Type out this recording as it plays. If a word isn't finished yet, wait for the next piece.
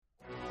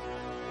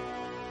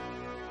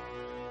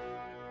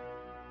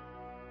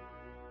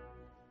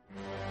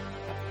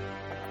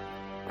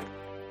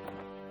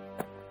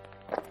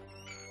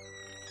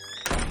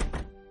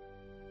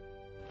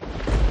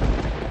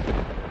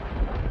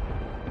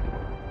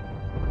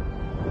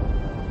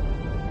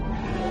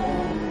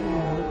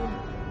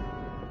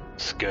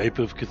Skype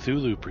of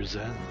Cthulhu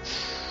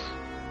presents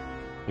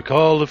The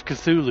Call of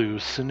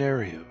Cthulhu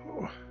Scenario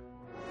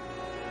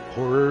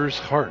Horror's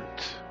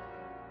Heart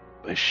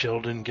by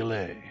Sheldon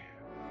Gillay.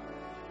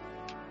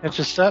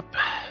 Catch us up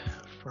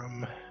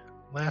from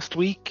last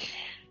week.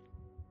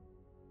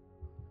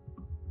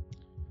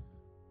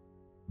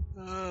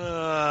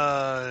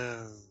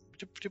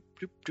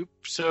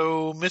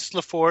 So Miss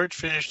LaForge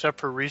finished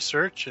up her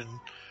research and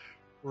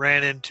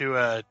ran into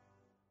a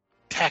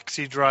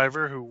taxi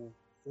driver who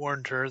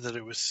warned her that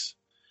it was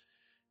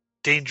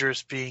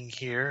dangerous being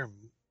here.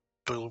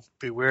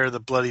 Beware the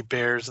bloody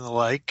bears and the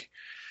like.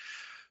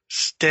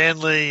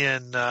 Stanley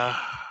and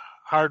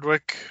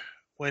Hardwick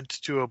went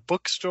to a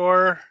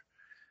bookstore.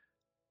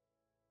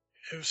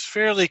 It was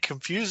fairly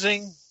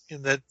confusing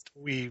in that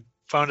we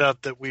found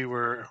out that we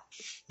were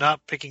not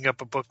picking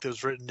up a book that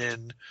was written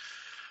in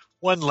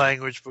one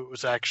language, but it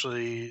was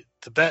actually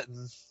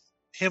Tibetan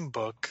hymn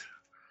book,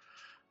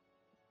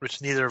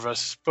 which neither of us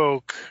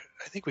spoke.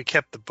 I think we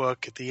kept the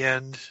book at the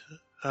end.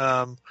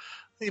 I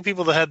think the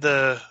people that had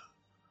the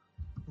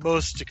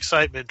most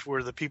excitement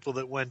were the people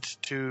that went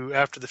to,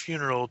 after the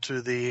funeral, to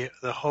the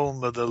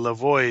home of the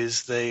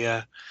Lavoys. They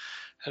had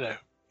an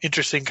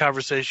interesting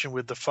conversation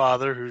with the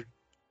father, who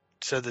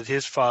said that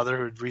his father,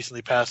 who had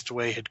recently passed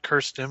away, had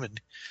cursed him, and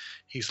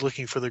he's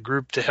looking for the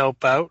group to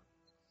help out.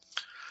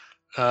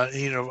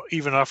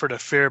 Even offered a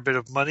fair bit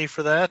of money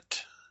for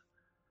that.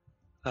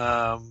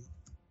 The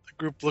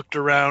group looked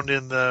around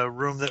in the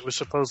room that was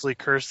supposedly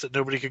cursed that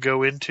nobody could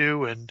go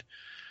into, and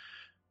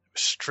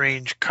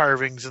strange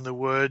carvings in the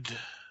wood,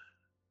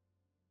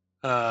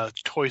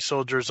 toy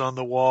soldiers on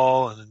the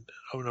wall and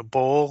on a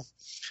bowl.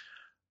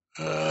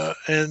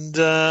 And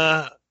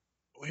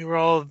we were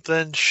all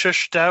then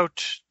shushed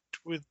out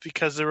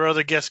because there were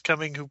other guests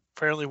coming who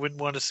apparently wouldn't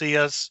want to see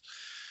us.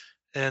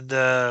 And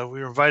we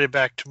were invited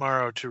back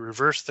tomorrow to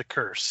reverse the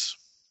curse.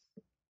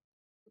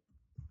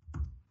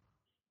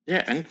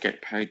 Yeah, and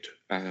get paid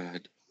a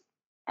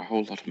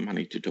whole lot of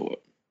money to do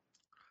it.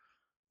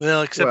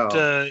 Well, except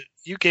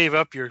you gave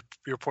up your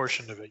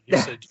portion of it. You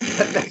said you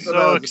were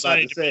so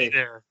excited to be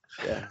there.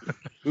 Yeah,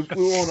 we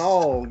won't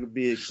all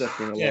be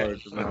accepting a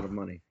large amount of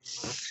money.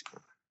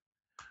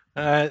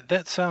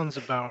 That sounds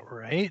about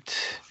right.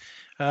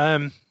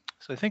 So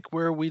I think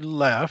where we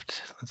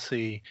left, let's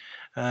see,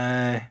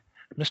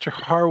 Mr.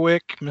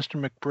 Harwick, Mr.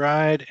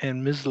 McBride,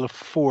 and Ms.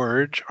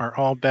 LaForge are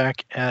all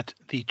back at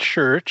the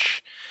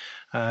church.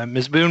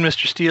 Ms. Boone,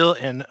 Mr. Steele,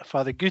 and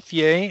Father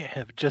Guthier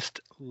have just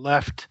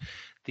left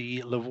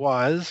the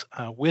Lavois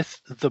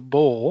with the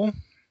bowl.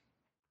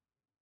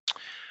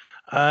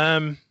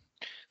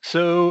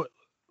 So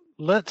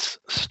let's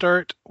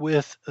start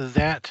with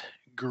that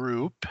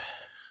group,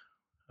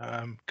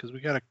 because we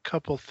got a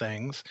couple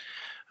things.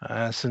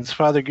 Since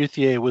Father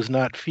Guthier was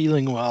not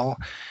feeling well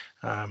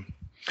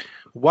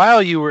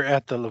while you were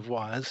at the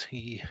Lavois,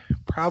 he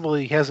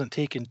probably hasn't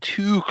taken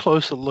too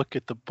close a look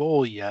at the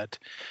bowl yet.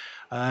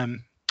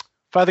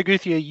 Father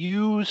Guthier,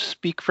 you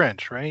speak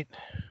French, right?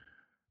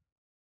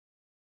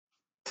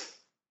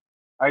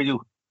 I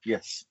do,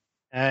 yes.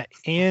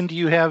 And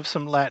you have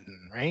some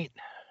Latin, right?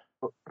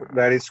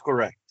 That is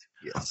correct,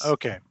 yes.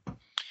 Okay.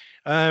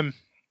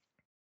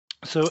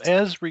 So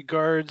as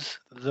regards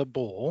the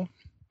bowl,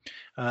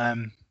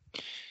 would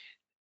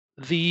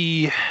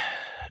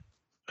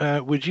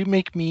you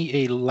make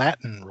me a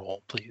Latin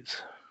roll,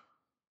 please?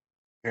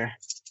 Okay.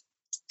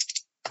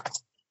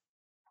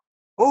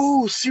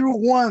 Oh,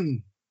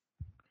 01.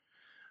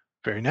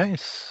 Very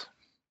nice.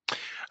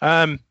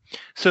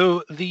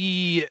 So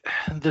the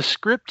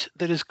script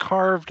that is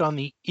carved on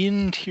the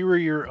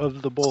interior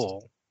of the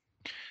bowl,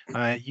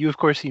 you of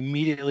course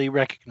immediately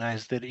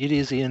recognize that it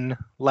is in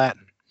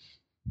Latin.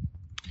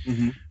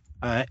 Mm-hmm.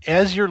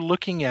 As you're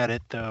looking at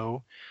it,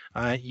 though,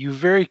 you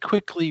very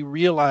quickly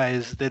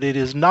realize that it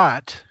is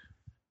not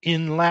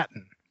in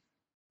Latin.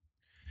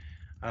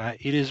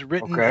 It is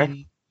written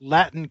in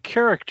Latin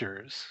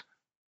characters,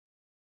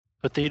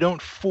 but they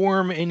don't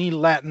form any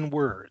Latin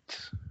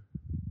words.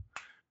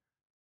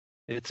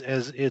 I'll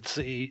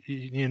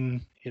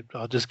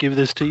just give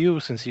this to you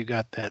since you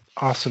got that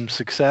awesome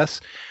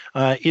success.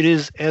 It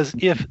is as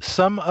if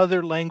some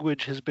other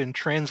language has been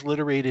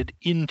transliterated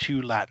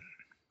into Latin,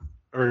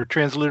 or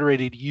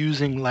transliterated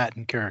using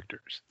Latin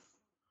characters,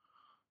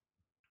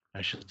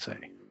 I should say.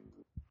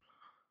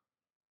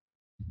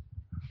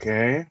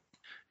 Okay.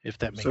 If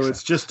that makes sense. So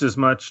it's just as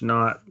much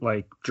not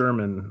like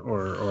German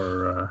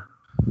or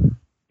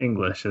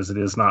English as it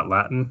is not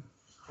Latin.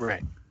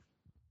 Right.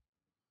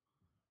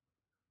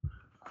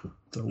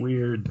 It's a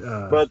weird.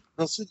 But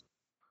does it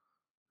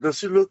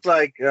look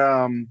like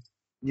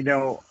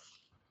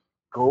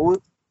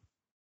code?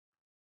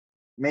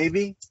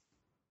 Maybe,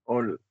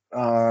 or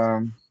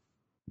I'm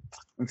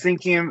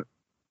thinking.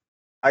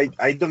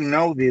 I don't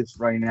know this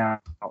right now.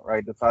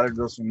 Right, the father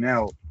doesn't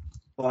know,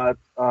 but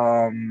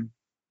the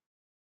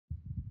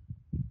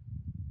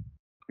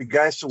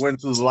guys who went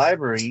to the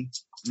library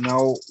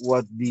know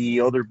what the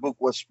other book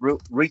was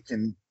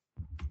written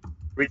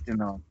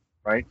on,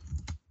 right?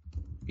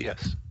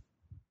 Yes.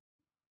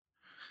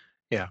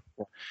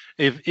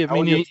 If I I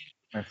will mean, just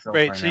myself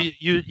right? right So now.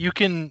 you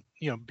can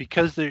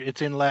because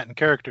it's in Latin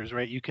characters,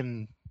 right? You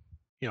can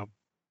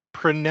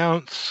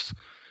pronounce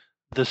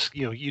this.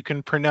 You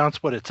can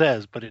pronounce what it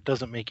says, but it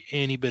doesn't make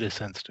any bit of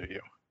sense to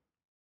you.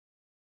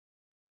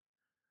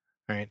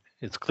 Right?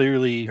 It's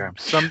clearly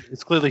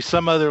Okay.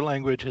 some other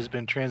language has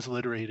been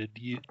transliterated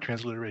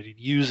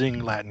using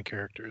Latin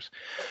characters.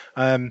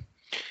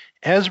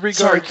 As regards,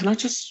 Sorry, can I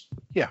just?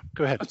 yeah,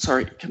 go ahead.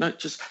 Sorry, can I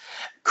just?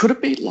 Could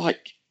it be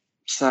like,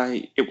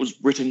 say, it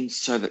was written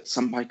so that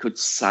somebody could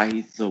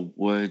say the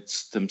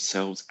words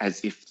themselves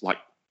as if like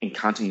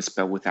incanting a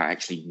spell without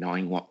actually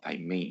knowing what they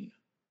mean?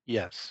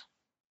 Yes,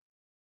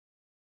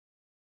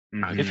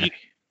 Mhm. Okay.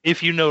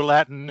 if you know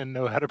Latin and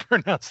know how to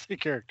pronounce the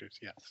characters,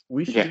 yes.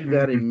 We should Yeah. do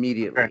that Mhm.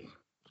 immediately. Okay.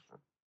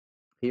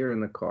 Here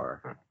in the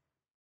car.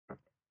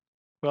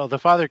 Well, the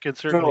father could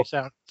certainly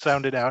So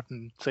sound it out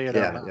and say it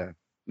out Yeah, loud. yeah.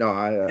 No,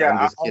 yeah, I'm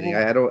just I kidding.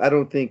 will. I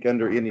don't think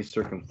under any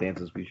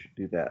circumstances we should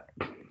do that.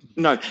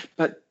 No,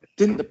 but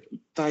didn't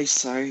they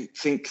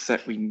think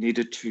that we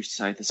needed to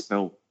say the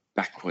spell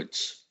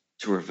backwards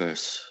to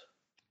reverse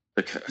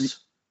the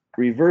curse?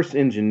 Reverse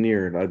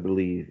engineered, I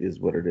believe, is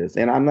what it is.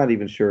 And I'm not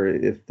even sure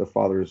if the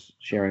father's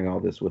sharing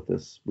all this with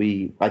us.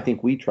 I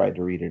think we tried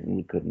to read it and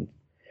we couldn't.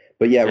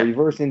 But yeah, Yeah.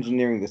 reverse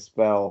engineering the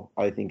spell,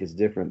 I think, is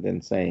different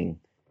than saying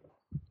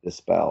the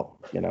spell.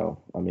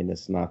 I mean,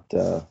 it's not.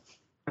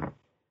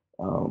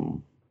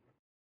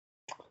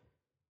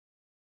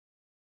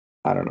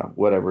 I don't know.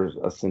 Whatever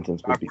a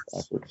sentence would be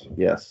Backwards? backwards.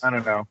 Yes. I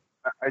don't know.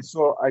 I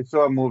saw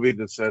a movie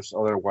that says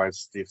otherwise,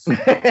 Steve. Well,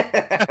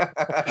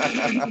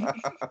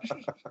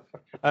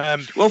 I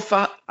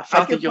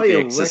Father, could you're play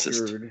the a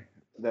exorcist. record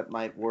that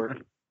might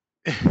work.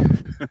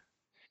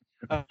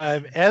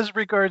 As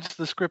regards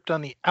the script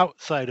on the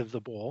outside of the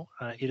bowl,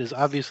 it is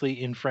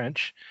obviously in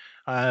French.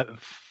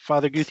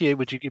 Father Guthier,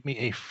 would you give me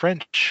a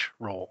French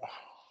roll?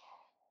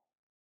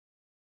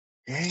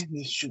 Okay,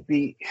 this should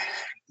be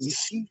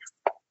easy.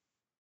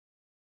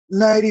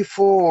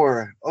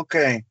 94.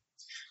 Okay.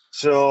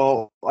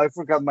 So I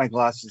forgot my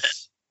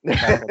glasses.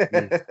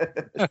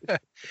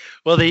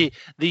 Well,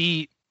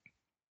 the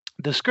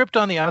script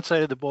on the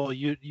outside of the bowl,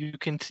 you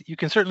can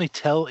certainly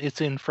tell it's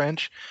in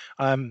French.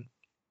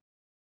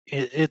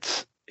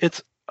 It's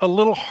a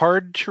little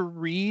hard to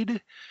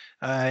read.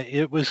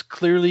 It was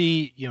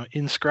clearly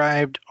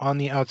inscribed on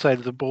the outside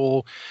of the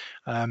bowl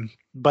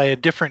by a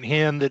different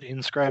hand that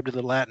inscribed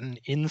the Latin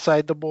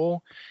inside the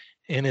bowl,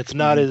 and it's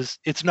not as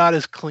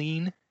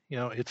clean.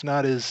 It's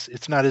not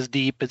as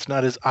deep. It's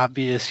not as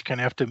obvious. You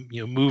kind of have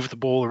to move the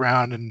bowl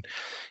around, and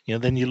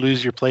then you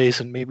lose your place,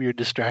 and maybe you're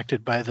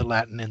distracted by the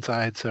Latin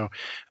inside. So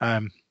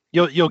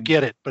you'll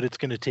get it, but it's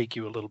going to take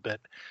you a little bit.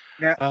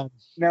 Now,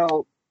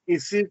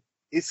 is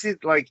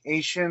it like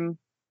Asian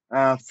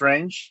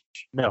French?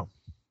 No.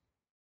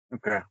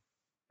 Okay.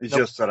 It's Nope.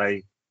 just that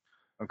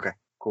okay,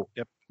 cool.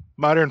 Yep.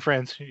 Modern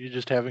French. You're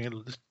just having a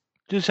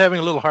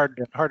little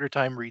harder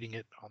time reading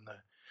it on the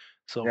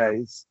silver. Yeah,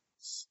 it's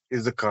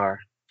the car.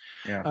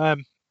 Yeah.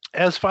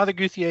 As Father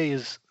Guthier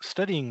is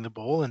studying the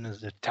bowl and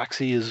as the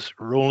taxi is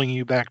rolling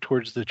you back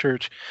towards the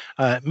church,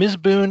 Ms.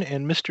 Boone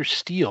and Mr.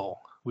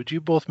 Steele, would you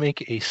both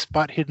make a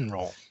spot hidden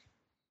roll?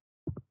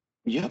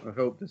 Yep. I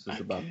hope this is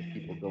about the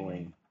people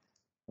going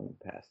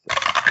past it.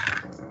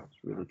 It's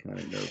really kind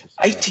of nervous.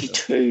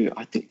 82.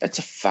 I think that's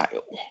a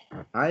fail.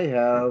 I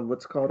have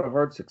what's called a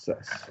hard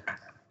success.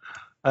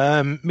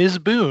 Ms.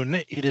 Boone,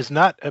 it is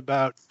not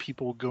about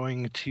people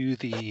going to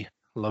the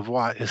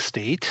Lavoie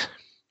estate.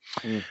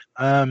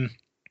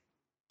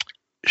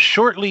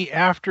 Shortly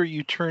after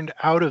you turned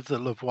out of the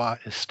Lavoie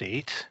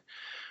estate,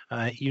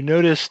 you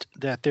noticed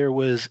that there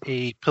was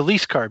a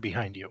police car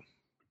behind you.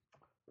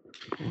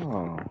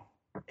 Oh.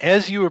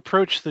 As you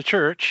approach the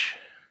church,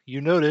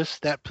 you notice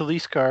that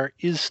police car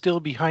is still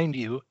behind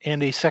you,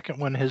 and a second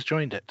one has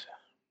joined it.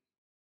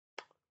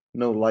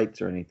 No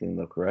lights or anything,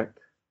 though, correct?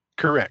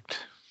 Correct.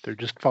 They're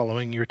just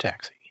following your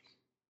taxi.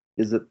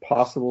 Is it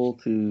possible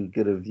to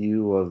get a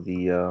view of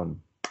the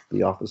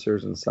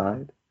officers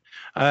inside?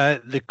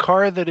 The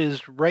car that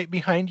is right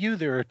behind you,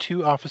 there are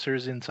two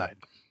officers inside.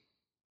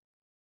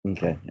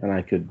 Okay, and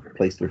I could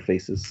place their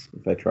faces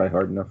if I try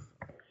hard enough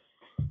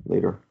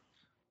later.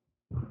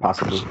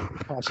 Possibly,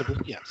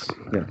 yes.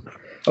 Yeah.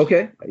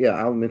 Okay. Yeah,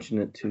 I'll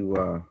mention it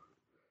to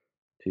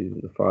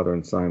the father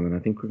and Simon. I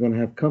think we're going to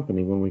have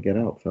company when we get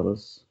out,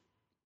 fellas.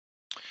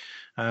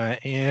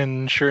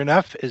 And sure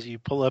enough, as you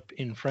pull up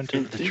in front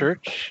of the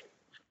church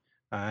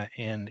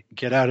and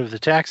get out of the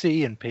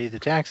taxi and pay the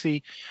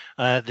taxi,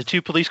 the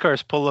two police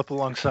cars pull up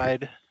along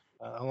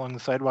the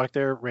sidewalk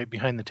there, right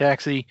behind the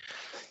taxi,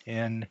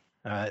 and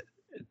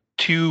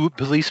two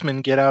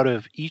policemen get out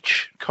of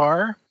each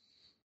car,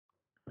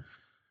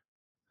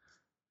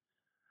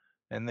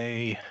 and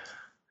they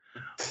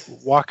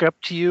walk up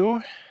to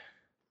you.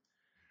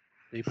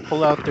 They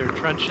pull out their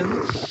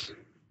truncheons.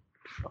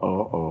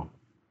 Uh-oh.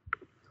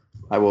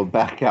 I will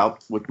back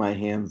out with my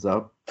hands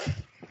up.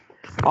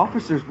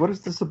 Officers, what is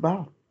this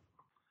about?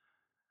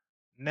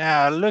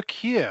 Now, look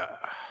here.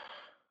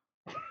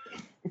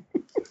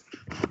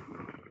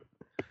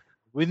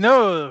 We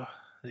know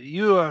that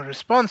you are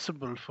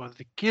responsible for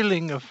the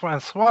killing of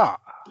Francois,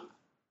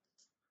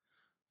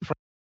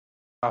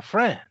 our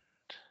friend.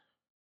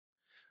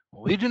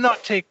 We do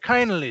not take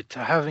kindly to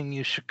having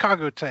you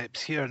Chicago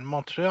types here in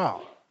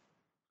Montreal.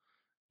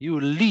 You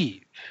will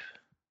leave,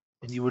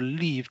 and you will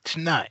leave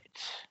tonight.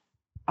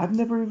 I've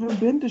never even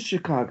been to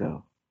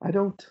Chicago. I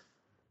don't.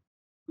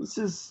 This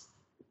is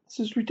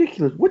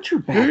ridiculous. What's your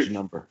badge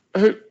number?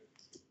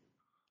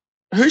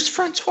 Who's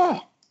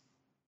Francois?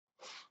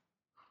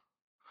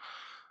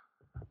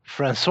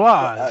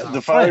 Francois is our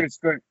The friend, father is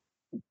going.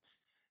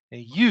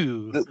 and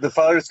you The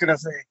father is going to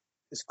say,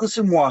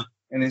 "Excusez-moi,"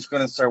 and he's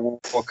going to start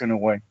walking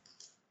away.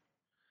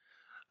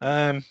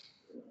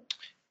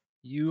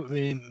 You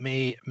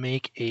may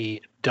make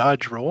a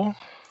dodge roll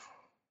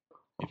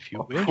if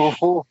you wish.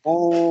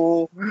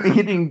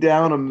 Beating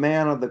down a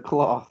man on the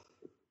cloth.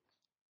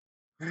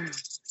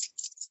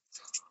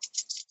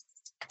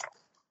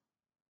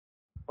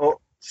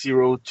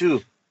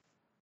 02.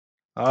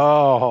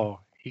 Oh,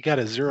 he got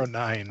a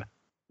 09.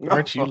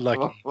 Aren't you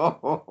lucky?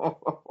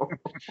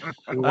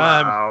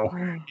 Wow.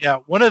 Yeah,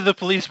 one of the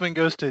policemen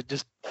goes to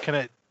just kind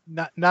of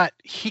not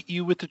hit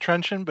you with the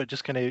truncheon, but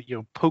just kind of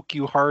poke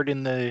you hard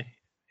in the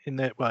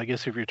well, I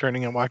guess if you're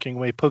turning and walking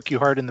away, poke you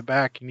hard in the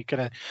back, and you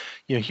kind of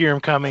hear him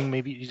coming.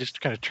 Maybe you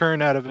just kind of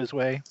turn out of his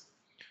way.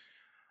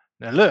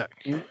 Now look,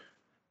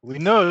 we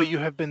know you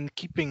have been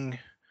keeping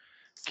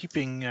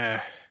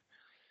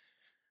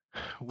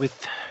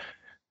with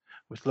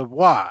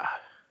Lavoie.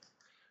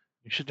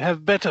 You should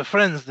have better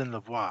friends than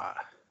Lavoie.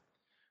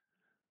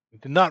 We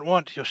do not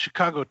want your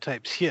Chicago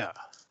types here.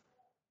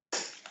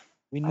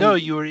 We know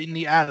you were in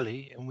the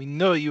alley, and we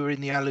know you were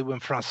in the alley when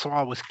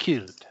Francois was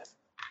killed.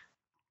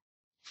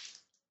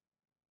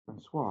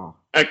 Francois.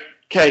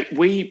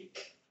 Okay,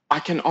 I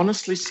can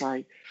honestly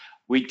say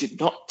we did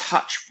not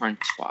touch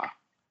Francois.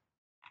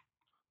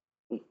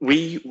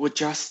 We were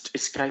just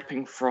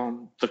escaping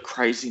from the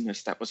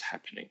craziness that was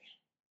happening.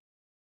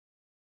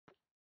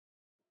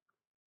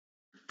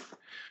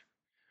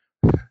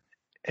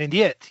 And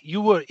yet,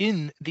 you were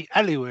in the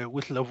alleyway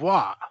with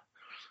Lavoie,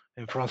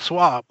 and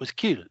Francois was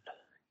killed.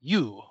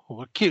 You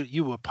were killed.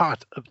 You were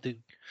part of the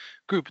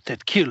group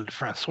that killed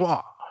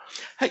Francois.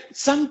 Hey,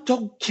 some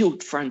dog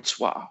killed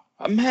Francois.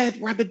 A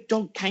mad rabid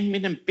dog came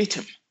in and bit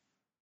him.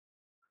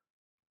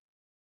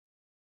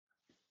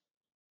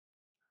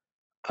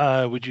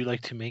 Would you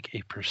like to make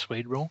a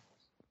persuade roll?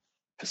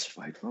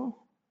 Persuade roll?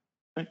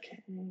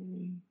 Okay.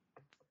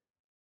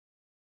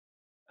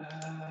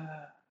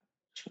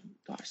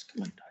 Dice,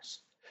 come on, dice.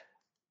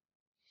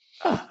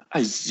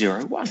 A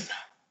 01.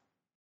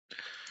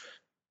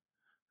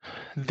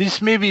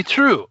 This may be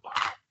true.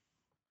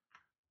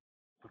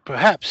 But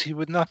perhaps he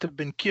would not have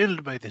been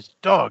killed by this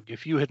dog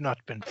if you had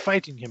not been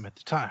fighting him at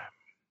the time.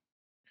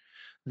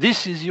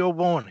 This is your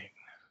warning.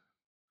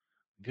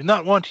 We do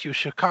not want you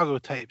Chicago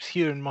types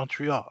here in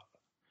Montreal.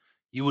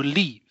 You will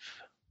leave,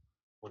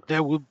 or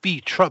there will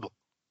be trouble.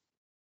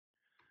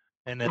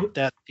 And at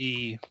that,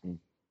 the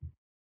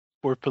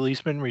 4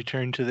 policemen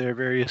return to their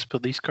various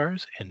police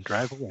cars and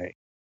drive away.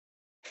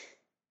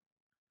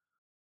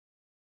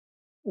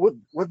 What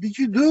did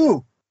you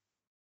do?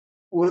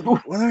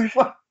 What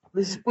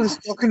is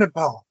talking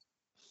about?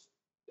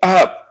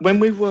 When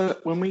we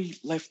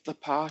left the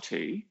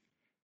party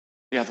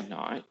the other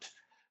night,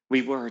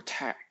 we were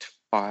attacked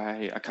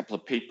by a couple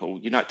of people.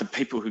 You know, the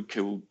people who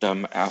killed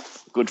our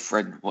good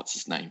friend. What's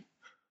his name?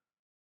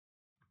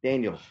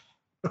 Daniel.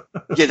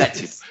 Yeah,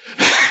 that's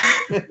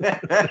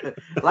it.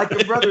 Like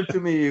a brother to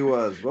me, he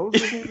was. What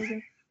was his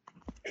name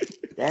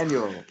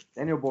again?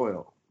 Daniel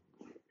Boyle.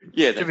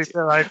 Yeah, To be that's it.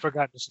 fair, I'd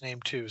forgotten his name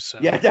too. So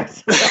Yeah,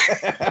 that's.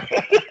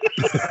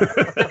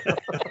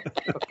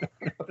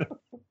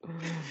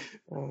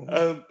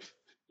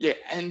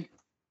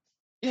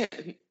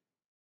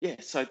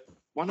 So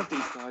one of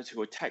these guys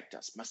who attacked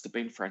us must have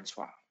been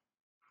Francois,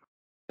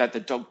 that the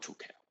dog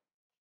took out.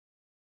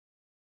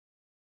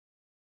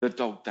 The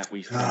dog that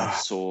we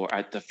saw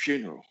at the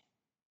funeral.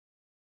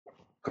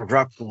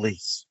 Corrupt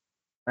police.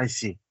 I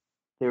see.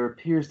 There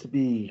appears to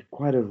be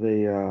quite of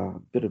a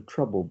bit of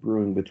trouble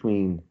brewing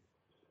between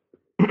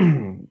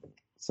an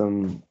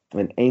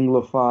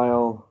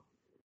Anglophile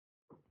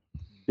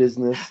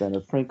business and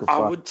a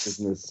Francophile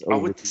business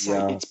over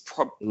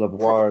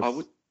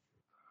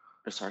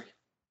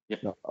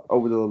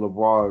over the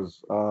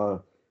Lavoie's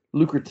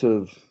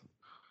lucrative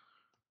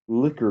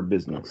liquor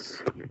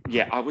business.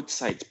 Yeah, I would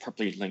say it's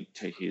probably linked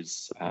to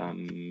his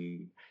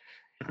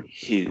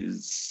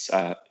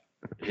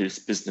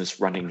business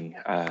running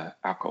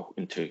alcohol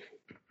into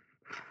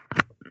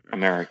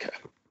America.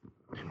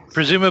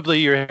 Presumably,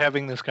 you're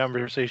having this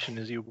conversation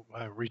as you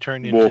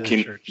return into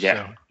the church.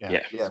 Yeah.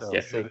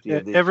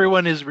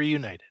 Everyone is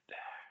reunited.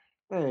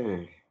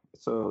 Hey,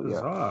 so yeah.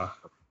 Huzzah.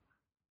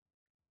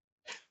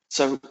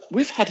 So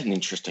we've had an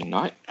interesting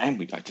night, and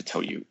we'd like to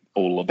tell you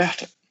all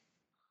about it.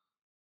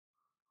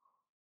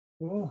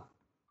 Well,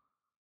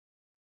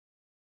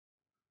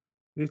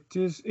 it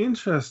is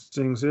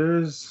interesting. There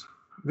is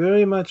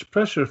very much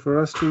pressure for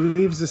us to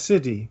leave the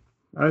city.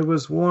 I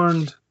was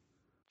warned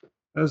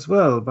as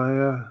well by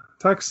a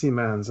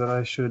taximan that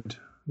I should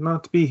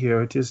not be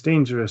here. It is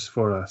dangerous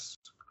for us.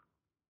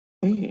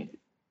 Mm.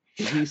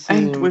 Did he And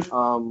seem with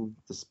to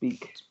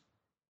speak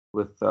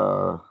with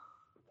an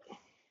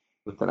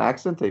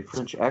accent, a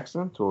French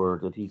accent, or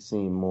did he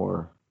seem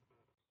more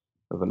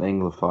of an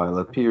Anglophile?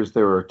 It appears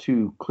there are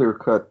two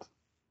clear-cut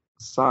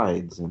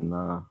sides in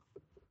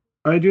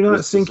I do not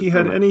this think he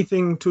had disagreement.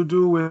 anything to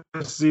do with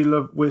the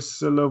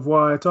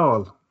Lavoie at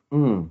all.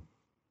 Hmm.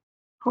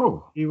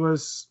 Oh, He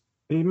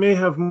may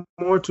have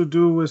more to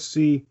do with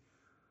the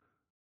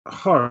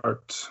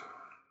heart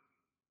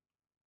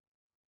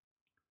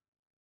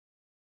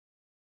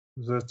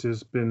that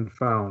has been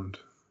found.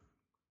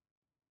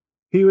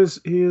 He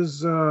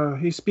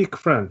speak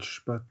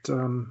French, but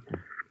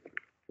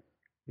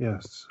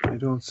yes, I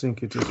don't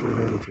think it is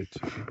related.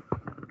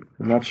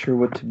 I'm not sure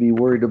what to be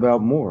worried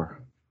about more.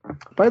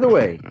 By the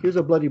way, here's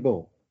a bloody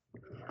bowl.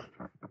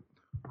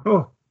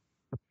 Oh,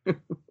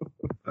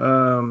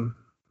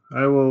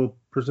 I will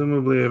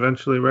presumably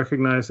eventually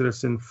recognize that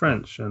it's in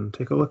French and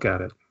take a look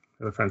at it,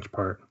 the French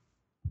part.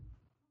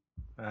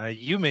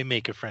 You may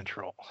make a French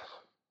roll.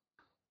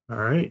 All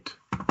right.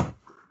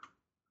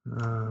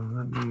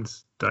 That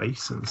means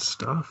dice and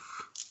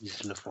stuff.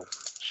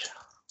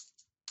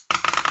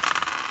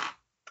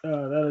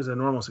 That is a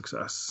normal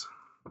success.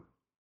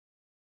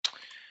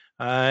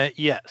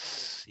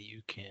 Yes,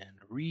 you can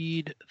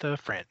read the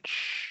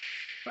French.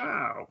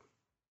 Wow.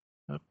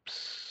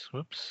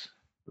 Whoops.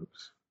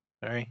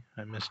 Sorry,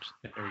 I missed.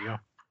 There we go.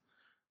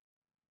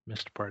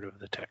 Missed part of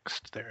the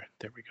text there.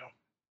 There we go.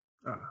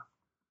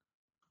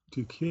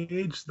 To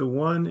cage the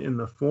one in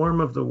the form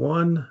of the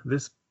one,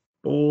 this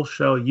bowl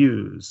shall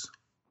use.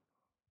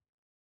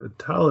 The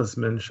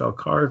talisman shall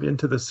carve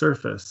into the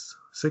surface.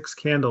 6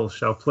 candles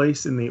shall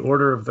place in the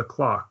order of the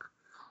clock.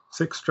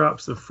 6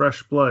 drops of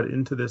fresh blood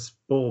into this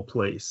bowl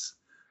place.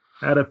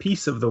 Add a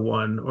piece of the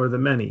one or the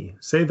many.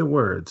 Say the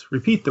words.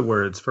 Repeat the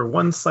words for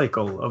 1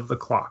 cycle of the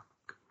clock.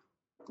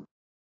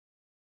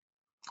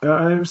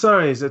 I'm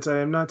sorry that I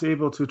am not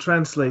able to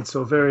translate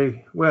so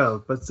very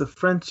well, but the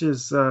French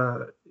is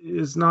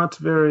not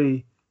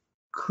very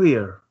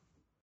clear.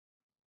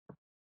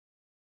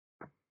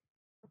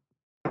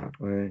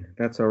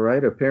 That's all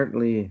right.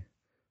 Apparently,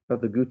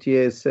 Father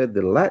Gutierrez said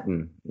the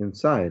Latin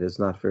inside is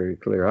not very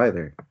clear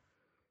either.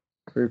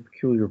 Very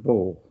peculiar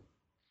bowl.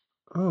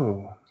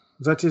 Oh,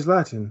 that is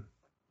Latin.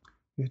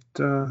 It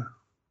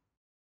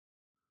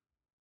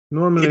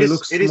normally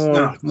looks it is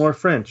not. more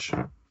French.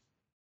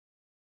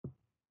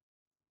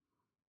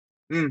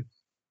 It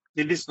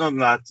is not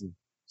Latin.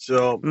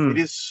 So it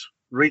is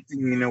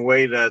written in a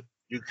way that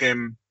you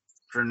can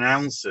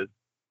pronounce it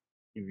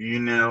if you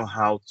know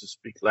how to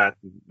speak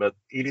Latin, but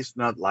it is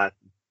not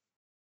Latin.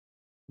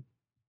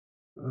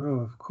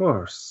 Oh, of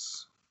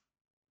course.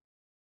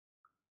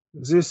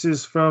 This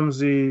is from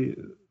the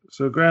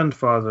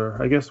grandfather.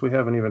 I guess we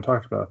haven't even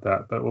talked about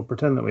that, but we'll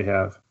pretend that we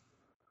have.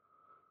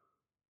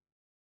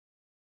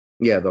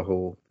 Yeah, the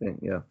whole thing.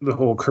 Yeah, the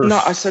whole curse.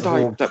 No, I said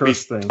thing.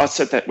 I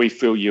said that we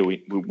feel you.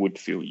 We would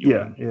feel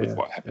you with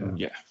what happened.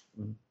 Yeah.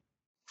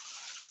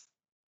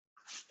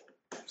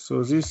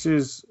 So this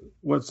is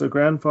what the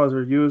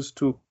grandfather used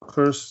to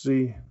curse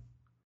the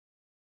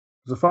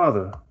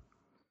father.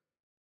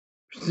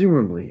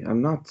 Presumably,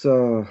 I'm not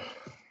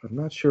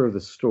sure of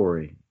the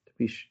story.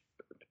 To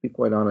be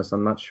quite honest,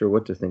 I'm not sure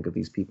what to think of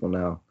these people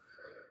now.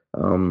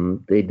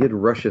 They did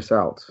rush us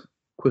out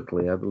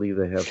quickly. I believe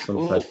they have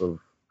some type of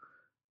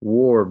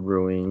war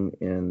brewing,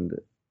 and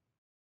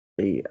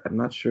I'm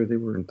not sure they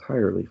were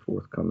entirely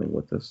forthcoming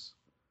with this.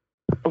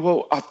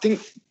 Well, I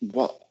think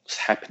what's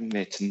happening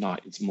there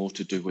tonight is more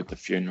to do with the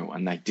funeral,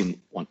 and they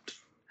didn't want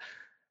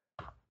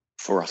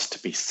for us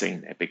to be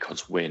seen there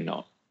because we're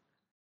not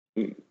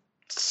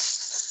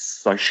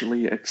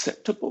socially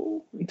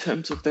acceptable in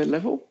terms of their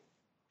level.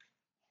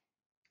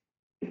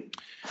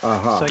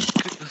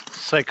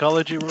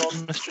 Psychology roll,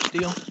 Mr.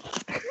 Steele.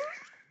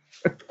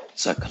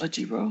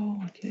 Psychology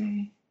roll,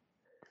 okay.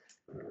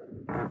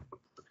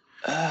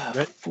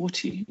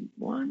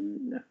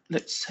 41.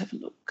 Let's have a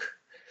look.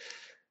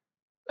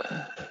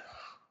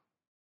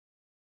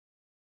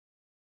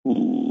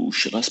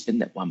 Should I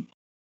spend that 1 point?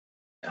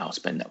 I'll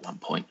spend that 1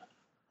 point.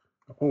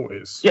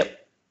 Always.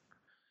 Yep.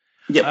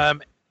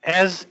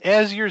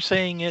 As you're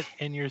saying it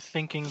and you're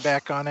thinking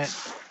back on it,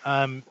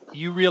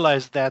 you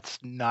realize that's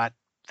not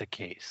the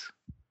case.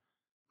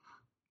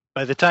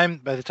 By the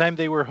time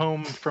they were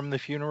home from the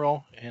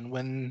funeral, and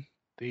when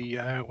the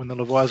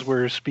Lavoies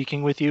were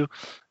speaking with you,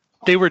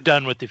 they were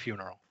done with the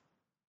funeral.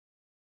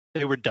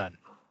 They were done.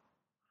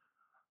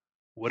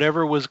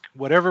 Whatever was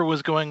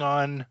going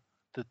on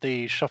that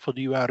they shuffled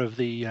you out of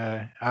the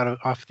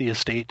off the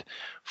estate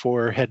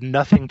for had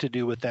nothing to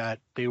do with that.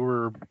 They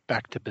were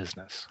back to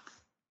business.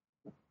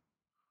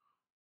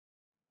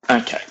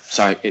 Okay,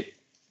 so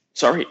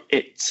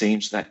it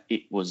seems that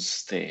it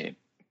was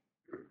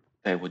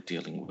they were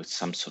dealing with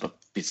some sort of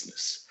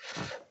business.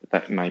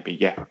 That maybe,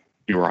 yeah,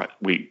 you're right.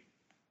 We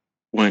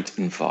weren't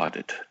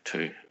invited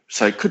to,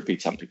 so it could be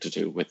something to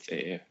do with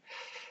their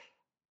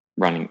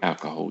running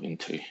alcohol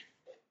into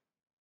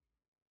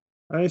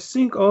I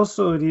think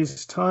also it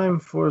is time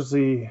for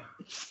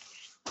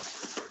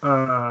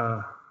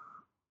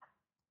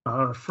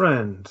our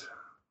friend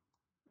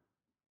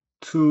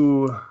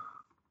to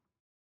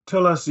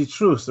tell us the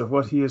truth of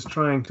what he is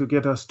trying to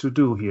get us to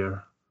do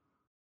here.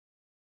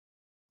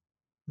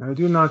 I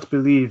do not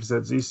believe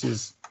that this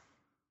is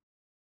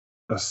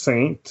a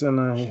saint, and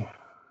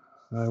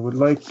I would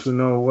like to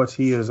know what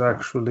he is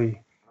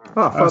actually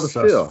Father asked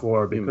us Phil,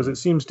 for, because it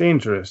seems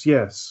dangerous.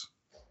 Yes.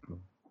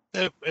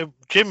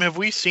 Jim, have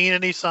we seen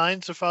any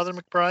signs of Father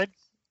McBride?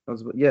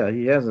 Yeah,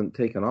 he hasn't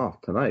taken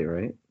off tonight,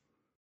 right?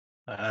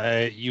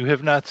 You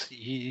have not.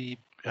 You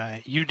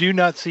do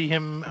not see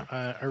him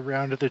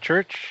around the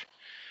church.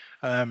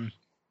 Madame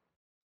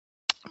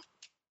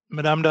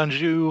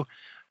d'Anjou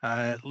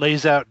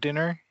lays out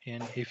dinner,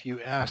 and if you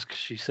ask,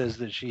 she says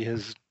that she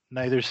has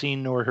neither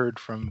seen nor heard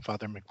from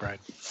Father McBride.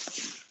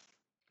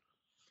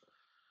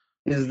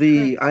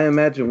 I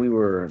imagine we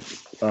were,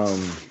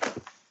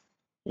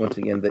 once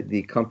again,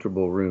 the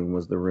comfortable room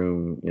was the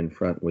room in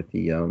front with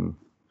the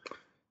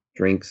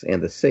drinks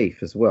and the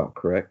safe as well,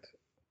 correct?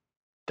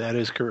 That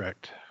is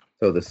correct.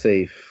 So the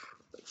safe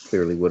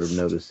clearly would have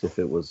noticed if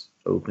it was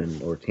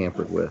open or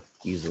tampered with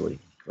easily,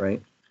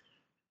 right?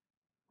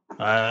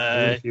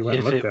 If you went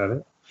and looked at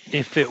it.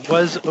 If it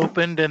was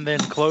opened and then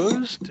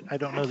closed, I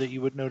don't know that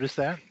you would notice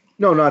that.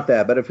 No, not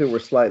that, but if it were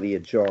slightly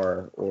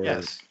ajar, or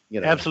yes,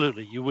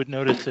 absolutely, you would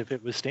notice if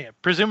it was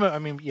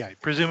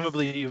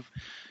presumably you've,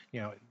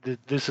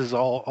 this is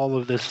all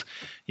of this,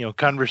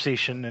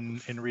 conversation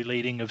and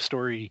relating of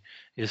story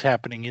is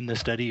happening in the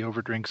study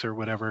over drinks or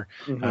whatever.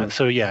 Mm-hmm.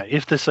 So yeah,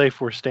 if the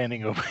safe were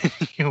standing open,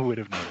 you would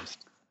have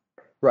noticed.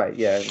 Right.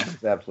 Yeah.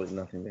 There's absolutely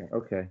nothing there.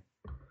 Okay.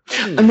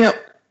 And now,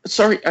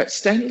 sorry,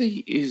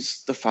 Stanley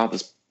is the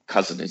father's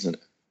cousin, isn't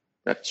it?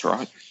 That's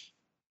right.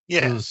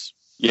 Yes.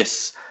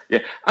 Yes. Yeah.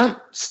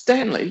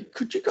 Stanley,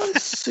 could you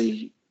guys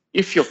see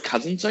if your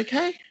cousin's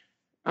okay?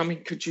 I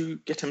mean, could you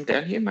get him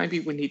down here? Maybe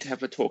we need to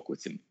have a talk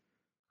with him.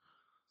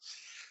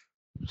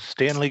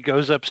 Stanley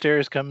goes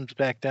upstairs, comes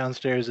back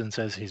downstairs, and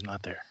says he's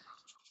not there.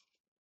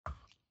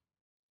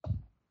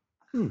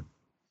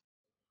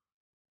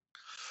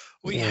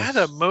 We had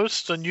a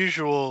most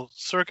unusual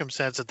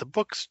circumstance at the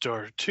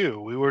bookstore,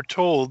 too. We were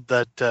told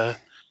that,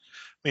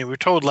 we were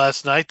told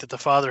last night that the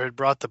father had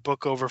brought the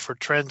book over for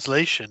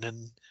translation,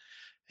 and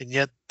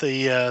yet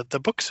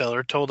the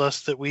bookseller told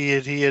us that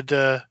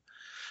the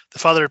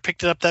father had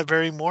picked it up that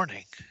very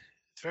morning.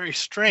 It's very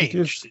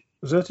strange.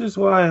 That is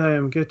why I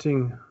am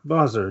getting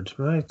bothered,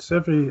 right?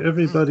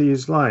 Everybody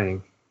is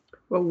lying.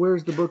 Well,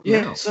 where's the book now?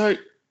 Yeah, so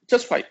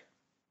just wait.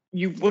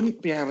 You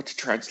wouldn't be able to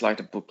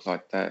translate a book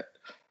like that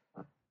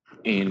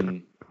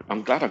I'm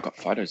glad I got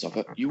photos of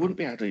it. You wouldn't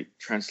be able to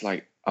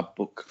translate a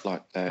book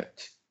like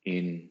that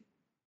in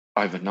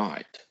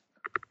overnight.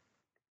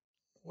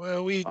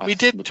 Well, we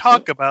did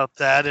talk about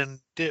that, and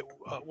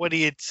what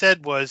he had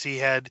said was he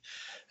had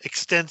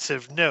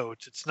extensive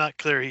notes. It's not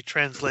clear he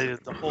translated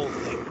the whole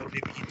thing, but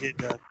maybe he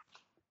did a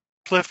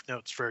Cliff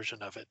Notes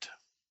version of it.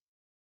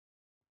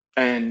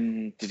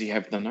 And did he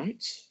have the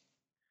notes?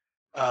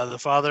 The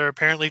father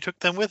apparently took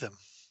them with him.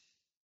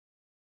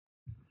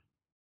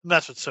 And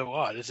that's what's so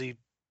odd, is he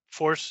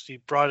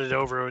brought it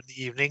over in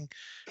the evening,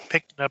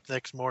 picked it up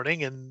next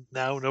morning, and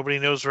now nobody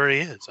knows where he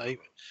is.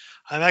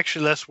 I'm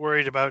actually less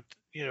worried about,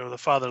 the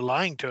father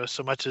lying to us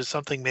so much as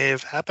something may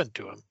have happened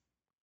to him.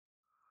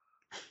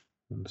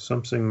 And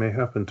something may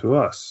happen to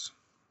us.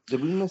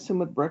 Did we miss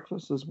him at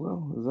breakfast as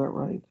well? Is that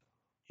right?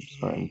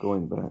 Sorry, I'm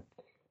going back.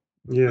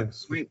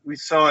 Yes. We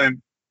saw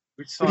him.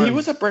 He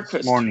was at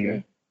breakfast morning.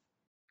 Yeah.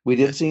 We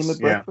did see him at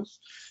breakfast?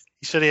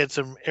 He said he had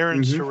some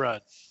errands to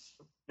run.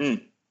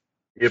 Mm.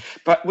 Yep.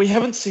 But we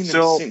haven't seen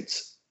him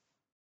since.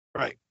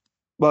 Right.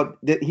 Well,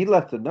 he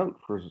left a note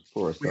for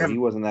us, though. He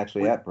wasn't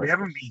actually at breakfast. We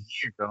haven't been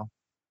here, though.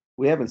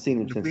 We haven't seen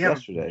him since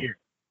yesterday.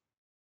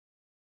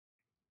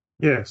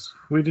 Yes,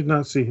 we did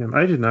not see him.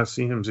 I did not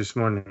see him this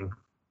morning.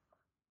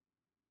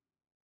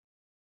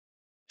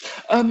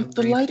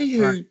 The lady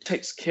who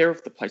takes care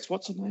of the place,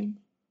 what's her name?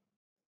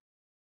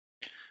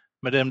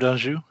 Madame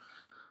d'Anjou.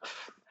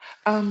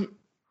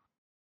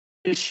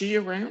 Is she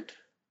around?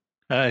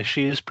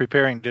 She is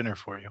preparing dinner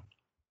for you.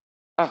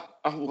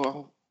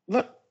 Well,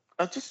 look,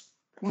 I just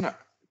want to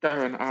go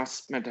and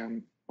ask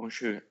Madame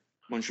Bonjour,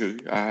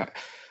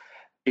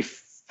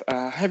 if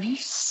have you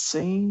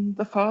seen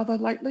the father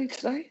lately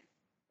today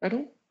at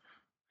all?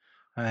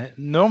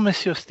 No,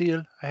 Monsieur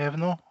Steele, I have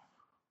no.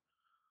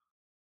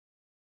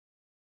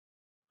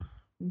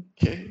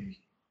 Okay.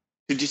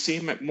 Did you see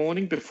him at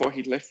morning before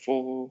he left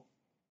for?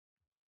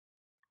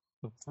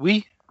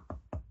 Oui.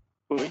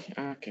 Oui.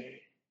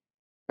 Okay.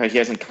 He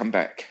hasn't come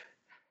back.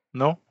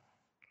 No.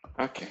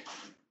 Okay.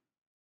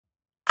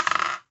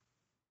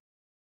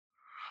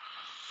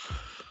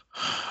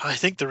 I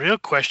think the real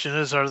question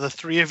is, are the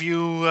three of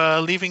you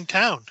leaving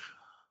town?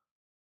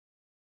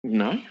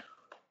 No.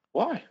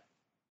 Why?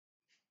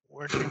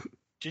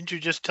 Didn't you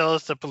just tell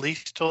us the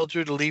police told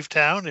you to leave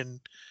town and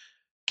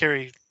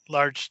carry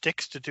large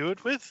sticks to do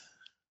it with?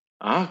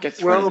 Get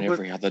thrown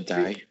every other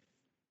day.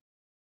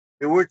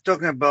 They were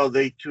talking about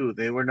they too.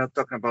 They were not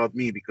talking about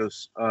me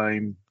because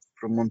I'm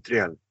from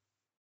Montreal.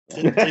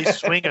 Didn't they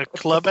swing a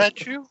club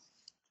at you?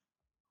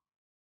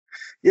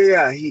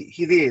 Yeah,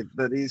 he did,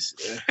 but it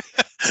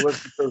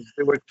was because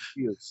they were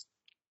confused.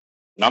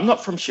 I'm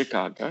not from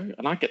Chicago,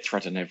 and I get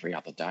threatened every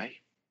other day.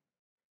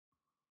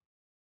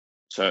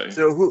 So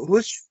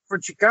who's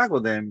from Chicago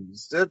then?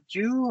 Is that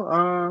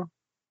you,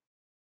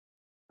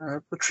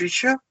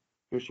 Patricia?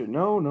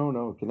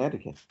 No,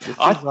 Connecticut.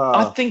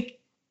 I think,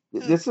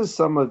 This is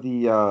some of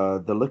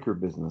the liquor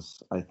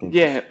business, I think.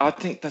 yeah, I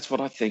think that's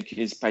what I think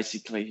is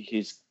basically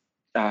his.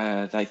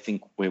 They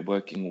think we're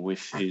working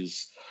with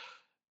his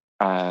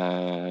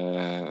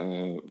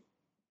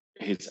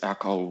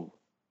alcohol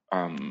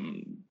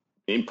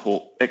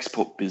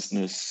export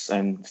business,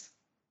 and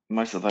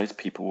most of those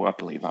people, I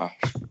believe, are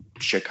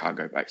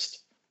Chicago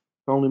based.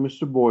 If only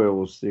Mr. Boyle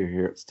was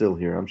still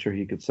here. I'm sure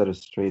he could set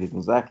us straight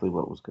exactly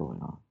what was going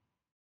on.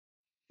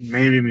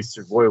 Maybe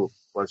Mr. Boyle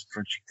was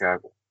from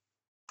Chicago.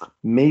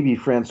 Maybe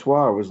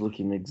Francois was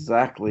looking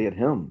exactly at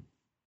him.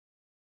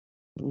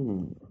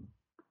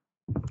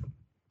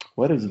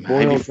 What is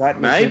Boyle got?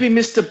 Maybe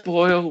Mr.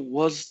 Boyle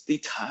was the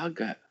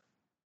target.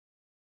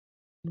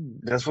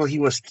 That's why he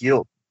was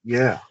killed.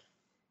 Yeah.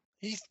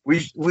 We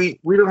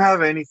don't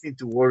have anything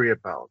to worry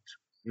about.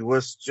 It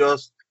was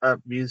just a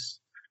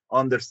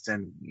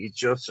misunderstanding. It's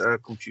just a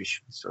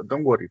confusion. So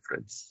don't worry,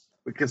 friends.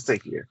 We can stay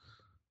here.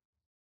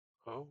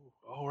 Oh,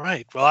 all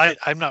right. Well,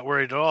 I'm not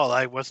worried at all.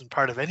 I wasn't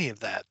part of any of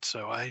that,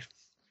 so I.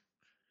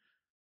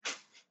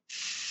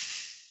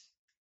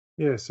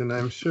 Yes, and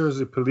I'm sure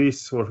the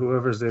police or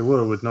whoever they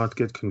were would not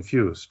get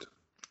confused.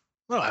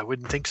 Well, I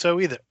wouldn't think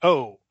so either.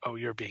 Oh,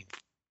 you're being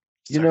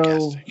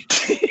sarcastic.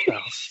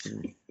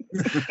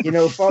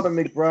 Father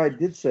McBride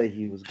did say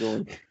he was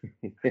going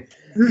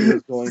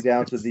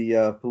down to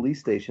the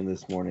police station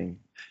this morning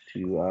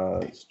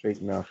to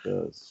straighten out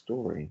the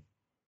story.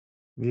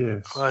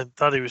 Yes. Well, I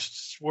thought he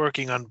was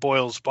working on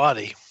Boyle's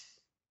body.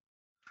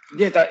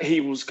 Yeah, that he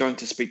was going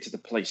to speak to the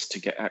police to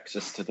get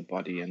access to the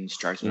body and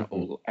straighten it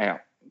all out.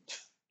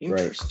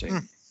 Interesting.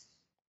 Right.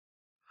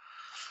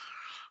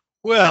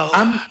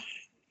 Well,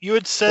 you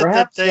had said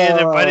that they had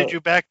invited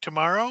you back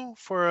tomorrow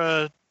for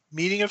a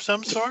meeting of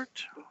some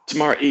sort?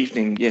 Tomorrow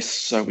evening, yes,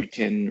 so we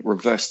can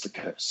reverse the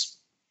curse.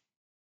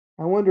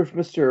 I wonder if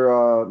Mr.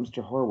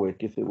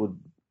 Harwick, if it would,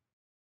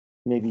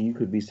 maybe you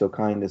could be so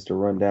kind as to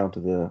run down to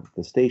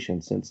the station,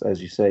 since,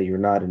 as you say, you're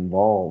not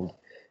involved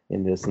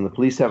in this, and the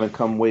police haven't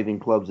come waving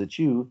clubs at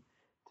you,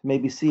 to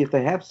maybe see if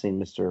they have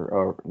seen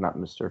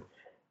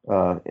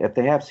if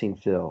they have seen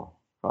Phil,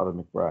 Father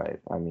McBride.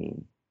 I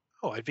mean.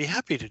 Oh, I'd be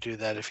happy to do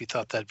that if you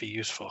thought that'd be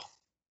useful.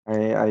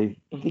 I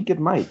think it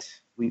might.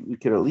 We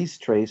could at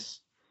least trace,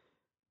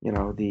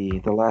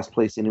 the last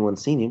place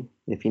anyone's seen him.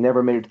 If he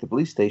never made it to the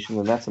police station,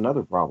 then that's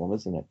another problem,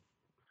 isn't it?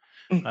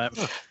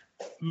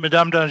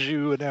 Madame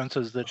d'Anjou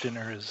announces that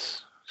dinner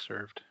is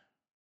served.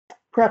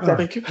 Perhaps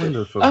thank you.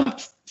 Wonderful.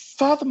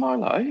 Father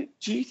Milo,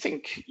 do you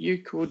think you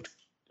could,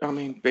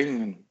 being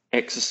an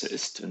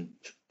exorcist and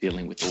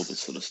dealing with all this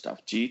sort of stuff,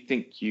 do you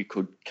think you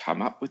could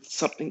come up with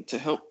something to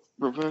help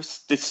reverse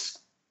this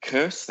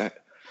curse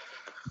that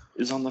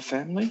is on the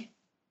family?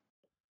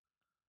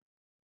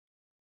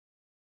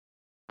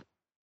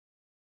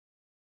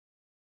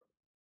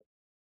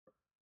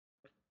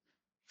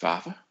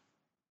 Father?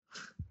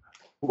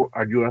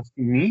 Are you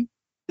asking me?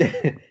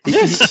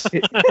 Yes.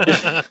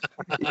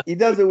 He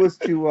doesn't wish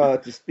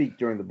to speak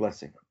during the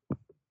blessing.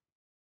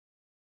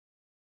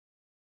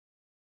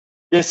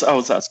 Yes, I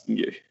was asking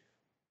you.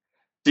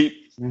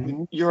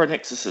 You're an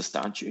exorcist,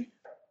 aren't you?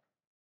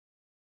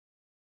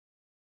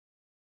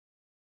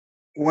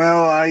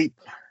 Well, I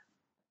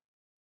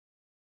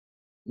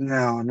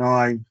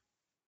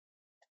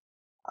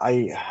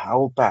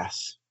will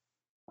pass.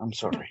 I'm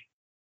sorry.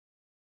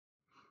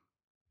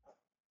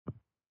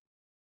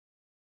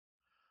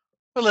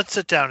 Well, let's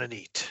sit down and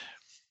eat.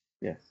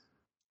 Yes.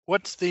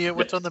 What's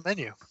on the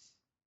menu?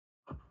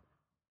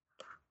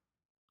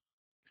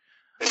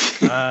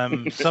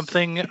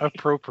 Something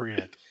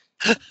appropriate.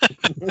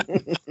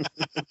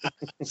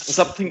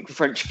 Something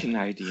French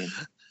Canadian.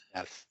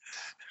 Yes.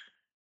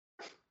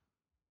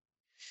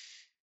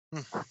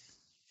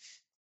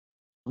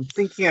 I'm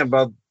thinking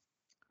about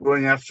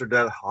going after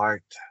that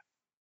heart.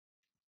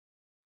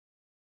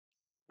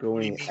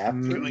 Going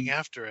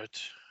after it.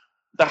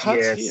 The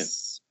heart's here.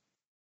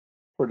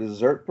 For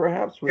dessert,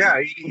 perhaps?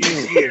 Yeah,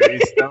 he's here.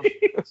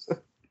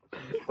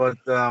 But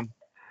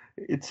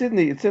it's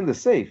in the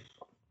safe,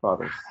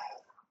 Father.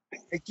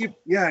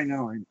 I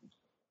know.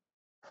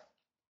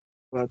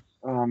 But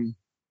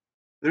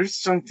there's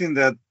something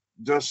that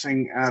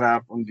doesn't add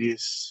up on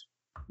this,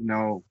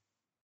 man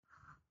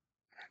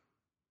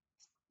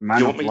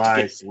of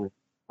lies with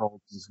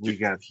cults we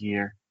got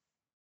here.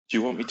 Do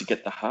you want me to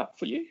get the heart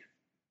for you?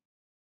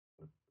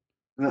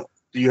 No.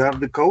 Do you have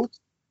the code?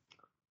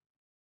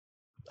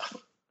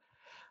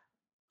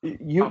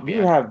 You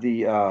have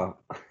the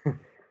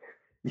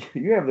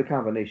you have the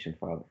combination,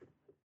 Father.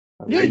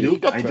 I do.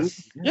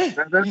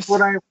 Yeah, That's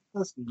what I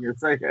Yes,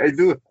 I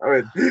do have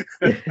it.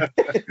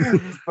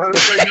 As far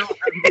as I know,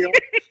 I'm the only one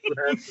who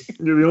has it.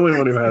 You're the only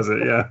one who has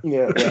it. Yeah.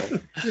 Yeah.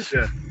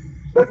 Yeah.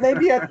 But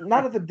maybe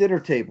not at the dinner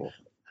table.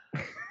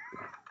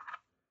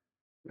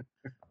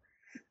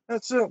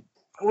 So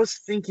I was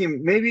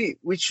thinking maybe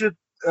we should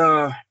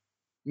uh,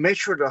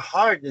 measure the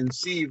heart and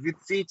see if it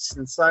fits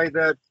inside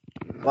that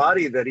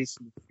body that is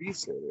in the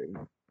freezer. And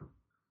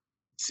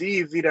see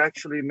if it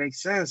actually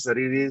makes sense that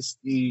it is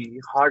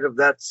the heart of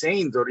that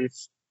saint, or if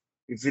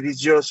it is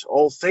just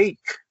all fake.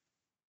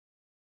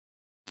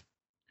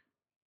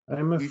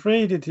 I'm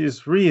afraid it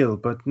is real,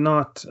 but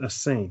not a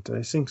saint.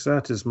 I think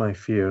that is my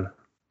fear.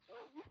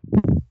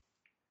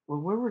 Well,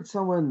 where would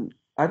someone?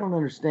 I don't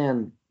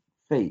understand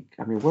fake.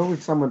 I mean, where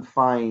would someone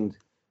find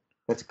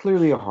that's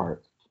clearly a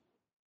heart,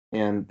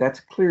 and that's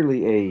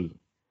clearly a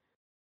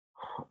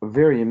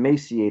very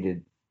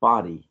emaciated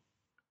body.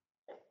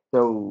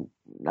 So,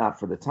 not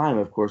for the time,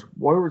 of course.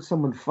 Where would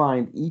someone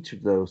find each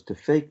of those to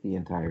fake the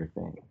entire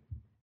thing?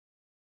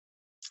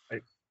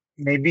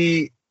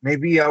 Maybe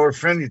our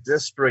friend is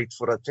desperate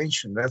for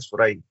attention. That's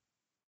what I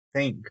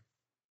think.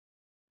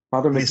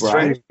 Father He's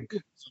trying McBride? to do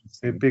A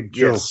something. big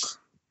joke. Yes.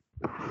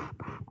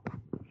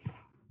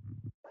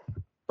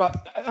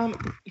 But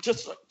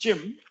just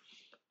Jim,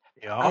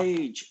 Yeah.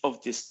 age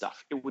of this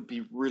stuff, it would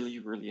be really,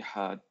 really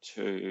hard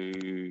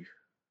to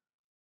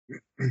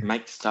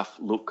make stuff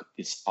look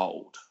this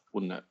old,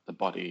 wouldn't it? The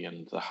body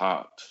and the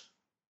heart.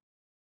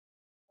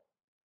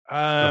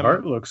 The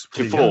heart looks To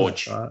pretty young, I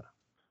forge. thought.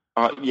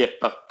 Yeah,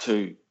 but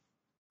to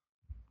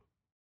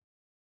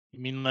You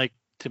mean like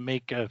to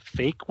make a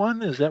fake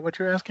one? Is that what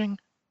you're asking?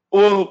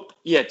 well,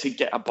 yeah, to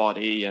get a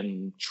body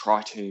and try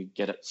to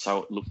get it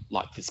so it looked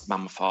like it's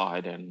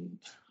mummified and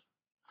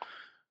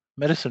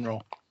Medicine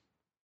roll.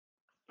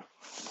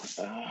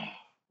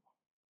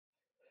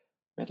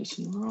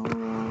 medicine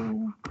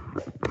roll.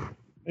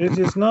 It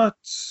is not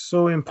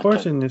so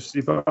important if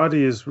the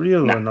body is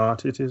real No. or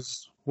not. It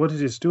is what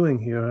it is doing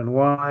here and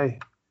why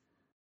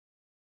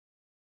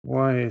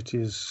it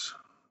is,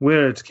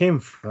 where it came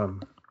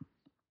from.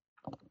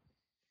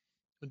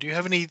 Do you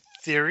have any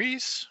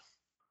theories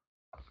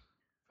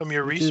from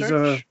your It is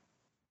research?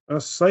 a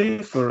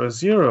cipher, a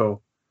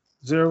zero.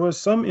 There was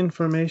some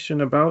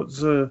information about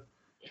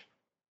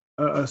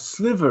a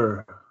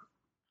sliver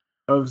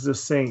of the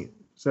saint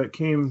that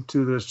came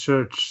to the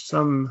church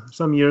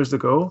some years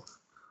ago,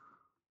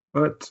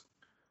 but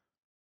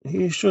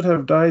he should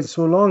have died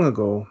so long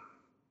ago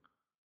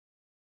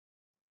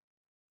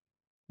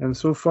and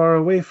so far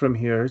away from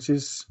here. It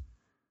is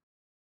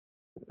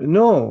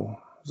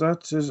no.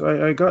 That is,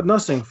 I got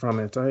nothing from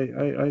it.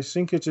 I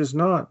think it is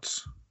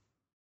not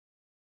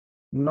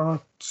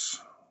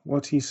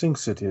what he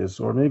thinks it is,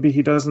 or maybe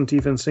he doesn't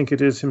even think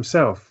it is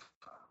himself.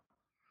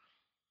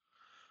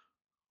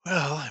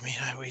 Well, I mean,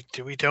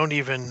 we don't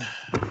even.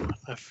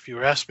 If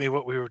you asked me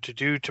what we were to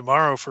do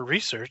tomorrow for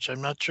research,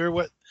 I'm not sure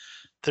what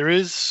there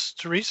is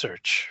to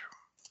research.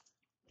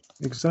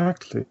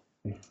 Exactly.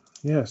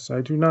 Yes, I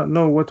do not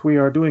know what we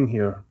are doing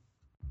here,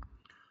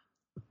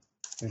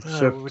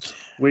 except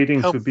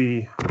waiting to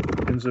be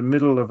in the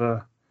middle of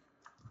a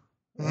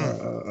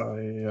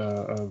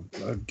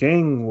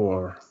gang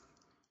war.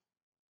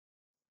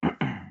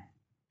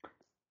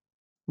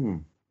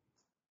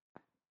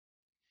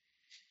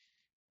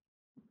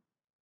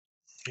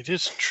 It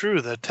is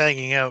true that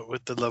hanging out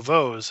with the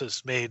Lavaux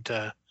has made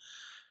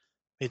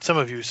some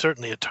of you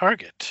certainly a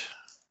target.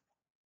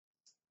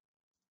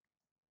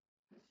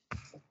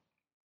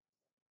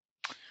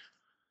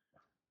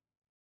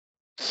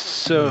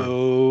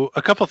 So,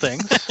 a couple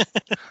things.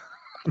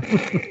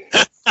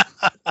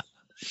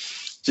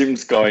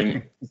 Jim's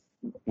going,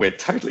 we're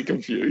totally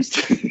confused.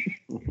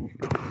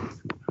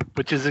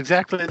 Which is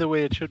exactly the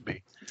way it should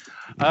be.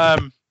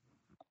 I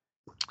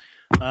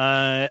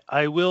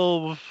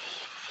will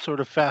sort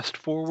of fast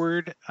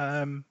forward,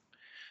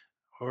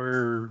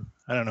 or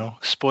I don't know,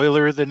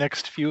 spoiler the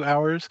next few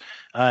hours.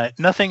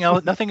 Nothing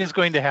else. Nothing is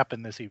going to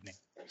happen this evening.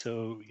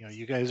 So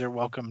you guys are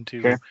welcome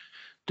to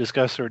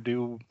discuss or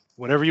do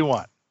whatever you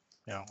want.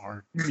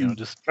 Or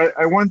just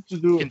I want to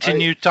do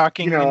continue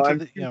talking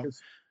into the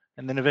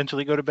and then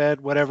eventually go to bed.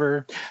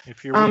 Whatever.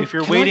 If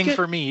you're waiting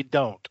for me,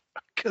 don't.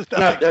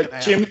 No,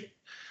 Jim.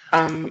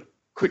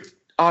 Quick.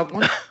 I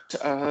want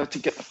to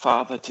get the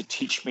father to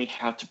teach me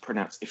how to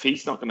pronounce. If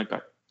he's not going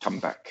to come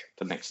back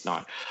the next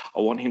night,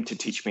 I want him to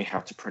teach me how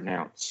to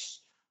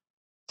pronounce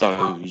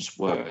those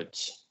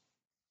words.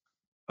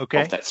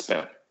 Okay. Of that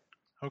spell.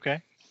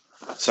 Okay.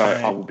 So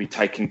I will be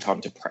taking time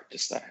to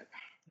practice that.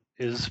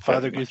 Is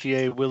Father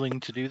Gouthier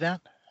willing to do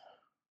that?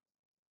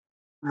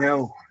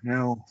 No.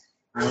 Well,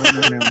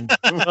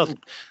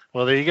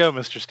 there you go,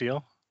 Mr.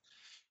 Steele.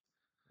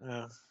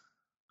 I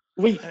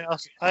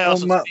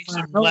also speak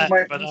some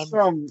Latin, but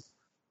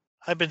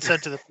I've been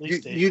sent to the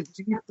police station. You need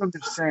to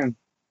understand.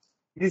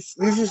 This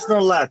is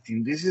not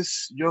Latin. This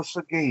is just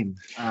a game.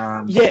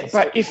 Yeah,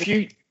 but if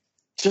you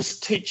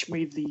just teach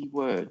me the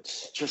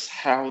words, just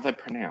how they're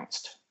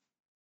pronounced.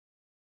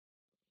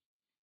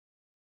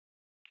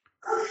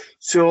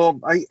 So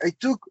I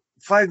took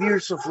 5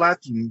 years of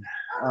Latin.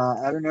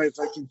 I don't know if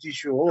I can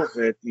teach you all of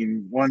it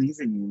in one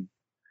evening.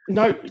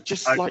 No,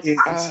 just like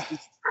It's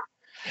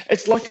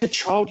it's like a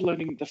child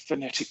learning the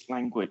phonetic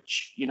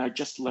language.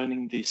 Just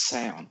learning the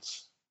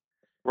sounds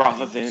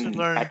rather You should than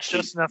learn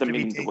actually just enough the to be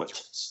meaning of the dangerous.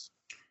 words.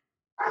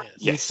 Yes.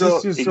 Yes. So-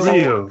 This is exactly.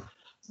 Rio.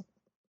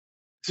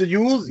 So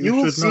you will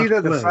should see not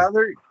that the play.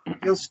 father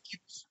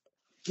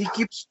he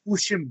keeps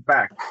pushing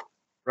back,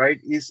 right?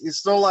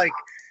 It's not like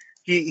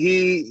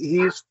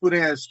he's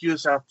putting an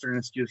excuse after an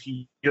excuse.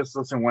 He just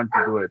doesn't want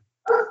to do it.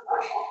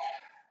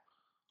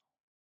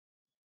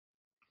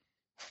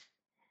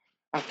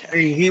 Okay. I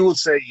mean, he will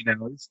say,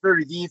 it's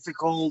very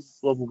difficult,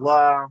 blah blah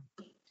blah.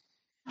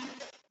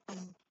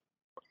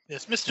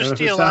 Yes, Mr. And if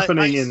Steele. it's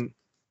happening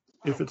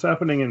if it's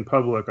happening in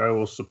public, I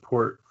will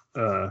support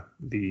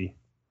the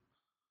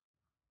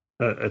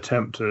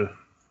attempt to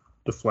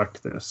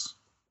deflect this.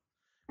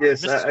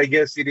 Yes, Mr. I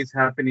guess it is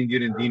happening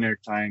during dinner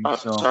time. Oh,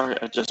 So sorry,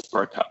 I just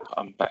broke up.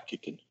 I'm back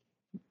again.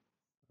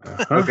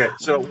 Uh-huh. okay,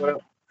 so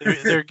what?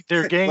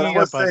 They're ganging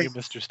was up on saying-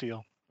 you, Mr.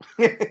 Steele.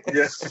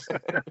 Yes.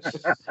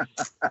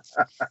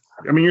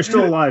 I mean, you're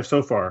still alive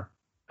so far.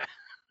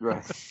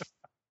 Right.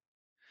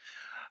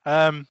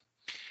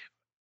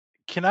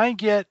 Can I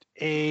get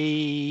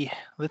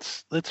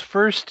let's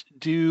first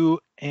do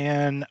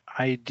an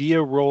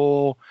idea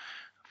roll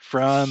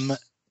from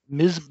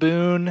Ms.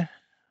 Boone,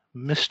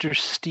 Mr.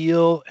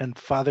 Steele, and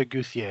Father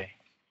Gouthier.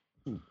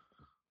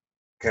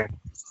 Okay.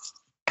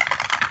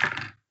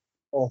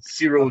 Oh,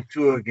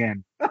 0-2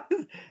 again.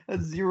 A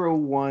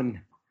 0-1.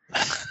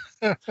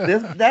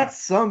 That's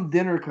some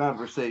dinner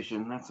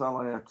conversation. That's all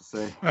I have to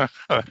say.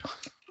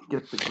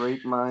 Get the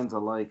great minds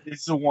alike.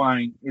 It's the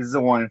wine. It's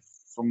the wine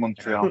from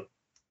Montreal.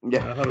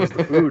 Yeah, I thought it was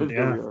the food,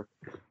 There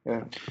we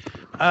are.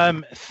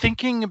 Yeah.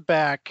 Thinking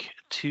back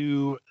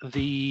to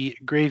the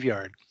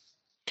graveyard,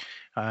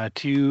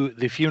 to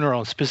the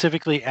funeral,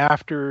 specifically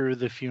after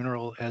the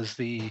funeral, as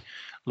the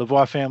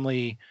Lavoie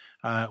family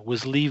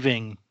was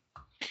leaving,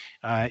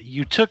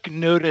 you took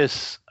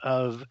notice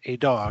of a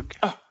dog.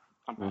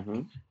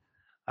 Mhm.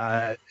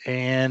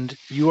 And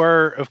you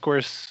are, of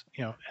course,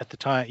 at the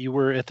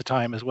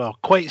time as well,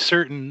 quite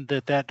certain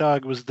that that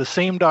dog was the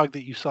same dog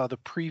that you saw the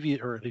previous,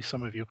 or at least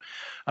some of you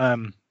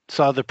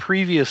saw the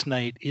previous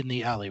night in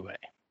the alleyway.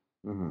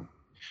 Mhm.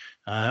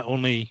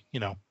 Only,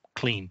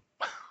 clean.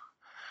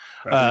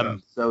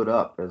 Sewed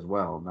up as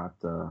well, not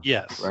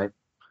Yes. right.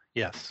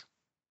 Yes.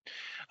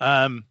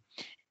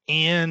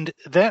 And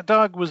that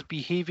dog was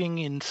behaving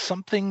in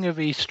something of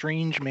a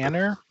strange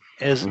manner,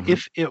 as Mhm.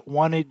 if it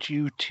wanted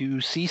you to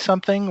see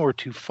something or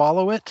to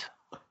follow it.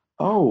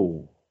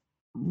 Oh.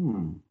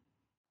 Hmm.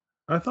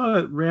 I thought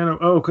it ran.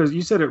 Oh, because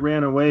you said it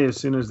ran away as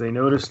soon as they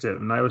noticed it,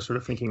 and I was sort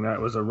of thinking that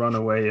was a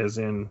runaway, as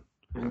in.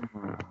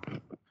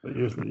 But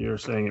you're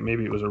saying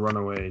maybe it was a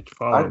runaway to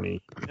follow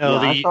me.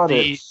 No, Yeah, I thought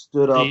it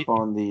stood up the-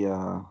 on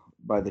the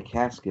by the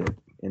casket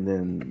and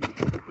then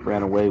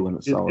ran away when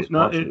it saw us.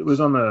 It was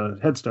on the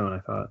headstone, I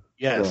thought.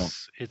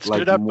 Yes, it like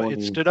stood up. morning-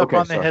 It stood up Okay,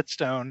 on the sorry.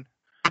 headstone,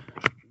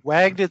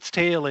 wagged its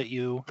tail at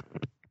you,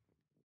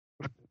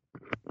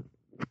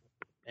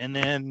 and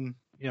then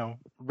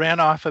ran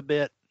off a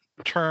bit,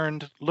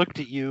 turned, looked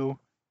at you,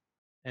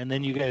 and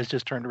then you guys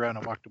just turned around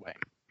and walked away.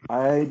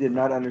 I did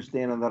not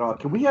understand that at all.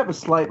 Can we have a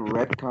slight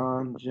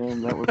retcon,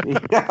 Jim? That would be.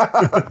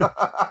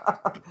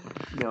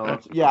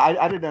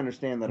 I didn't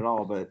understand that at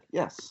all. But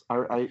yes,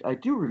 I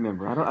do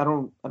remember. I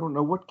don't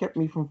know what kept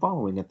me from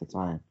following at the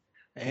time.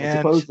 I And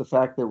suppose the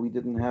fact that we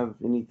didn't have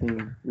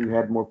anything. We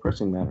had more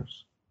pressing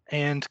matters.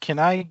 and can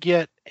I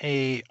get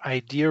a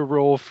idea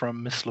roll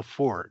from Miss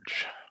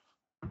LaForge?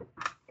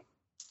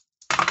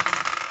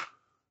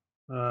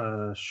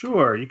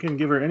 Sure. You can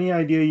give her any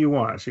idea you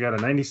want. She got a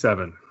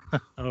 97.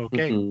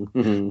 Okay.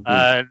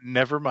 Mm-hmm.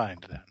 Never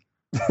mind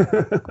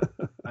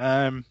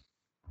then.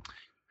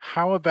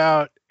 How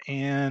about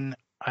an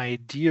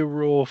idea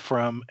roll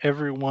from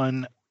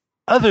everyone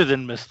other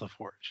than Miss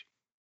LaForge?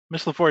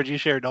 Miss LaForge, you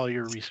shared all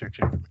your research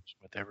information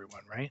with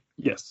everyone, right?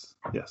 Yes.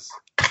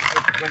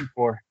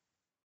 24.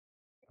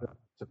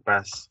 It's a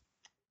pass.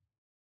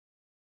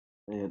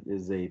 It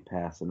is a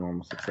pass, a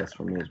normal success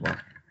for me as well.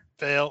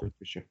 Fail.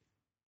 For sure.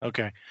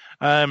 Okay.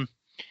 I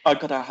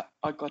got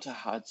a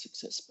hard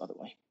success, by the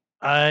way.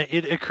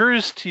 It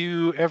occurs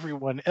to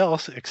everyone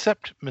else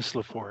except Miss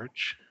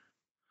LaForge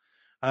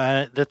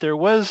that there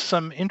was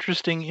some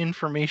interesting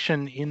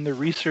information in the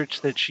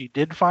research that she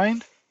did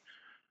find.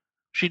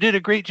 She did a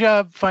great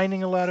job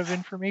finding a lot of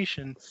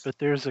information, but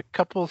there's a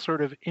couple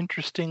sort of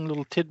interesting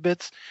little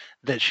tidbits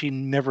that she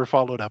never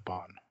followed up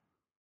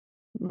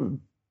on.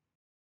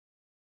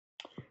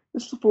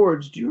 Mr.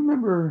 Forge, do you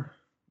remember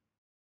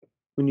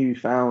when you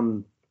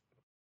found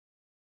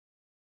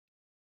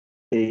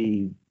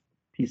a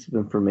piece of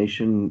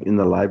information in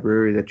the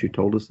library that you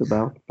told us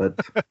about, but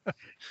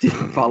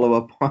didn't follow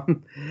up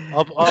on?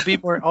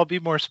 I'll be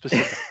more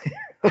specific.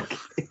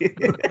 Okay.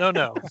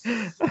 No.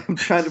 I'm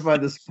trying to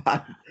find the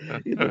spot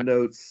in the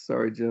notes.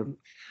 Sorry, Jim.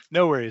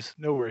 No worries.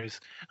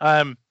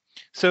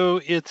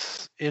 So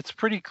it's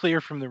pretty clear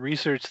from the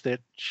research that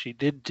she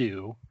did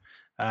do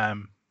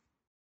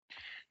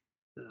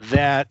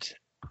that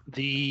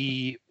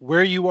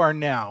where you are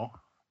now,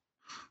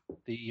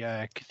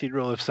 the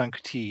Cathedral of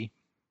Sancti,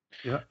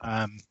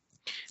 Yeah.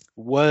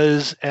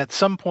 was at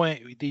some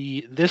point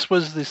this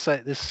was the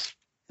site.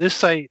 This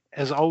site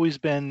has always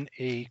been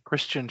a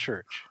Christian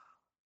church.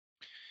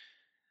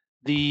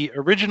 The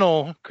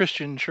original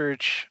Christian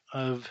church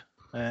of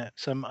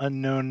some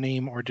unknown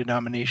name or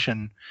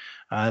denomination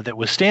that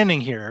was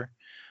standing here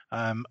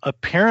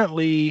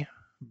apparently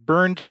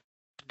burned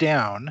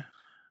down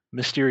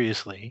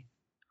mysteriously.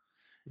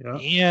 Yeah.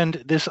 And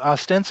this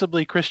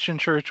ostensibly Christian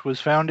church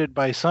was founded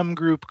by some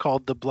group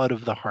called the Blood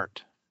of the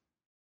Heart.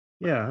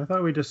 Yeah, I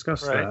thought we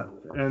discussed Right.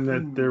 that, and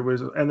that there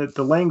was, and that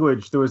the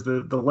language, there was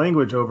the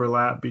language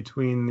overlap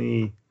between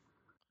the.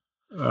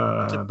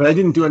 But I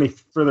didn't do any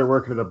further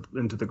work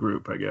into the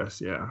group, I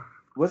guess. Yeah.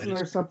 Wasn't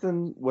there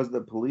something? Was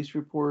the police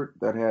report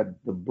that had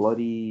the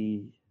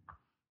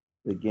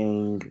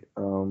gang?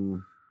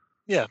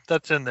 Yeah,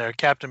 that's in there.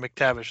 Captain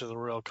McTavish of the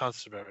Royal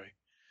Constabulary.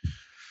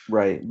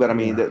 Right, but I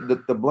mean Yeah.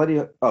 the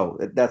bloody. Oh,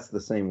 that's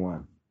the same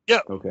one.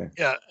 Yep. Okay.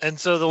 Yeah, and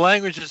so the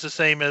language is the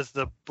same as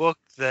the book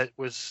that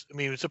was. I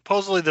mean,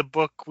 supposedly the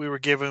book we were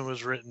given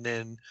was written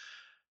in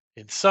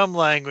some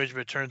language,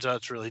 but it turns out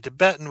it's really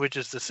Tibetan, which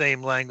is the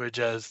same language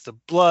as the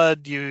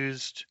blood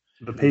used.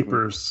 The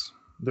papers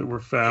that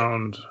were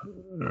found.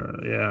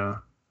 Yeah.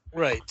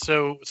 Right.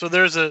 So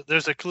there's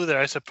a clue there.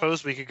 I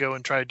suppose we could go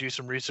and try to do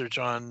some research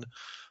on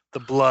the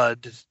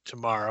blood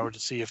tomorrow to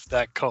see if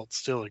that cult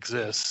still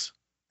exists.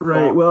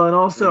 Right. Well, and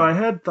also I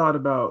had thought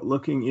about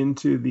looking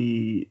into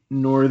the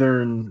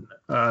northern,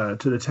 to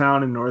the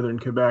town in northern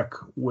Quebec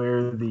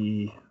where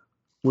they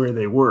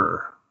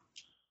were.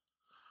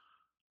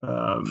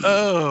 Where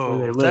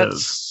they live.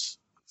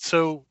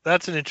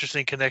 That's an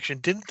interesting connection.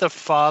 Didn't the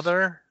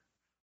father,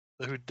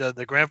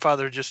 the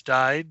grandfather who just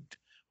died,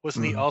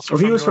 wasn't he also?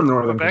 He was from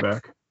northern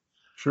Quebec.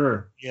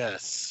 Sure.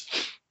 Yes.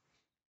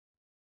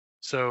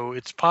 So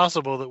it's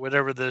possible that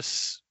whatever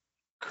this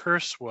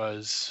curse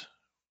was,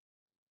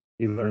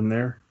 he learned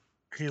there.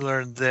 He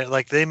learned that,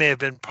 like, they may have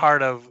been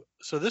part of.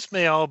 So this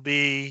may all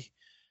be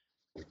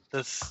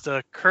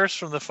the curse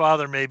from the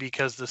father, maybe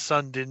because the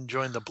son didn't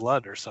join the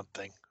blood or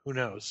something. Who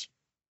knows?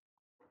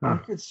 I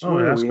could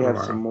swear we had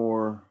some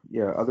more.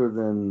 Yeah, other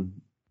than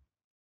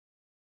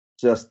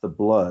just the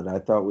blood, I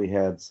thought we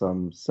had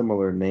some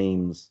similar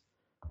names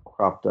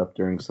cropped up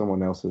during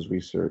someone else's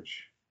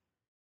research.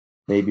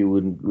 Maybe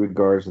in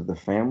regards to the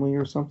family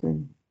or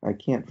something. I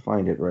can't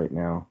find it right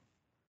now.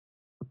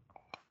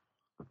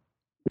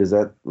 Does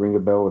that ring a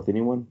bell with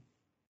anyone?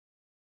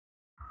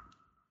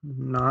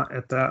 Not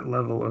at that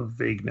level of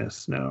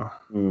vagueness, no.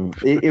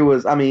 It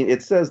was. I mean,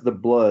 it says the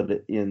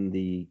blood in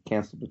the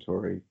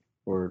constabulary,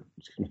 or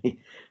excuse me,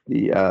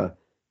 the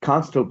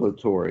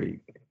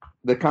constabulary,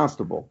 the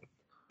constable,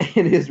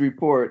 in his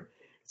report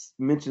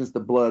mentions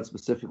the blood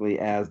specifically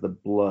as the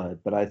blood.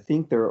 But I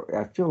think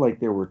I feel like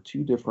there were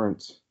two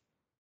different.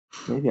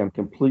 Maybe I'm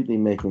completely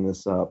making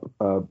this up.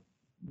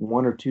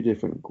 One or two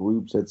different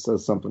groups that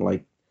says something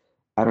like,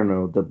 I don't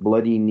know, the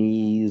Bloody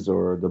Knees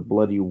or the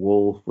Bloody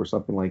Wolf or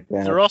something like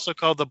that. They're also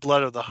called the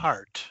Blood of the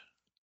Heart.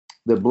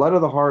 The Blood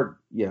of the Heart,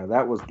 yeah,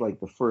 that was like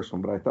the first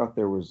one, but I thought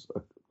there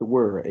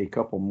were a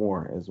couple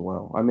more as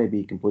well. I may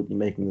be completely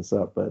making this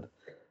up, but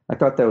I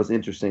thought that was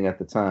interesting at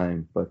the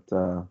time, but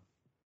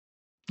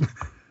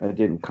I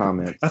didn't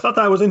comment. I thought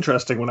that was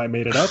interesting when I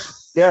made it up.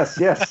 Yes,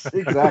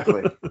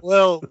 exactly.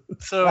 Well,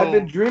 so I've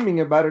been dreaming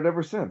about it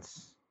ever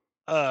since.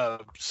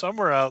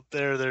 Somewhere out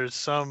there's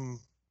some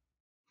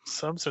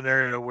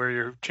scenario where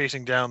you're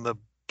chasing down the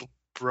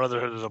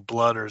Brotherhood of the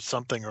Blood or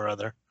something or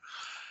other.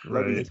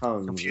 Bloody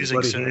tongue. Confusing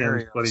bloody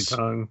scenarios. Hands, bloody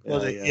tongue.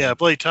 Yeah,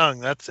 bloody tongue.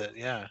 That's it.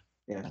 Yeah.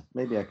 Yeah,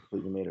 maybe I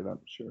completely made it up.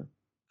 Sure.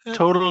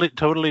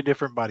 Totally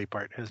different body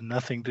part. Has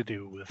nothing to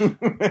do with.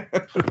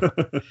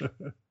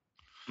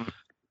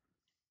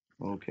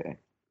 Okay.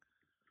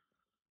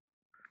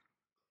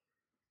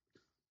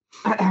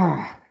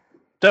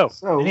 So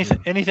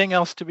anything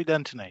else to be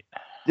done tonight?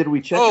 Did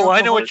we check? Oh,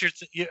 I know what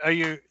are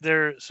you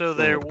there? So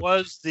there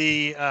was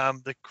the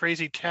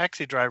crazy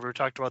taxi driver who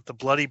talked about the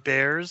bloody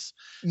bears.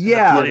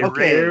 Yeah, the bloody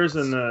bears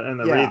and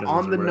the ravens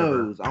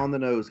on the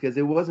nose, because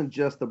it wasn't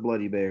just the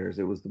bloody bears.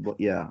 It was the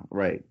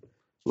right.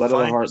 Blood of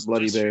the Heart,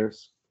 bloody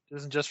bears. It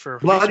isn't just for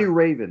bloody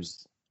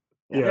ravens.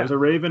 Yeah, it was a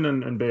raven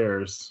and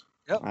bears.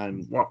 Yep.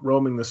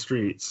 Roaming the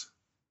streets.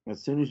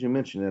 As soon as you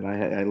mention it,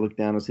 I look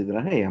down and see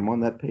that, hey, I'm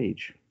on that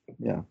page.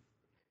 Yeah.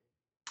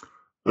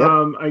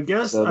 Yep. I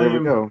guess so there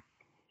we go.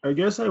 I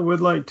guess I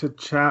would like to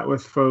chat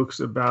with folks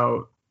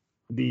about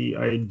the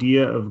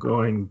idea of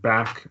going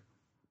back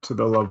to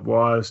the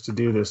Lavois to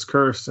do this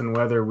curse, and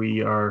whether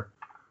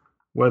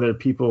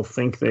people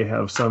think they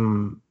have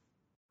some.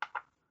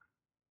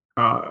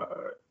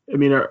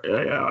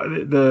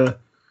 The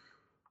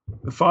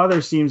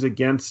father seems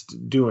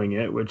against doing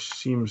it, which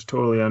seems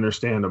totally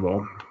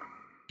understandable.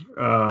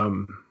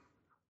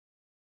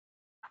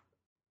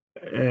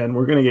 And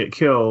we're going to get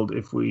killed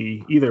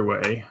either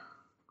way.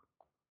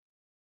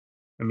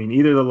 I mean,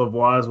 either the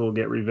Lavois will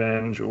get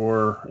revenge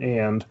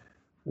and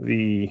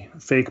the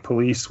fake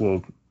police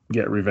will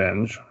get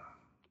revenge.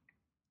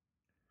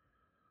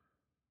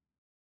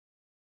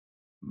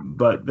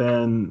 But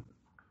then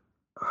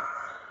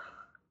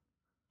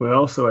we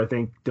also, I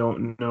think,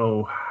 don't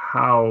know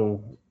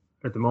how,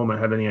 at the moment,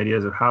 have any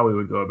ideas of how we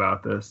would go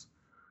about this.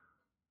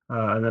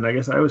 And then I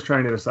guess I was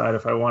trying to decide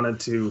if I wanted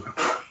to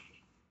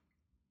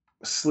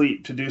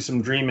sleep to do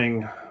some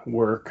dreaming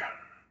work.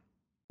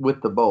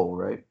 With the bowl,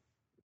 right?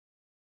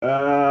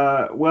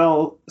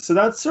 Well, so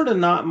that's sort of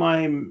not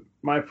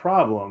my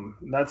problem.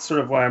 That's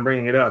sort of why I'm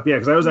bringing it up. Yeah,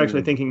 because I was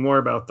actually thinking more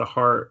about the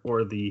heart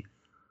or the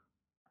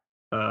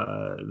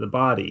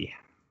body.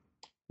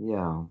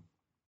 Yeah.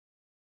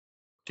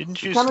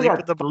 Didn't you sleep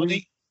with the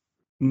body?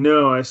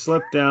 No, I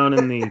slept down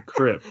in the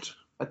crypt.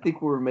 I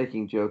think we were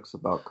making jokes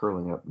about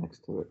curling up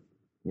next to it.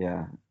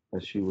 Yeah,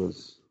 as she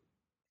was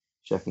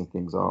checking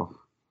things off.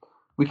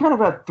 We kind of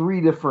had three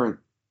different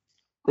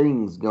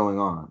things going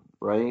on,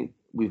 right?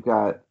 We've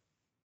got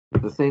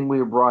the thing we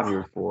were brought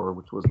here for,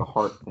 which was the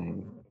heart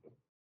thing.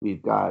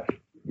 We've got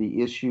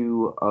the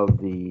issue of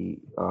the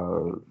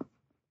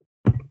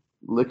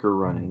liquor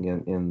running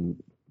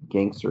in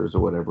gangsters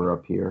or whatever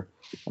up here,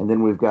 and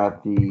then we've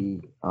got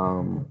the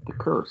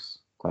curse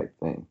type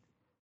thing.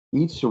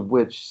 Each of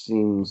which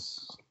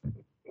seems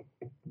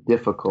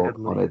difficult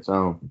on its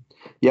own.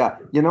 Yeah,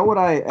 you know what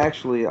I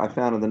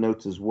found in the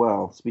notes as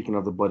well. Speaking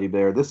of the bloody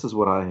bear, this is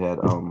what I had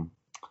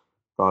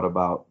thought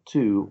about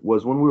too.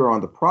 Was when we were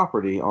on the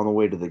property on the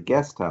way to the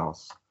guest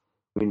house,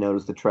 we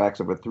noticed the tracks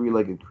of a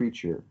three-legged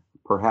creature,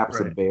 perhaps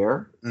a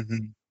bear,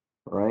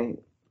 right?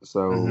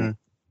 So,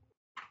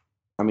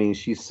 I mean,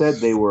 she said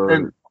they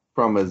were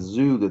from a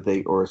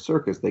zoo or a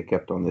circus they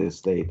kept on the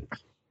estate,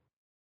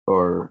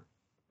 or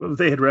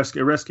they had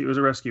rescue. It was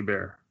a rescue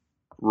bear,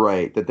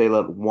 right? That they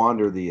let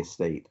wander the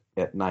estate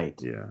at night.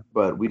 Yeah,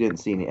 but we didn't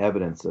see any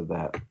evidence of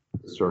that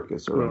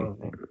circus or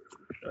anything.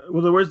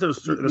 Well, the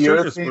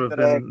circus would have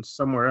been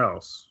somewhere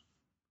else.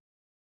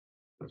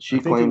 She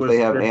claims they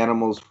have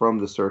animals from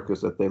the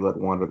circus that they let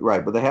wander.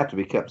 Right, but they have to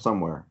be kept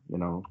somewhere, you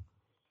know.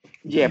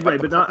 Yeah, right,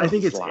 but not. I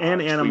think it's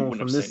an animal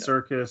from this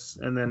circus,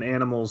 and then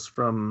animals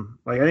from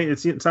I think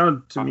it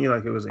sounded to me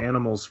like it was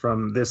animals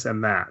from this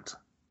and that.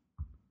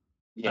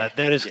 Yeah,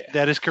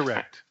 that is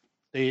correct.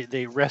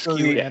 They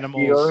rescue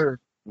animals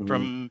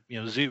from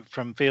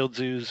from failed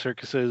zoos,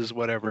 circuses,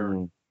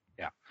 whatever.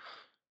 Yeah,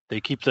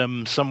 they keep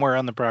them somewhere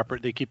on the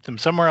property. They keep them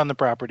somewhere on the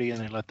property, and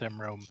they let them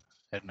roam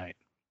at night.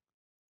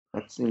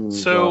 That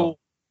seems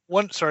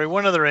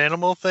one other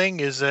animal thing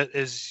is that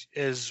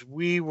as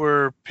we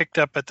were picked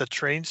up at the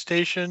train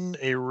station,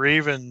 a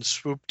raven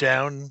swooped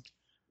down,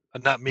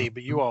 not me,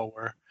 but you all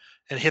were,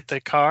 and hit the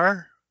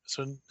car.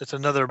 So it's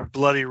another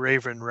bloody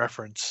raven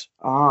reference.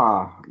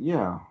 Ah,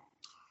 yeah.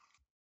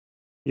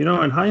 You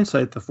know, in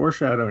hindsight, the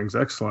foreshadowing's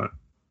excellent.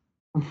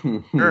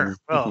 Sure.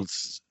 Well,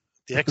 it's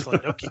the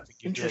excellent note keeping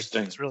you did.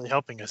 It's really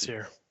helping us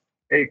here.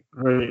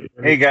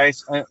 Hey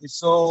guys, I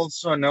saw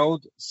also a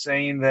note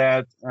saying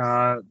that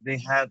they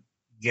had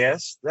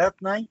guests that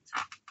night.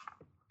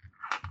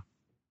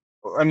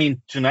 I mean,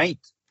 tonight.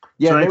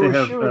 Yeah, tonight they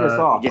were shooting us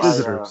off.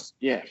 Visitors.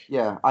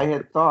 Yeah, I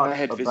had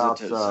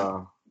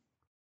thought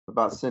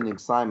about sending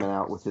Simon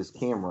out with his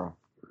camera.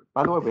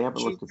 By the way, we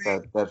haven't looked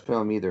at that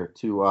film either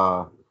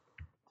to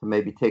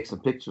maybe take some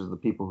pictures of the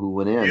people who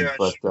went in. Yeah,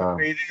 but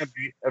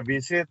a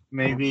visit,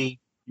 maybe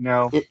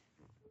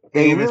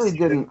they really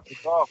didn't.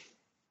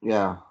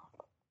 Yeah.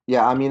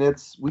 I mean,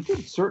 we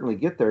could certainly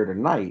get there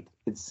tonight.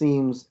 It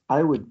seems,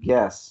 I would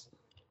guess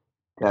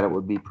that it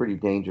would be pretty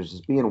dangerous.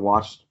 It's being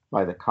watched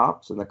by the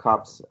cops, and the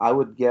cops. I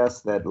would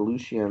guess that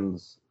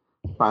Lucian's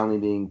finally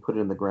being put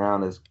in the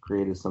ground has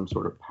created some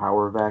sort of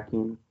power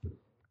vacuum.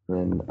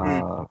 And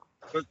I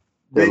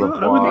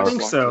wouldn't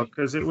think so,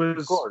 because it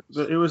was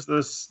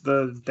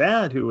the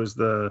dad who was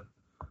the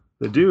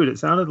dude. It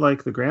sounded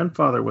like the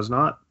grandfather was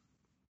not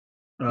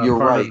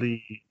part of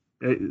the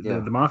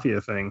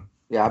mafia thing.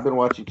 Yeah, I've been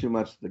watching too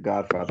much The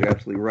Godfather. You're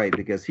absolutely right,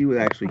 because he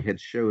had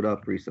showed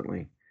up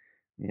recently.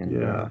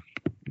 And,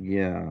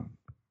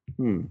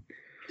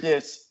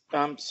 Yes.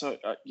 So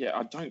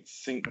I don't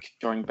think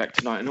going back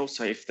tonight, and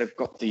also if they've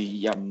got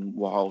the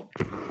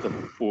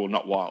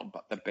not wild,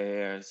 but the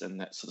bears and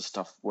that sort of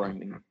stuff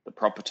roaming the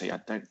property, I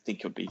don't think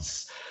it would be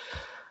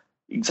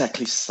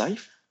exactly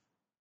safe.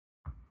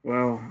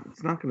 Well,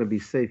 it's not going to be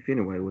safe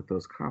anyway with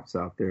those cops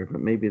out there,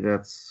 but maybe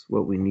that's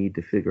what we need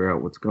to figure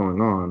out what's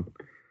going on.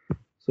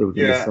 So we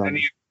can decide.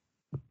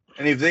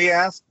 And if they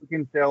ask, we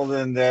can tell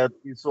them that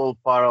it's all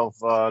part of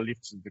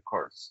lifting the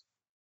cars.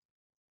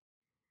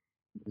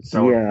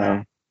 So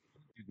to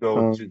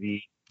go to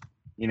the,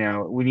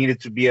 we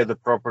needed to be at the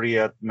property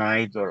at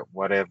night or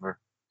whatever.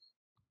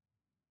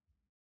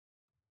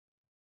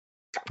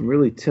 I'm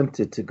really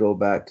tempted to go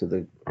back to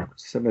the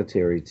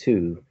cemetery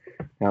too,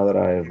 now that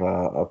I've,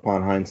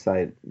 upon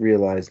hindsight,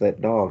 realized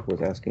that dog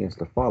was asking us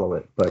to follow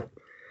it. But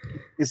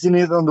isn't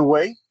it on the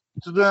way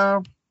to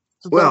the?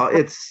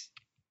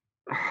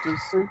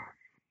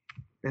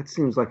 That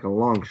seems like a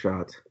long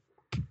shot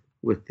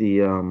with the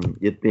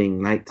it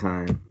being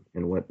nighttime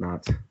and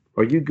whatnot.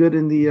 Are you good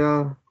in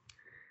the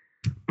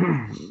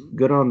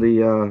Good on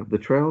the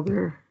trail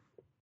there,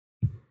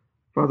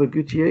 Father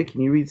Gutierrez.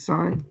 Can you read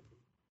sign?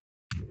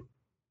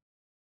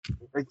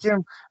 I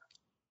can.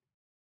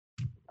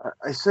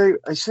 I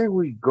say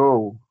we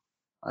go.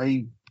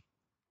 We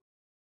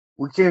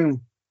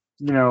can,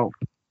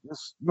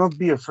 let's not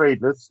be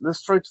afraid.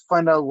 Let's try to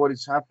find out what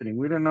is happening.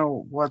 We don't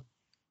know what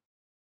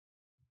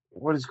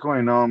is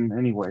going on,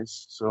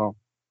 anyways. So.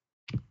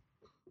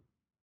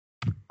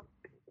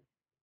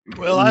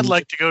 Well, I'd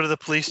like to go to the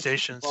police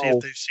station and see if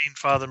they've seen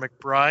Father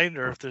McBride,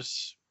 or if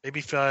there's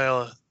maybe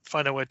find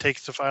out what it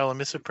takes to file a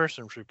missing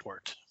persons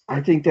report. I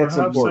think that's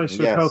Perhaps important. I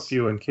should help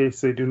you in case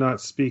they do not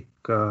speak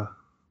so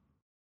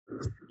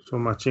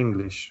much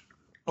English.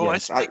 Oh,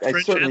 Yes, I speak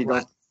French certainly and don't.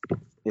 Latin.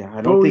 Yeah,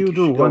 I don't think you you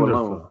do. should go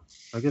Wonderful. alone.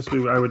 I guess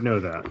I would know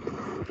that.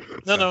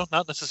 No,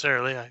 not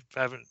necessarily. I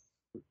haven't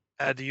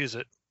had to use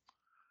it.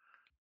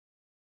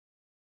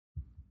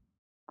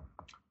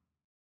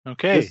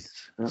 Okay,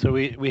 so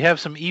we have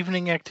some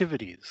evening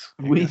activities.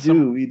 We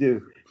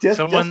do.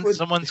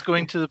 Someone's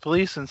going to the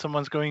police and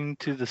someone's going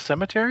to the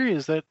cemetery.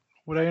 Is that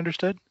what I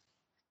understood?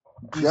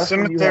 The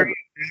cemetery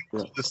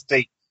to the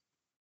state.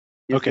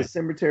 Is the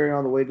cemetery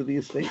on the way to the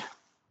estate?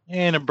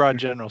 In a broad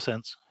general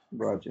sense.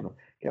 Broad general.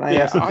 Can I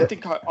ask? I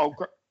think I'll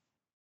grab.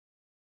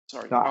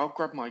 Sorry, I'll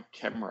grab my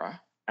camera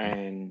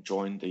and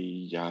join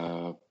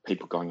the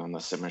people going on the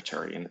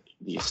cemetery and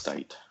the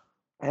estate.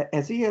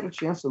 Has he had a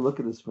chance to look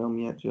at this film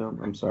yet, Joe?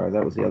 I'm sorry,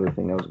 that was the other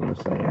thing I was going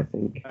to say. I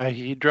think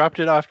he dropped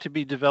it off to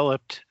be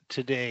developed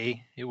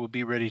today. It will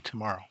be ready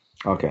tomorrow.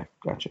 Okay,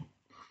 gotcha.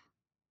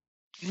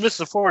 Miss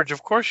LaForge,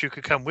 of course you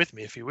could come with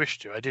me if you wish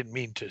to. I didn't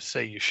mean to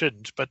say you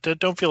shouldn't, but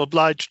don't feel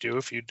obliged to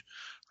if you'd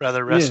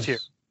rather rest here.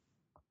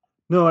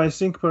 No, I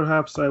think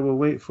perhaps I will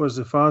wait for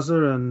the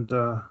father and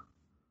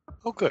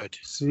good.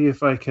 See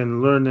if I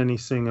can learn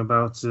anything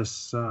about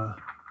this,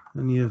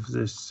 any of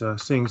this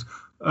things.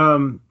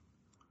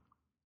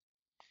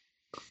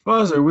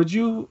 Father, would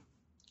you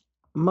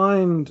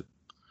mind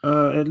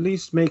at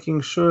least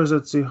making sure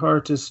that the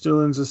heart is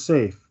still in the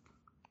safe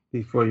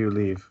before you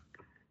leave?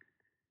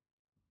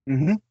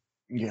 Mm-hmm.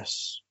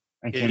 Yes,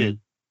 I can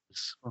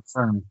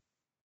confirm.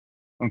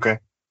 Okay,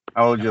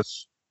 I will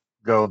just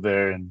go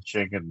there and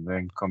check it and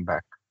then come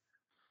back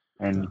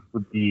and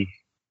put the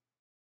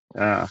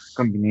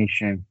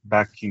combination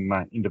back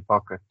in the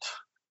pocket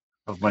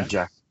of my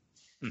jacket.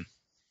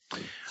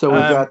 So we've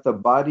got the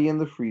body in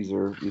the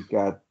freezer, we've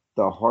got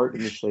the heart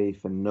in the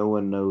safe, and no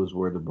one knows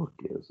where the book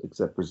is,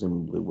 except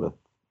presumably with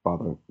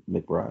Father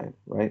McBride,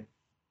 right?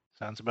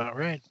 Sounds about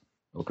right.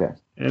 Okay.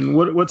 And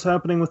what's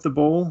happening with the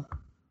bowl?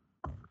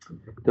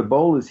 The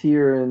bowl is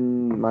here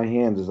in my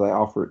hands as I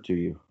offer it to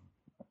you.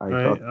 I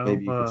thought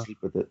maybe you could sleep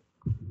with it.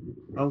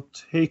 I'll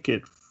take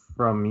it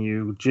from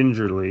you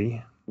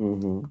gingerly.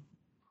 Mm-hmm.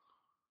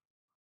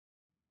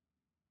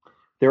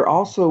 There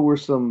also were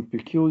some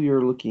peculiar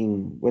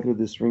looking, whether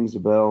this rings a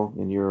bell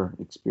in your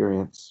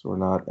experience or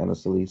not,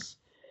 Anastasis,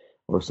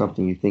 or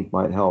something you think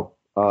might help.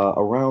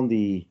 Around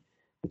the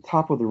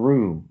top of the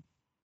room,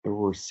 there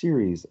were a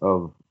series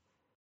of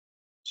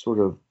sort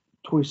of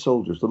toy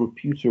soldiers, little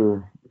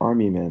pewter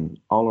army men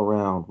all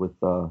around with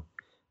their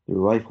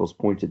rifles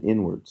pointed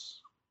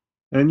inwards.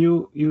 And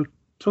you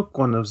took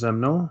one of them,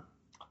 no?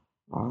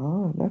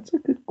 That's a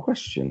good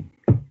question.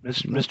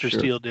 Mr.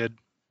 Steele did.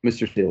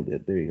 Mr. Steele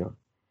did. There you go.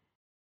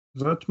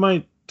 That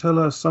might tell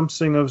us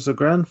something of the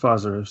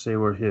grandfather if they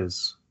were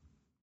his.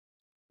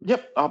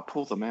 Yep, I'll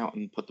pull them out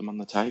and put them on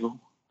the table.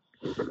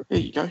 There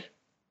you go.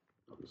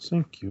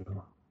 Thank you.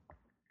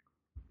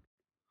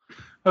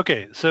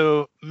 Okay,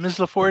 so Ms.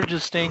 LaForge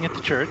is staying at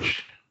the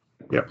church.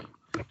 Yep.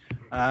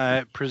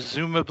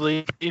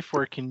 Presumably,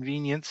 for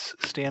convenience,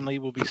 Stanley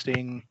will be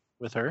staying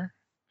with her.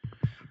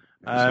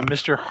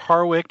 Mr.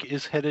 Harwick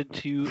is headed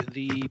to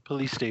the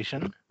police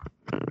station.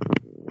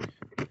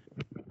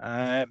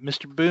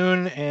 Mr.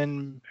 Boone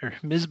and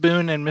Ms.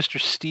 Boone and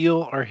Mr.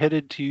 Steele are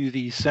headed to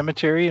the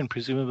cemetery and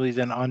presumably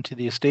then on to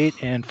the estate.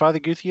 And Father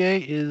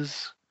Guthier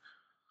is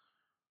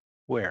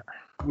where?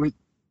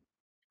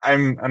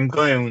 I'm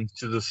going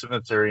to the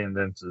cemetery and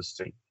then to the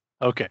estate.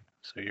 Okay,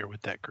 so you're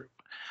with that group.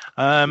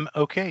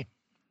 Okay.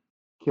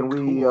 Can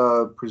we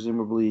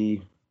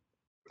presumably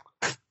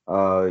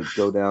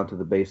go down to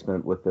the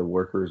basement with the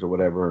workers or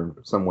whatever,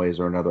 in some ways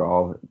or another,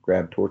 all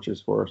grab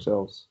torches for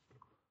ourselves?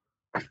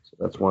 So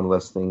that's one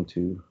less thing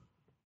to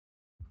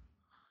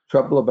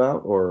trouble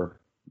about,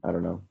 or I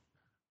don't know.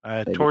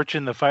 Torch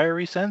in the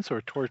fiery sense,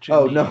 or torch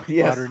in the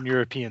modern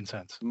European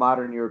sense?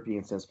 Modern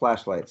European sense.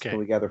 Flashlights. Okay. Can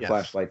we gather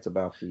flashlights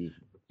about the...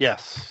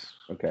 Yes.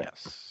 Okay.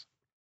 Yes.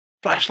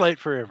 Flashlight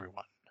for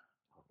everyone.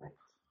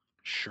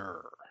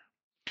 Sure.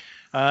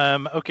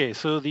 Okay,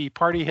 so the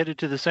party headed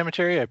to the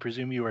cemetery. I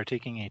presume you are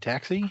taking a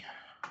taxi?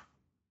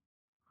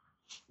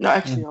 No,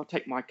 actually, I'll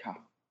take my car.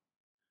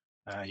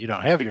 You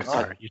don't have your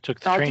car. You took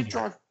the train. I did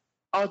drive.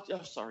 Oh,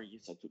 sorry.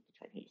 Yes, I took the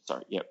train here.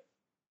 Sorry. Yep.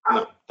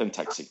 No, then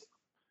taxi.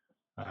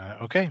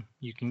 Okay,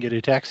 you can get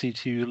a taxi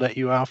to let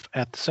you off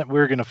at the.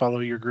 We're going to follow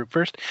your group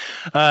first.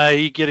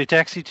 You get a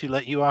taxi to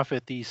let you off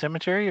at the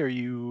cemetery. Are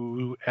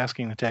you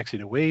asking the taxi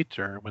to wait,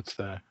 or what's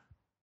the?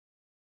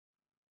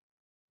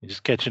 You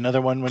just catch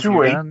another one once Two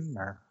you're eight. done?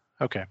 Or?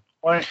 Okay.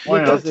 Why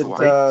Because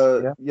not?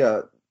 it, Yeah.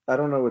 yeah, I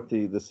don't know what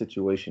the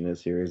situation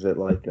is here. Is it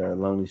like a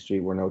lonely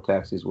street where no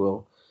taxis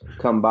will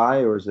come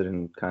by, or is it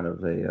in kind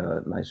of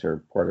a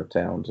nicer part of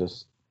town,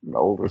 just an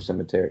older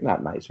cemetery?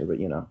 Not nicer, but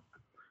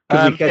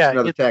because we catch Yeah,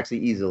 another taxi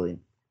easily.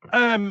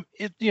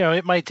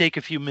 it might take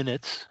a few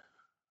minutes.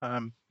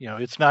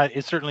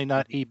 It's certainly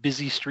not a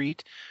busy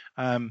street.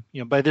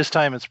 By this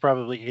time it's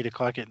probably 8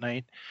 o'clock at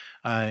night.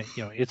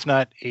 It's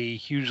not a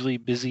hugely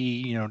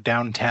busy,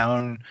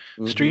 downtown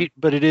street,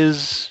 but it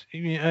is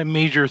a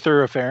major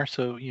thoroughfare.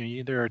 So,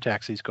 there are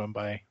taxis going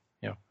by,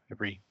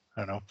 every,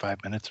 I don't know,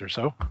 5 minutes or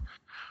so.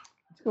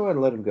 Let's go ahead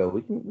and let him go.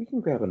 We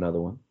can grab another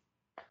one.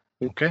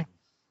 Okay.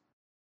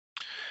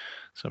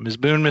 So, Ms.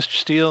 Boone, Mr.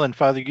 Steele, and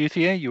Father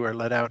Guthier, you are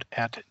let out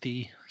at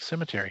the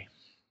cemetery.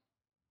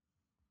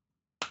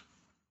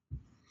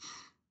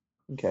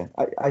 Okay.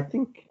 I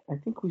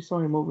think we saw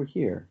him over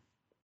here.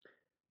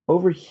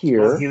 Over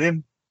here.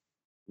 Him?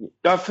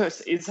 No,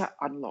 first, is that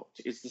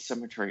unlocked? Is the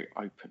cemetery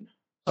open?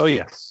 Oh,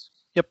 yes.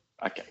 Yep.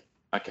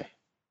 Okay.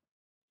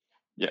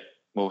 Yeah,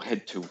 we'll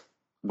head to.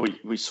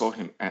 We saw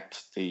him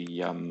at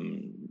the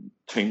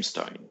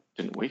tombstone,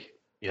 didn't we?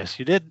 Yes,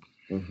 you did.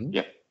 Mm-hmm.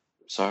 Yep.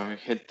 So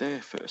head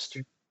there first.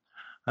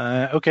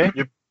 Okay.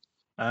 Yep.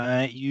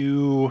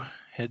 You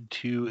head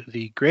to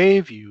the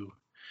grave. You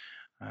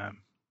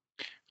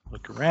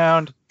look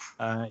around.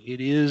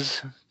 It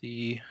is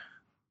the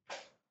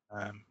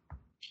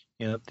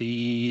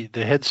the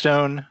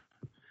headstone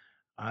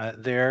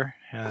there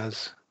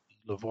has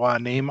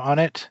Lavoie name on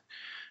it.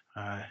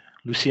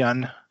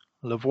 Lucien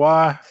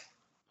Lavoie,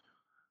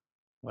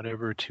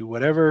 whatever to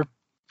whatever.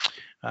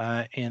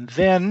 And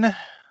then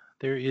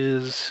there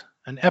is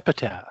an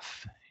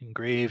epitaph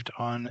engraved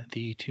on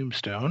the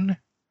tombstone.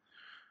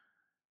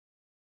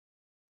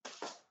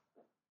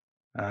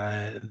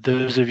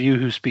 Those of you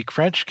who speak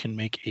French can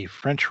make a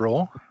French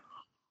roll.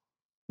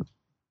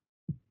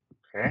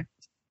 Okay.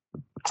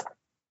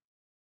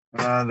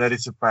 That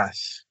is a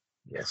pass.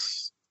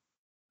 Yes.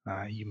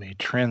 You may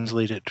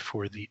translate it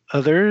for the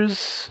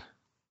others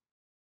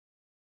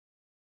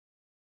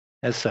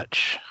as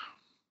such.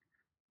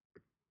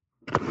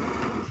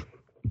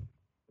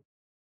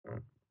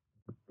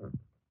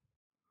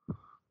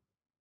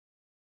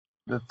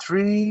 The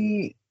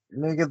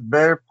three-legged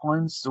bear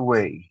points the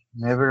way.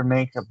 Never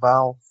make a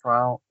bow,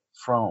 frown.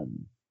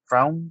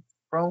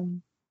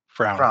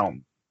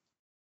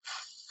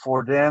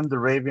 For them the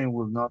raven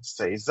will not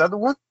stay. Is that the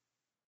one?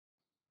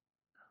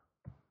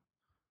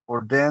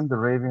 For them the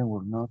raven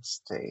will not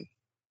stay.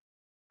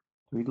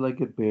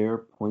 Three-legged bear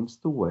points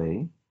the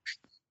way.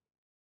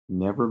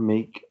 Never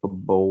make a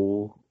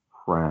bowl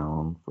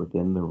frown, for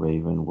then the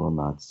raven will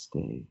not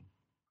stay.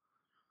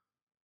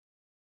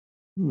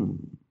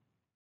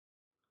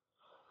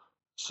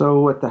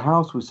 So at the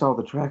house, we saw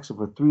the tracks of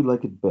a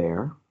three-legged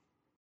bear.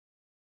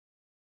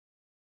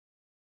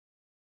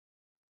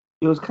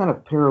 It was kind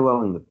of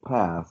paralleling the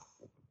path.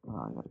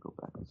 I got to go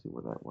back and see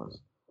where that was.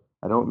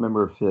 I don't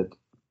remember if it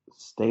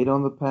stayed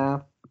on the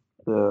path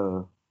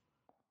or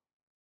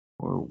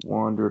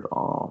wandered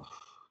off.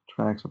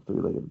 Tracks of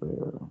three-legged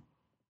bear.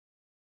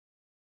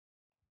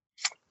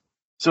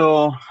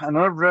 So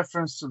another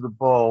reference to the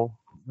bowl.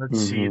 Let's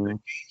see. The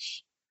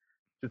cage.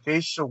 To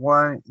cage the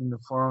one in the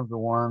form of the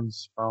one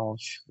Spal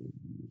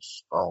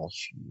shoes.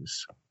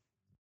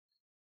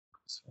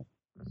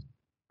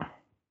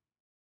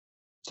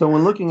 So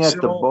when looking at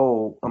the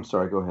bowl, I'm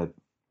sorry, go ahead,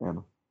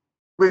 Anna.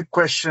 Quick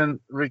question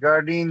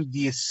regarding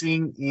the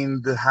scene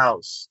in the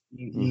house,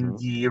 in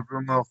the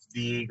room of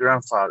the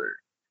grandfather.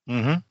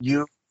 Mm-hmm.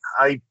 You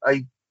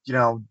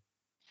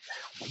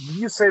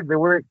said there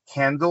were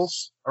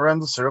candles around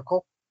the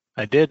circle?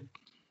 I did.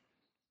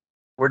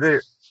 Were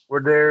there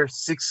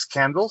 6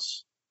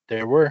 candles?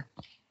 There were.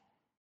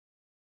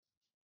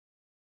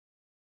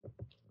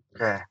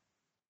 Okay.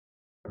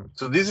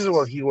 So this is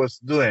what he was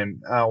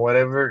doing.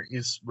 Whatever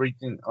is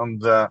written on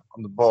the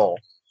bowl.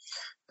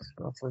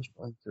 Flashback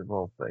to the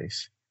bowl,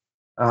 place.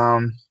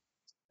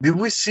 Did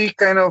we see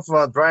kind of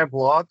dry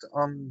blood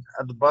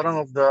at the bottom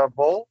of the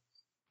bowl?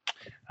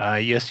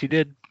 Yes, you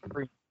did.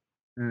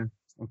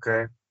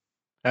 Okay.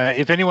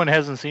 If anyone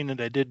hasn't seen it,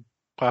 I did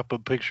pop a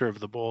picture of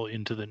the bowl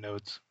into the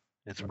notes.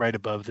 It's right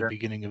above the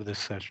beginning of this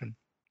session,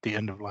 the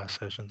end of last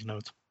session's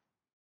notes.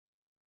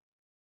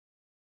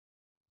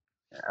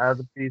 Add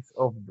a piece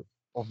of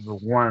the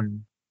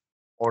one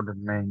or the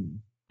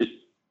main.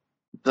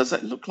 Does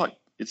that look like,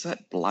 is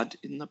that blood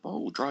in the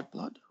bowl, dried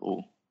blood?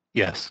 Or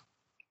yes.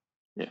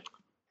 Yeah.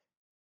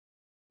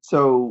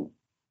 So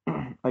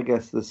I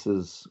guess this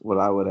is what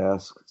I would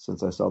ask,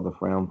 since I saw the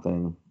frown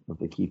thing of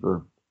the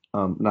keeper.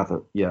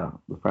 The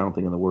frown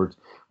thing in the words.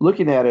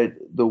 Looking at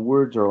it, the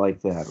words are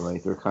like that,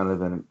 right? They're kind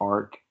of in an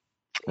arc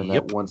in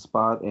that one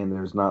spot, and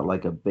there's not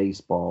like a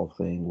baseball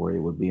thing where it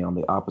would be on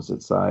the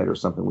opposite side or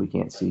something we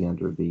can't see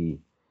under the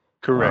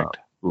correct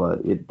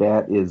blood.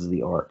 That is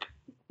the arc.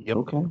 Yep.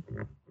 Okay.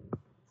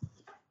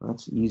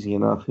 That's easy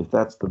enough if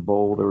that's the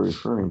bowl they're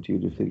referring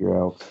to figure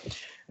out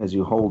as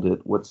you hold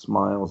it what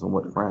smiles and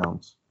what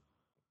frowns.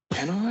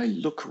 Can I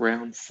look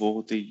around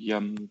for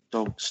the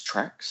dog's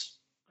tracks?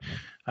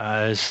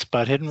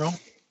 Spot hidden roll.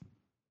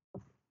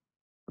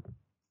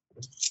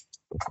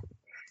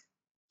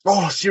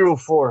 Oh,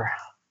 04.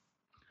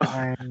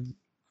 I'm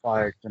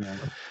fired tonight.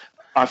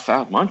 I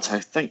found mine, so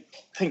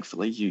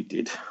thankfully you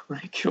did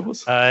make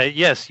yours.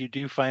 Yes, you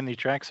do find the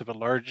tracks of a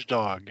large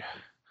dog.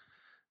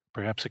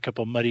 Perhaps a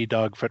couple muddy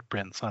dog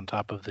footprints on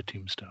top of the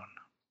tombstone.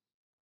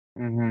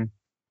 Mm-hmm.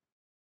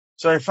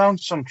 So I found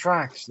some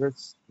tracks.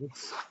 Let's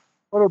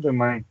follow them,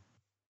 my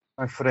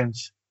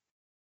friends.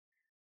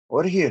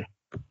 Over here.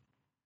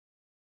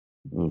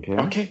 Okay.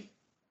 Okay.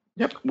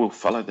 Yep, we'll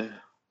follow the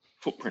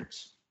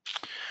footprints.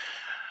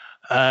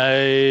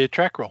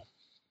 Track roll.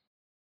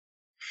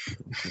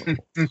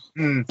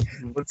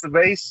 What's the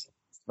base?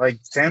 Like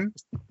 10?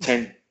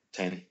 10.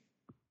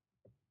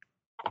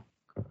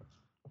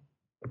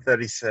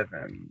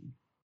 37.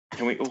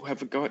 Can we all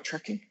have a go at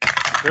tracking?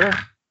 Sure.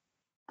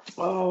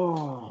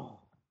 Oh.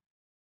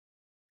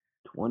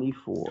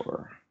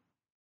 24.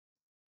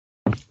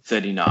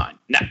 39.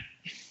 No.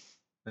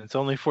 It's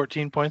only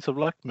 14 points of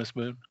luck, Miss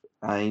Moon.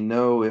 I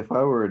know if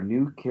I were a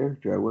new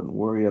character, I wouldn't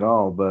worry at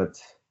all,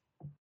 but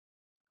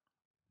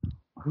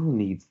who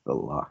needs the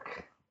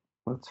luck?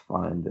 Let's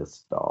find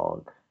this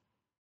dog.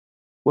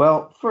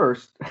 Well,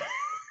 first,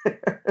 no,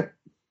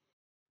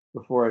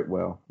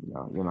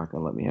 you're not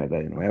going to let me have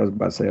that anyway. I was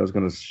about to say I was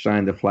going to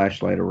shine the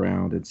flashlight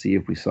around and see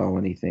if we saw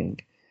anything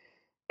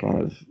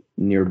kind of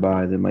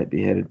nearby that might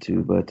be headed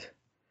to, but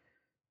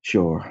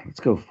sure, let's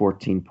go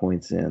 14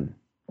 points in.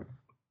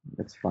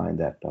 Let's find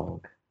that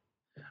dog.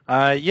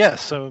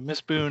 Yes, so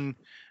Miss Boone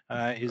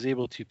is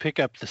able to pick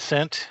up the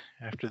scent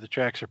after the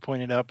tracks are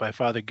pointed out by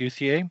Father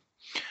Gouthier.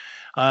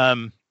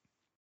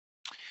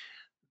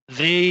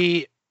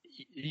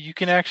 You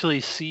can actually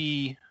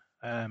see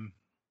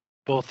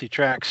both the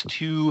tracks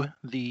to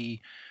the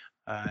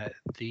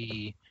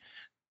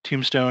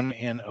tombstone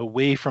and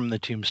away from the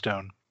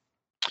tombstone.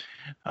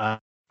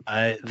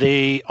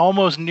 They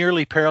almost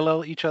nearly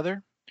parallel each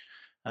other.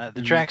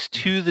 The tracks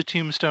to the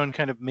tombstone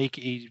kind of make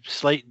a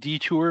slight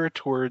detour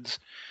towards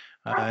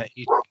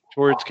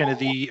kind of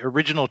the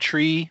original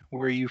tree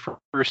where you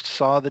first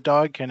saw the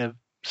dog, kind of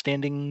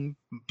standing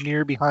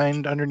near,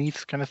 behind,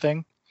 underneath, kind of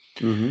thing.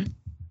 Mm-hmm.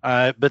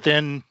 But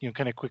then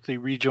kind of quickly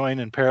rejoin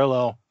and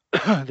parallel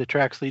the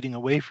tracks leading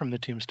away from the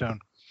tombstone.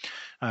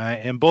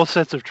 And both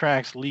sets of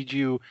tracks lead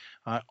you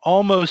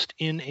almost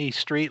in a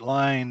straight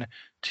line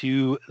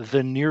to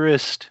the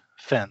nearest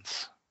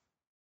fence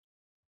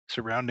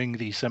surrounding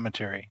the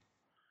cemetery.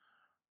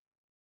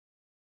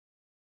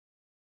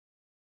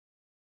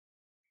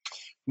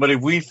 But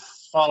if we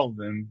follow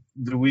them,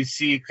 do we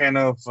see kind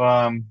of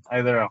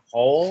either a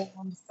hole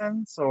on the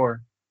fence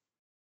or?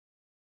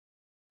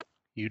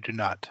 You do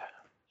not.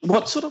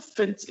 What sort of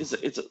fence is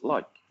it? Is it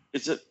like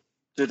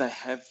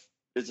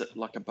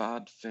a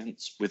barred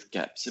fence with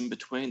gaps in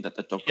between that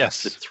the dog can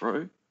slip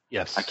through?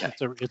 Yes. Okay.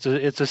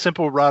 It's a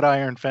simple wrought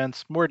iron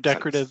fence, more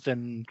decorative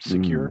than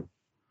secure.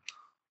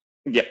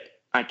 Yep.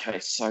 Okay.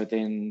 So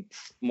then,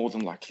 more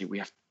than likely,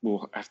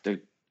 we'll have to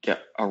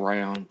get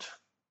around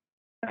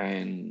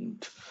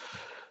and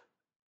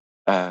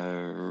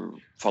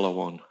follow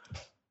on.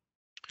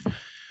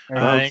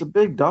 It's a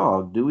big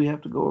dog. Do we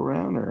have to go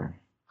around or?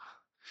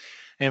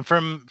 And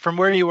from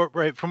where you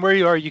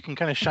are, you can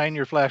kind of shine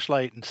your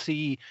flashlight and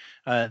see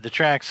the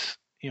tracks.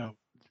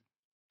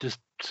 Just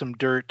some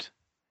dirt.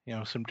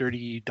 Some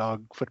dirty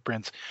dog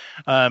footprints.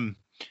 Kind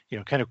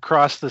of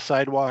cross the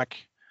sidewalk,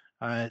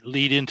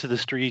 lead into the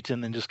street,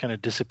 and then just kind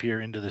of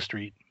disappear into the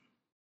street.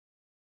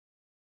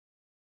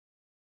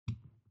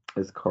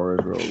 As cars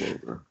roll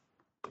over.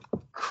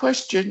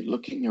 Question: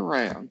 looking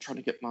around, trying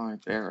to get my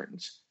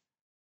bearings.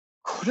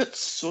 Could it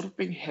sort of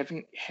been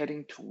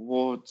heading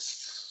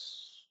towards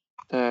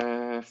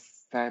the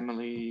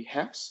family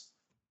house?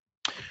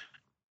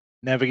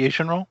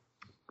 Navigation roll.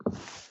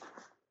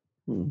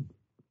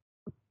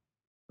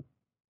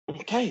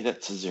 Okay,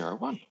 that's a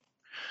 01.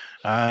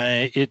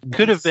 It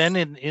could have been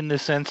in the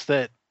sense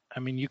that,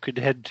 you could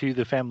head to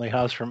the family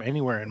house from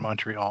anywhere in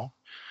Montreal.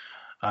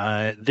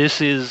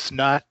 This is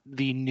not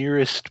the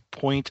nearest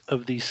point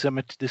of the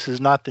cemetery. This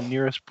is not the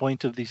nearest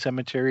point of the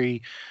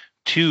cemetery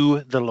to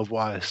the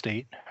Lavoie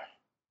estate.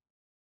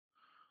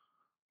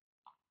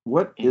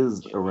 What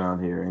is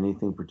around here?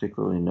 Anything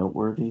particularly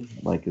noteworthy?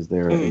 Like, is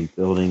there a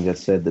building that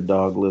said the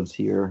dog lives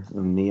here, a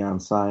neon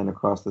sign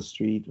across the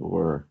street,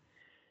 or?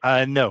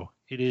 No,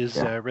 it is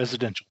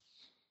residential.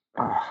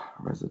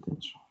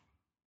 Residential.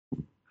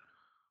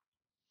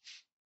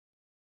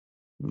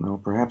 No,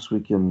 perhaps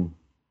we can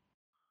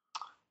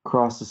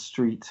cross the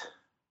street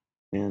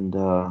and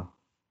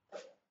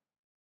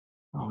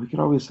we could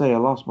always say I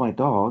lost my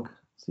dog.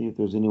 See if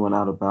there's anyone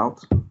out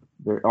about.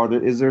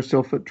 Is there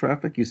still foot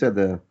traffic? You said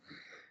the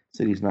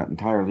city's not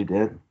entirely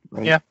dead,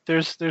 right? Yeah,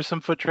 there's some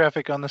foot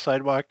traffic on the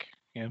sidewalk.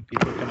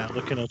 People kind of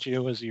looking at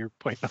you as you're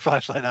pointing a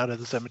flashlight out of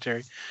the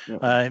cemetery,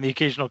 and the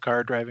occasional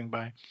car driving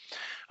by.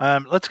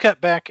 Let's cut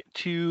over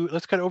to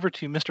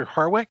Mr.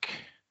 Harwick.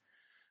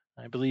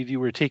 I believe you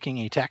were taking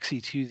a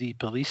taxi to the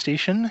police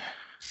station.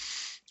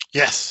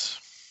 Yes.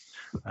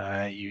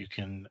 You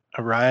can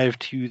arrive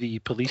to the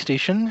police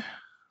station.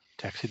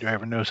 Taxi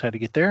driver knows how to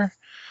get there.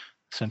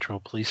 Central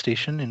Police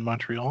Station in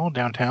Montreal,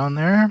 downtown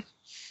there.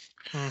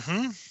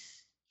 Mm-hmm.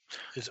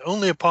 It's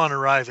only upon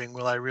arriving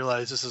will I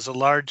realize this is a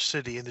large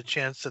city and the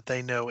chance that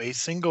they know a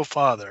single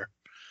father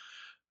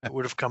that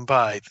would have come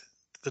by.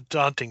 The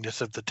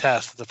dauntingness of the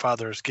task that the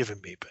father has given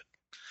me, but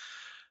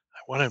I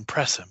want to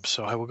impress him,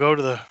 so I will go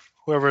to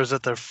whoever is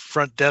at the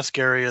front desk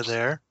area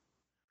there.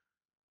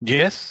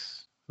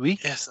 Yes, oui.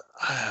 Yes,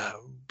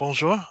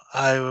 bonjour.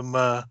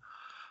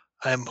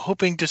 I'm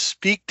hoping to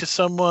speak to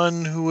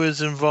someone who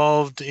is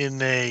involved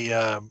in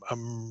an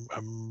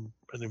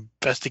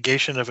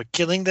investigation of a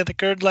killing that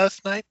occurred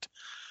last night.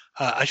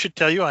 I should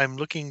tell you, I'm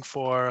looking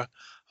for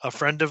a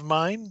friend of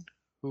mine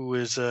who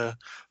is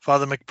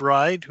Father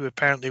McBride, who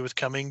apparently was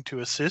coming to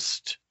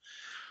assist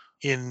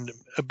in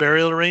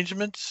burial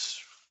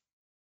arrangements.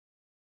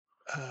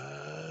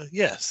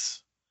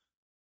 Yes.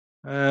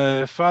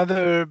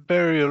 Father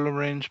burial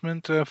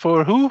arrangement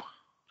for who?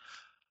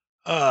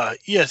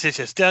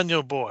 Yes.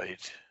 Daniel Boyle.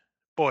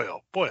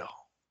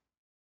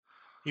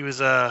 He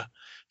was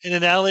in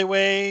an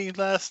alleyway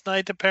last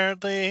night,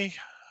 apparently.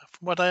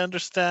 From what I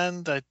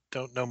understand, I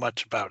don't know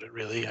much about it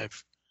really. I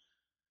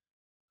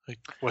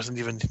wasn't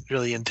even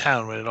really in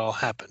town when it all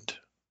happened.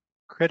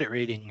 Credit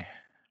rating.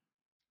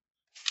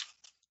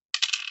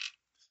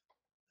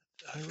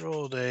 I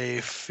rolled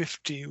a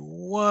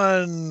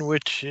 51,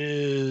 which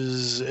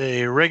is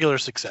a regular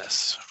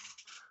success.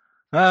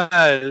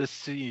 Let's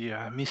see,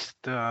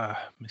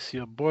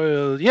 Monsieur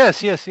Boyle.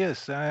 Yes. It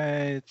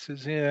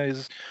says here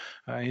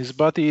his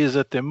body is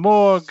at the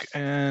morgue,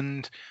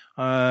 and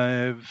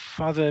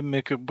Father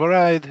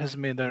McBride has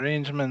made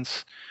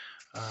arrangements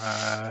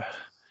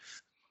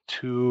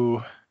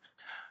to.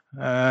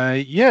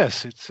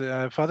 Yes, it's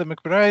Father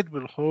McBride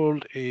will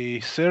hold a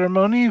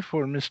ceremony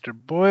for Mr.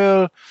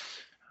 Boyle.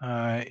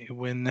 As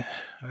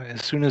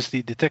soon as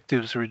the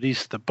detectives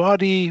release the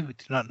body, we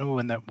do not know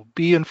when that will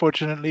be,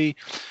 unfortunately.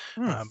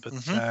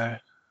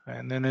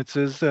 And then it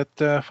says that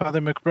Father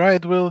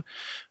McBride will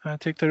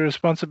take the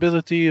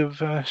responsibility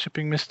of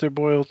shipping Mr.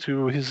 Boyle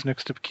to his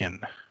next of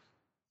kin.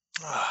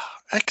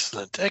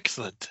 Excellent.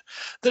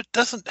 There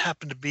doesn't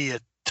happen to be a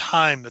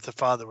time that the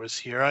father was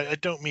here. I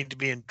don't mean to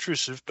be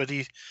intrusive, but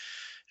he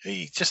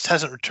just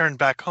hasn't returned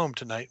back home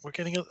tonight. We're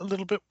getting a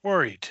little bit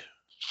worried.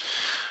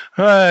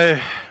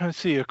 Let's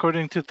see.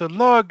 According to the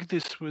log,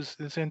 this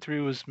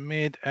entry was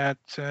made at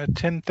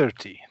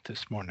 10:30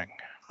 this morning.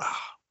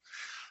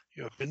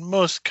 You have been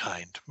most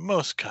kind.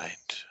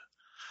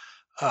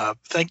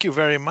 Thank you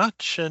very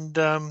much. And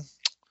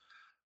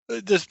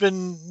there's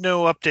been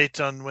no updates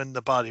on when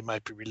the body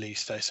might be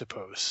released, I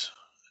suppose.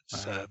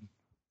 It's a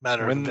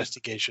matter of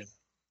investigation.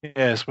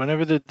 Yes,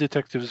 whenever the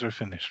detectives are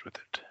finished with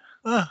it.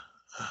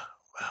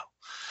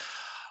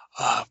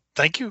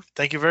 Thank you.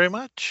 Thank you very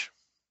much.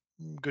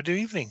 Good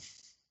evening.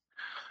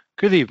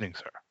 Good evening,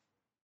 sir.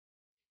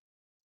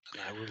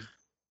 I will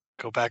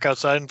go back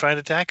outside and find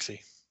a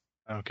taxi.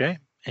 Okay.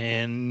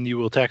 And you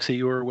will taxi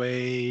your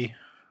way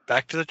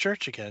back to the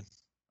church again.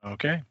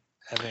 Okay.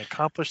 Having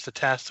accomplished the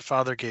task the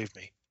father gave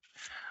me.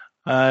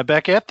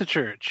 Back at the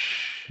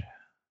church,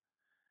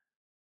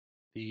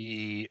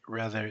 the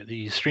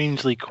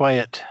strangely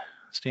quiet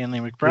Stanley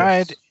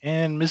McBride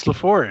and Ms.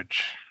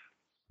 LaForge.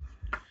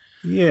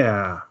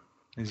 Yeah.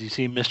 As you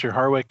see Mr.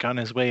 Harwick on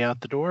his way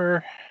out the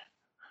door,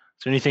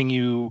 is there anything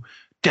you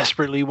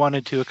desperately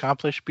wanted to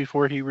accomplish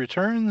before he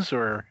returns,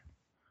 or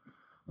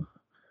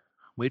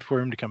wait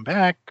for him to come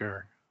back,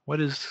 or what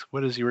is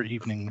your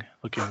evening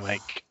looking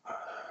like?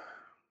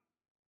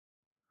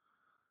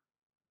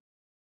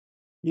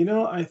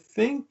 I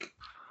think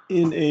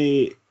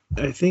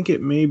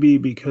it may be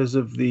because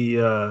of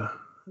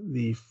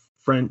the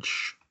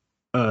French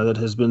that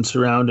has been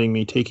surrounding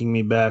me, taking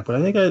me back. But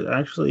I think I'm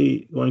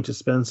actually going to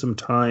spend some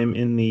time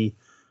in the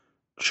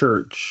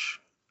church,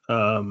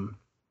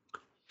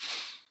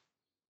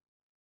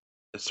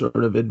 sort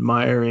of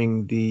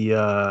admiring the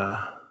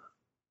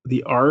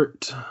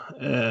art,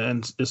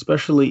 and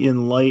especially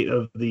in light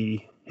of the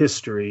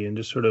history, and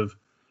just sort of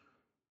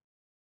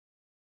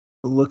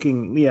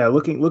looking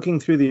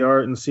through the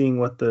art and seeing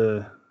what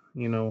the,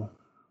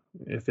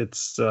 if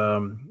it's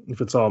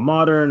all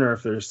modern, or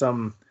if there's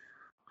some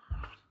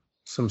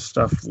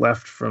stuff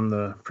left from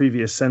the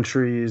previous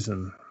centuries.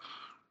 And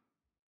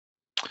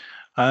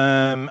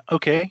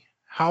okay,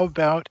 how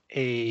about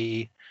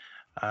a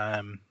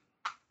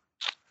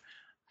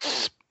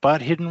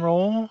spot hidden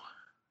roll?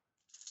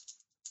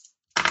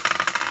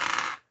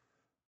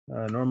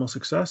 Normal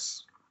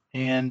success.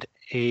 And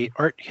a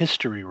art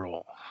history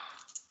roll.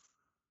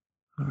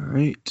 All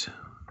right.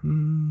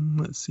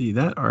 Let's see.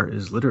 That art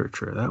is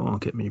literature. That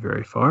won't get me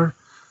very far.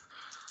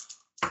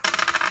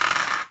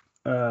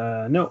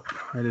 No,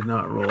 I did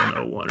not roll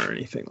an 01 or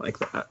anything like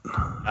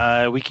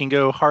that. We can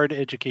go hard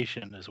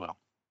education as well.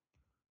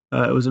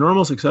 It was a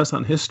normal success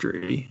on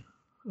history.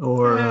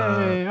 Or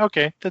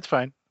okay, that's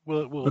fine.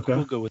 We'll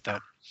go with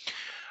that.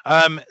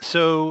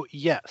 So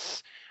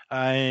yes,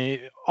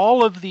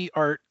 all of the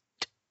art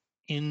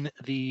in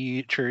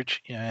the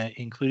church,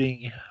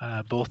 including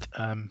both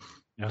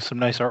some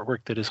nice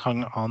artwork that is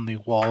hung on the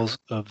walls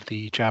of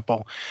the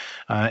chapel,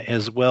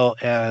 as well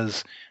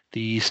as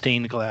the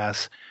stained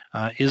glass,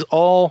 is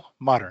all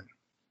modern.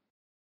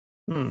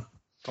 It's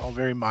all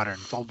very modern.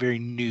 It's all very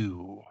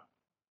new.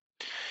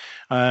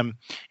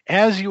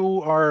 As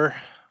you are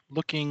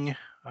looking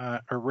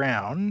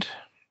around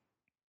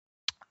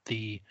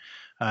the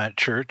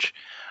church,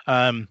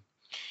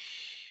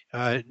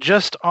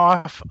 just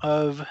off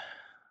of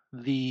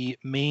the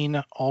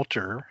main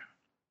altar,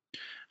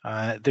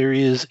 there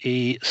is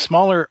a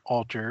smaller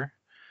altar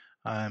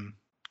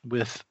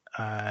with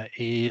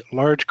a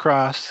large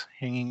cross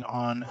hanging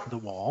on the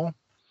wall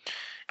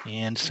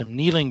and some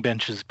kneeling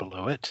benches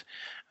below it.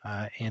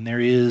 And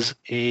there is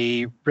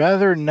a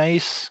rather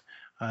nice,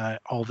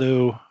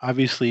 although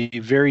obviously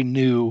very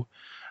new,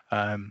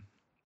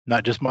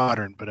 not just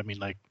modern, but I mean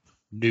like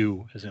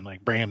new, as in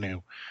like brand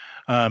new,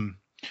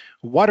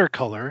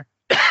 watercolor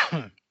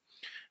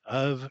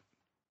of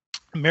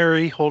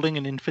Mary holding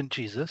an infant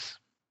Jesus.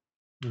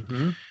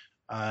 Mm-hmm.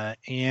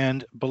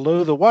 And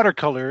below the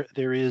watercolor,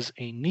 there is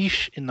a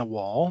niche in the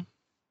wall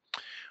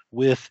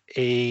with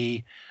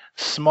a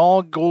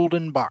small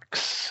golden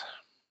box.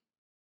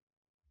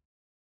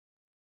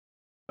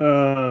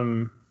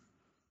 Does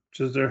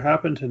there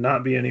happen to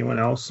not be anyone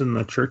else in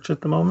the church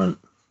at the moment?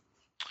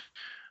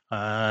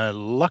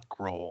 Luck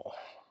roll.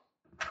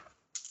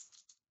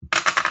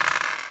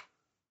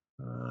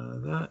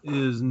 That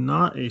is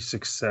not a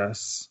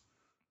success.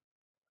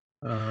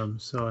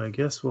 So I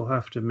guess we'll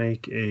have to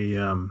make a...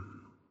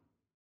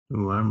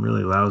 Ooh, I'm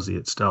really lousy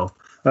at stealth.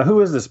 Who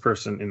is this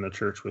person in the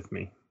church with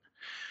me?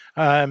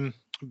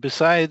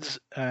 Besides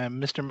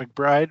Mr.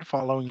 McBride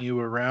following you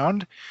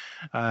around,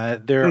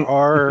 there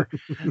are,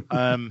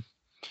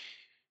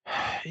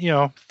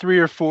 3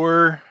 or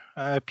 4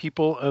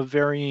 people of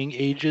varying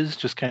ages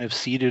just kind of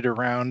seated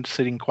around,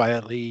 sitting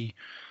quietly,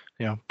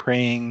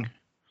 praying,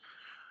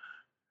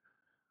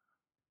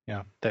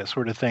 that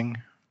sort of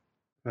thing.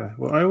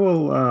 Well, I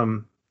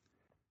will...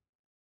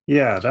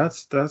 Yeah,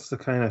 that's the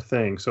kind of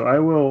thing. So I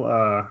will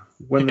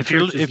when the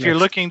if you're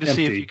looking to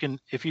see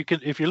if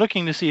you're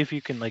looking to see if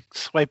you can like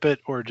swipe it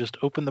or just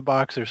open the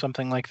box or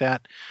something like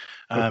that,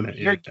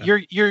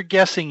 you're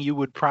guessing you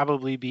would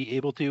probably be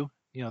able to.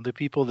 The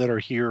people that are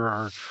here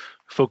are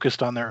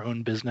focused on their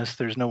own business.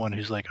 There's no one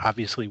who's like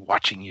obviously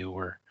watching you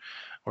or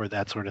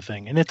that sort of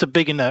thing. And it's a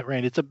big enough,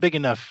 right? It's a big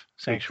enough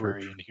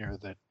sanctuary in here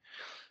that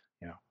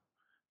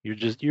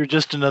you're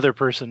just another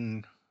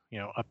person,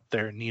 up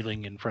there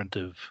kneeling in front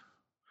of.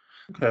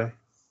 Okay.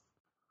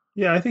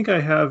 Yeah, I think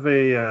I have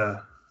and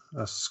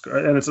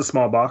it's a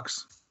small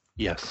box.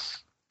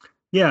 Yes.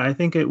 Yeah, I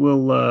think it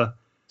will.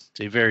 It's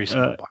a very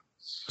small box.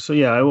 So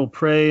yeah, I will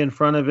pray in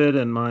front of it,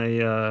 and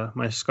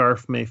my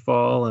scarf may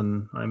fall,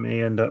 and I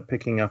may end up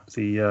picking up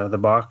the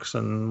box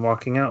and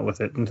walking out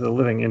with it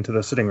into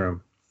the sitting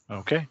room.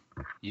 Okay,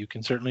 you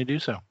can certainly do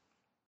so.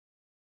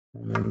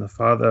 And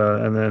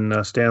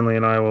then Stanley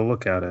and I will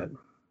look at it.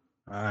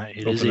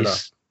 It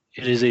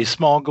is a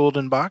small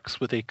golden box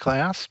with a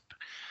clasp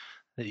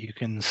that you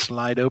can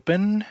slide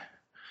open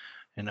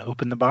and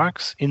open the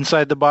box.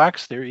 Inside the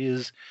box, there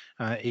is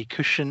a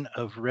cushion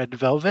of red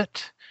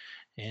velvet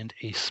and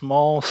a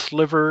small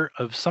sliver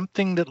of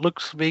something that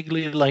looks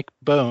vaguely like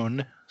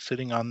bone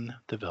sitting on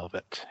the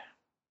velvet.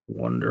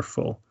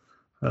 Wonderful.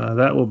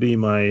 That will be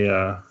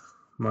my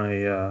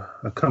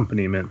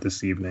accompaniment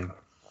this evening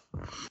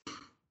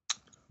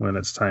when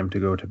it's time to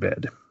go to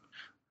bed.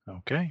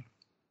 Okay.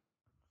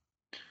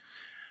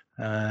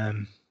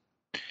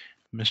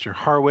 Mr.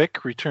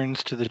 Harwick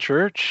returns to the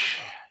church.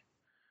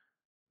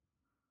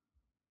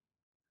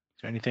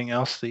 Is there anything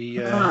else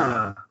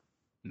the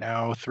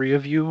now 3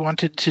 of you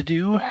wanted to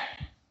do?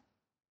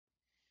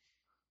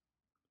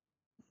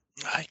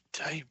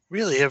 I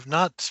really have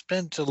not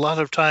spent a lot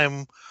of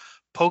time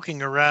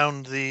poking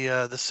around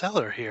the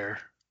cellar here.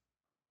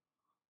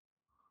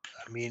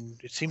 I mean,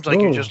 it seems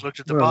like you just looked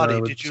at the body.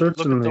 Did you look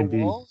at the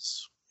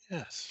walls?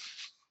 Yes.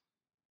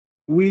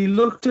 We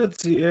looked at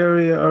the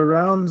area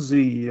around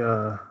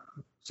the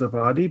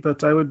body,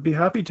 but I would be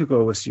happy to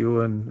go with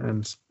you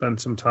and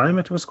spend some time.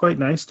 It was quite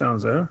nice down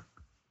there.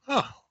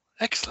 Oh,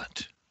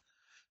 excellent.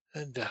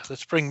 And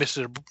let's bring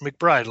Mr.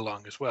 McBride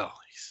along as well.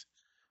 He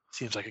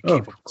seems like a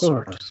capable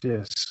sort.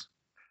 Yes.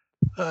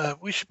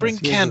 We should bring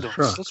candles.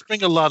 Let's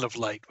bring a lot of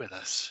light with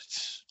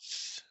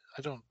us.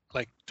 I don't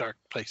like dark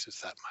places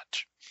that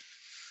much.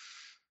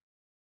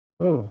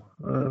 Oh,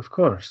 of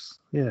course.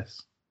 Yes.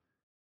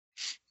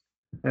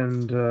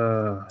 And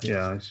I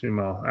assume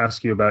I'll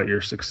ask you about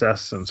your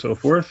success and so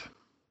forth.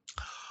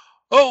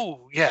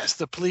 Oh, yes.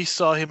 The police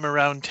saw him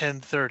around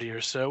 10:30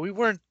 or so. We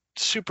weren't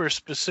super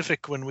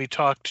specific when we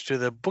talked to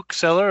the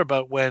bookseller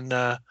about when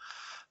the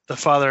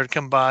father had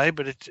come by,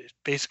 but it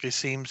basically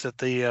seems that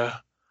the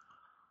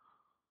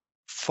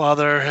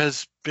father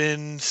has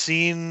been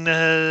seen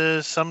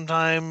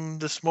sometime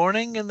this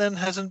morning and then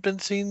hasn't been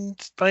seen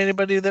by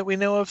anybody that we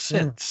know of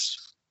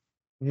since.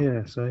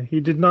 Yes, he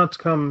did not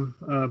come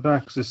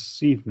back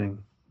this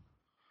evening.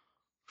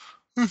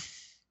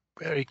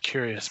 Very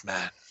curious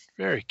man.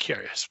 Very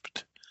curious,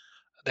 but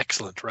an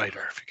excellent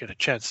writer if you get a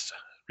chance to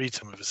read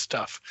some of his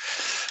stuff.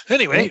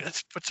 Anyway,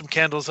 let's put some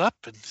candles up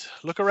and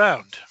look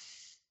around.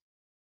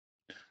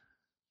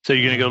 So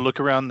you're going to go look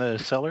around the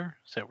cellar?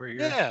 Is that where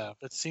you're? Yeah,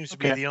 that seems to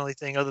be the only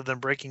thing other than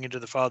breaking into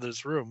the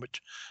father's room,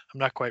 which I'm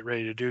not quite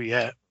ready to do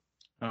yet.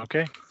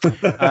 Okay.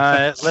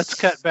 Let's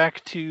cut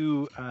back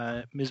to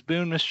Ms.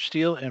 Boone, Mr.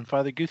 Steele, and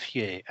Father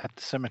Gouthier at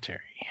the cemetery.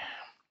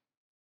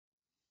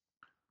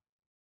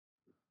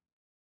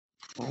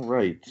 All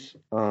right.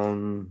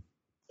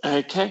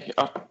 Okay.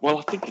 Well,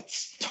 I think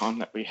it's time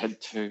that we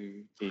head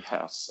to the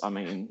house. I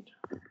mean,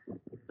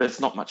 there's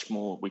not much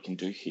more we can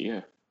do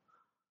here.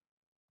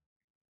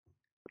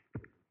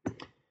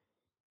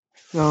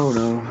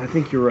 No, I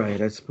think you're right.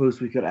 I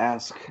suppose we could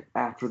ask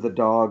after the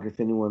dog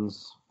if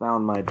anyone's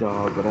found my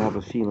dog, but I have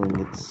a feeling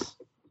that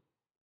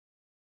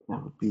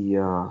would be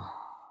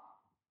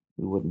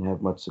we wouldn't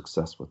have much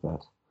success with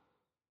that.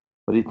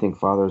 What do you think,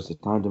 Father? Is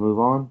it time to move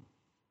on?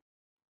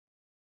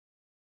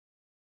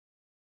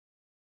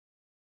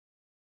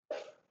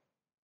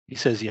 He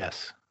says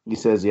yes. He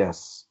says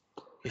yes.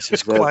 He's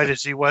as quiet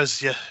as he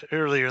was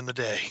earlier in the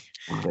day.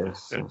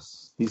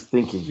 Yes. He's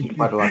thinking. He's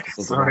quite a lot to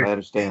think about. I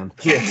understand.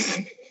 Yes.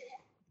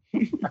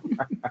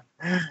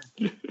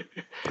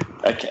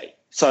 Okay.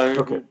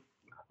 So we'll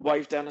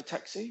wave down a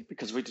taxi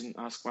because we didn't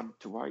ask one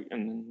to wait,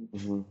 and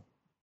then...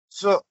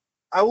 So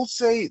I will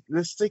say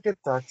let's take a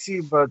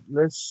taxi, but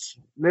let's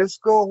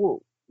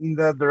go in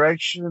the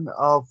direction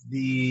of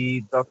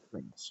the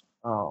ducklings.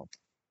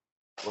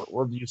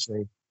 What do you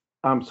say?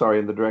 I'm sorry,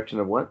 in the direction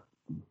of what?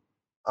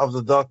 Of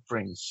the duck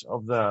prints,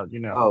 of the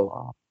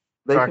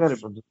they kind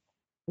of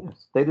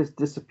yes, they just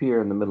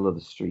disappear in the middle of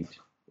the street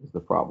is the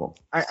problem.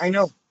 I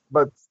know,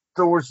 but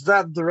towards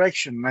that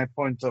direction, I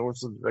point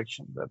towards the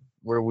direction that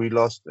where we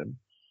lost them,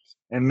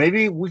 and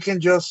maybe we can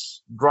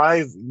just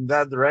drive in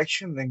that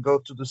direction and go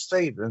to the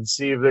state and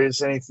see if there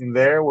is anything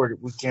there where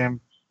we can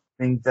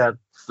think that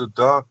the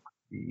duck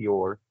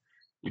or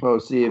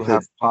see if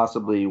it's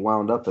possibly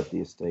wound up at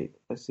the estate.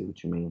 I see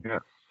what you mean. Yeah.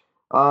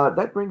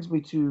 That brings me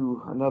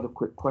to another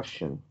quick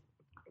question.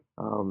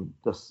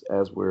 Just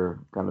as we're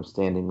kind of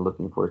standing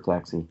looking for a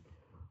taxi,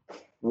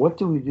 what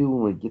do we do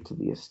when we get to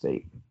the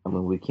estate? I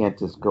mean, we can't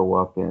just go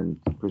up and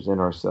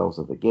present ourselves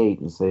at the gate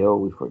and say, "Oh,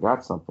 we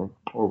forgot something,"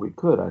 or we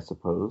could, I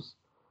suppose.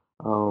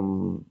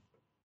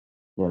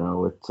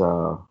 It's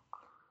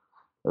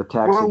a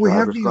taxi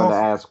driver's going to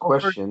ask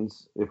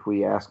questions. If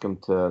we ask him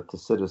to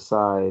sit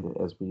aside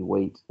as we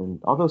wait,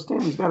 and although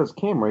Stanley's got his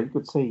camera, you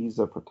could say he's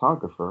a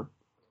photographer.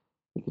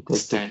 He could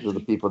take pictures of the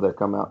people that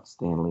come out.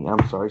 Stanley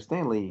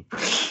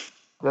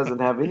doesn't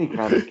have any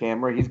kind of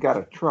camera. He's got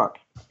a truck.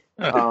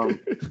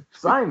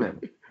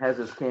 Simon has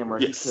his camera.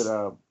 Yes. He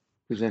could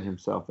present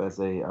himself as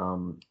a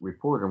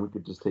reporter, and we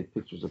could just take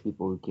pictures of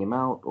people who came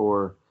out.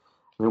 Or,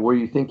 I mean, were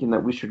you thinking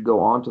that we should go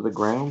onto the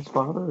grounds,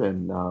 Father,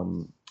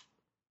 and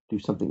do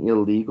something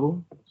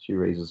illegal? She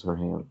raises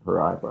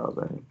her eyebrows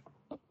at him.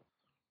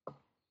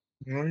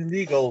 You're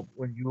illegal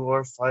when you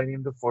are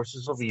fighting the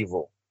forces of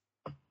evil.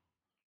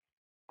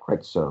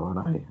 Quite so,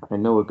 and I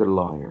know a good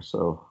lawyer,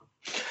 so...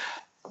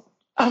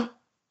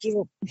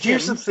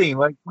 Here's the thing,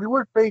 like, we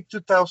were paid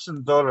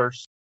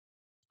 $2,000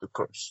 to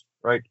curse,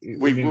 right?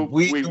 We will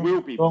be paid.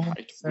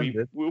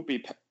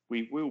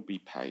 We will be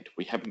paid.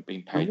 We haven't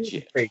been paid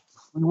yet.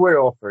 We were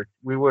offered,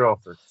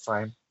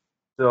 fine.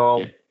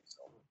 So,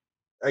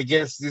 I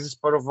guess this is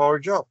part of our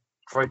job.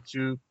 Try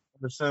to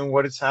understand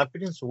what is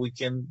happening so we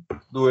can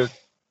do it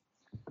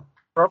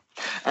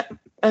properly.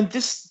 And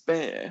this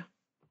bear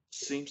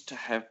seems to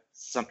have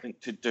something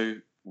to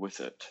do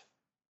with it.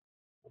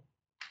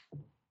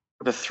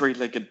 The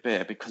three-legged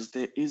bear, because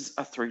there is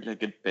a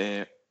three-legged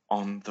bear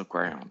on the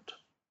ground.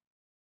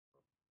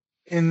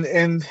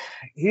 And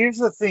here's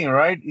the thing,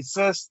 right? It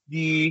says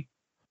the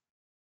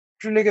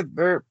three-legged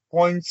bear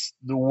points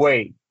the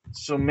way.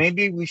 So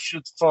maybe we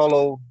should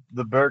follow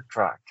the bird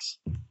tracks.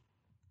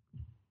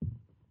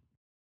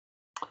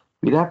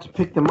 We'd have to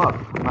pick them up.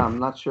 I'm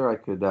not sure I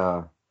could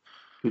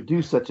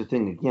do such a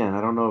thing again.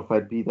 I don't know if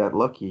I'd be that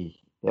lucky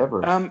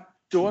ever.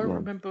 Do I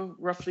remember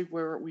roughly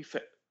where we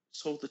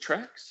saw the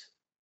tracks?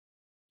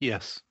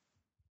 Yes.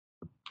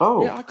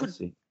 Oh, yeah, I could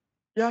see.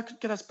 Yeah, I could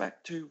get us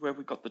back to where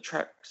we got the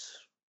tracks.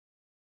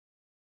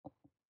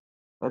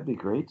 That'd be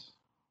great.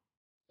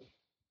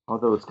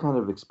 Although it's kind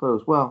of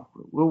exposed. Well,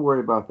 we'll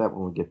worry about that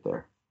when we get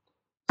there.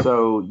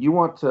 So you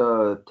want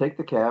to take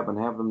the cab and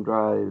have them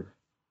drive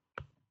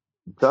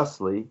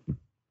thusly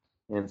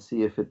and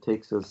see if it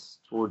takes us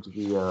towards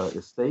the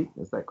estate.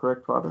 Is that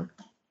correct, Father?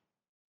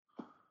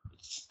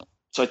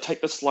 So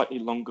take the slightly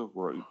longer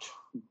route,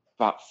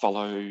 but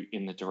follow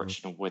in the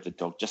direction of where the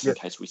dog, just in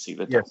case we see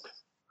the dog.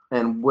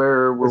 And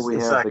where will we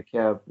have the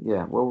cab?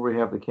 Yeah, where will we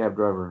have the cab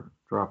driver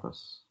drop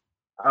us?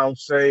 I'll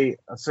say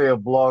a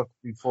block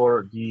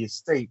before the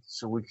estate,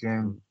 so we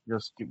can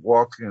just keep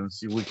walking and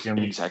see if we can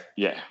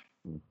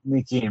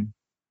meet him.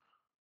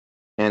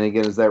 And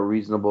again, is that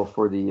reasonable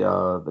for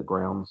the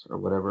grounds or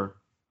whatever,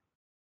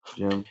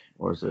 Jim,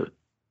 or is it?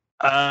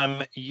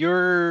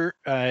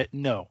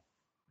 No.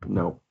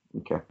 No.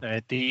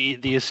 Okay.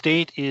 The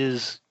estate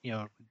is,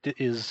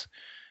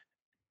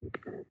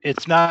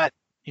 it's not,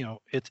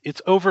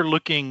 it's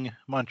overlooking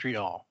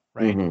Montreal,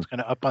 right? Mhm. It's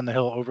kind of up on the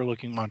hill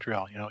overlooking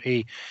Montreal.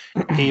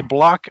 A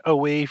block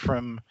away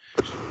from,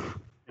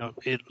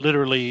 it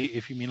literally,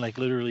 if you mean like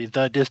literally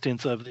the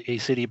distance of a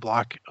city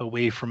block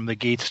away from the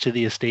gates to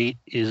the estate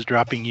is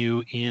dropping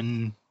you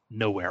in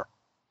nowhere.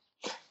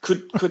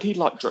 Could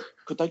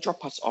they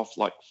drop us off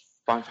like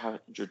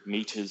 500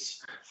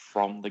 meters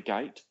from the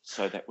gate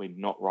so that we're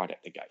not right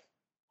at the gate?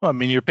 Well, I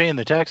mean, you're paying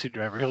the taxi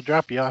driver. He'll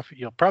drop you off.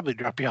 He'll probably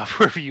drop you off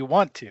wherever you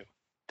want to.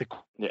 The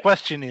Yeah.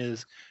 question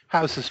is,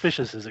 how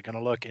suspicious is it going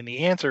to look? And the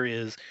answer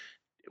is,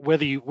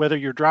 whether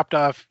you're dropped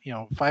off,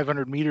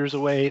 500 meters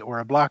away or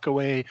a block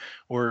away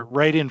or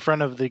right in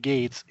front of the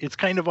gates, it's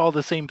kind of all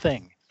the same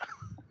thing.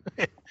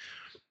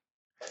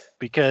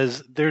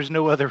 Because there's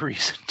no other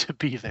reason to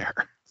be there.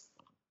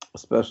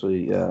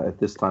 Especially at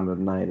this time of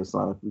night. It's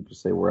not like we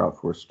just say we're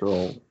out for a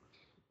stroll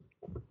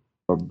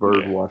or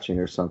bird watching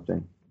or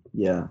something.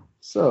 Yeah.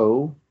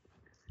 So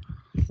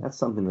that's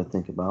something to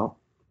think about.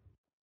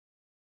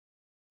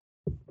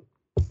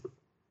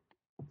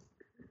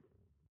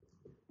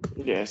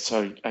 Yeah,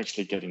 so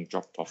actually getting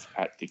dropped off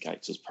at the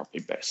gates is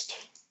probably best.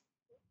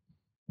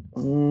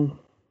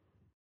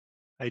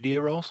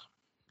 Idea rolls?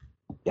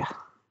 Yeah.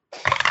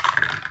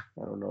 I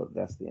don't know if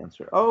that's the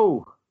answer.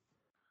 Oh,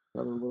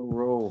 another little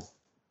roll.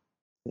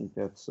 I think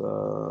that's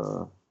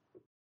how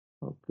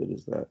good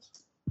is that?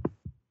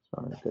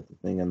 Sorry, I got the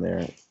thing in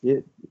there.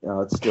 It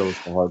still is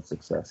a hard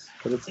success,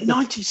 but it's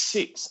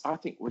 96. I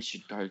think we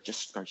should go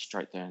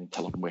straight there and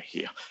tell them we're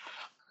here.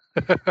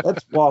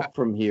 Let's walk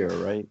from here,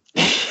 right?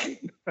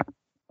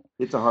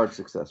 It's a hard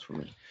success for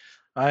me.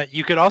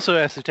 You could also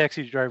ask the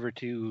taxi driver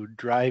to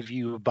drive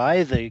you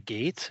by the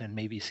gates and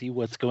maybe see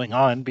what's going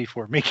on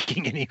before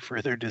making any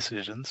further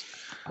decisions.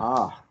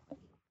 Well,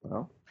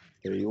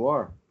 there you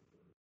are.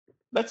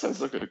 That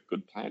sounds like a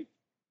good plan.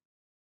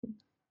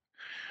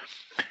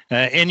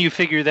 And you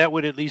figure that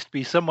would at least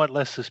be somewhat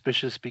less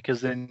suspicious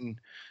because then,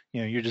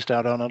 you're just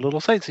out on a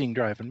little sightseeing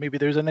drive and maybe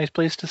there's a nice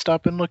place to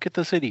stop and look at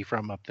the city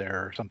from up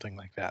there or something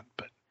like that.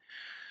 But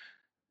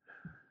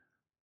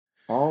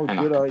all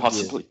good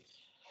ideas.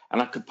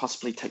 I could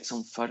possibly take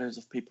some photos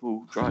of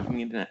people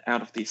driving in and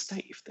out of the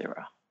estate if there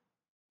are.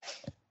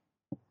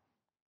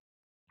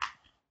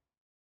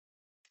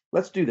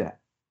 Let's do that.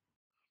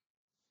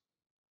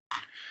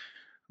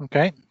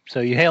 Okay,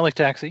 so you hail a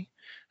taxi.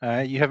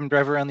 You have him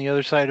drive around the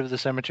other side of the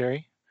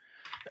cemetery.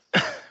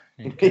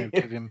 You kind of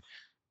give him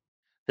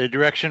the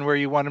direction where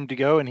you want him to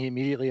go, and he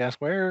immediately asks,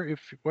 "Where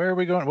are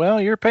we going?"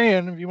 Well, you're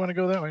paying if you want to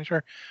go that way.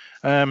 Sure.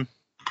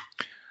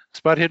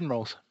 Spot hidden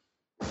rolls.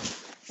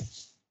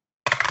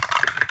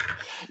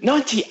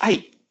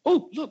 98.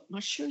 Oh, look, my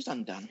shoe's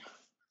undone.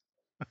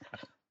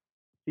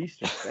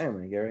 Feast or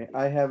famine, Gary.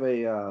 I have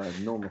a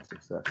normal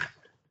success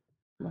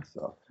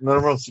myself.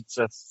 Normal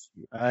success.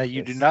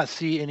 You do not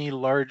see any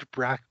large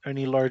black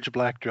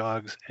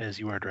dogs as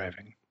you are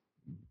driving.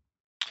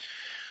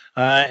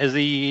 As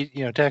the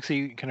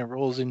taxi kind of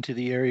rolls into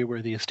the area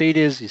where the estate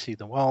is, you see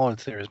the wall.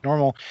 It's there as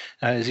normal.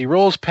 As he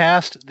rolls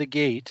past the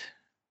gate,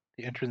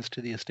 the entrance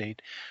to the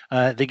estate,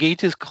 the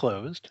gate is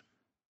closed.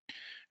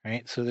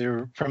 Right, so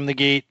they're from the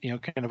gate,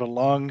 kind of a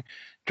long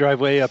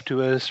driveway up to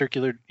a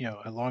circular,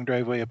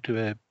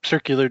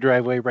 circular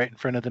driveway right in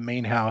front of the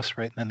main house,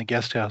 right, and then the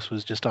guest house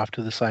was just off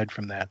to the side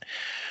from that.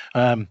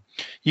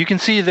 You can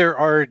see there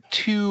are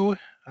two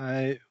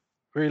very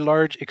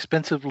large,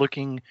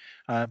 expensive-looking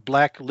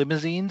black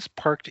limousines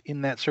parked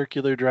in that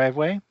circular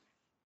driveway.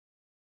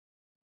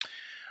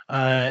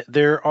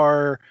 There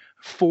are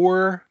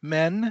 4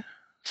 men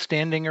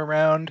standing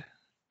around,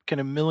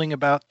 kind of milling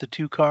about the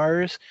 2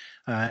 cars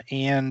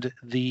and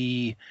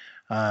the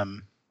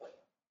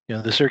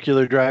the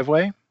circular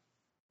driveway.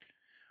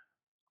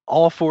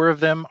 All 4 of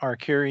them are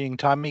carrying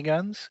Tommy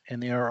guns,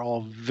 and they are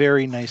all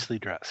very nicely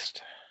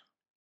dressed.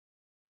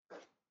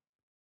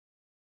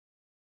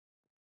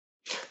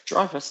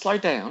 Driver, slow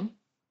down.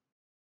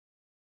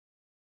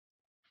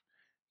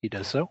 He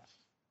does so.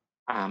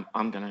 I'm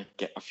going to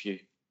get a few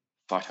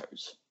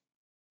photos.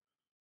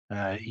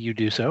 You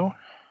do so.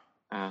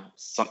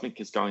 Something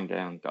is going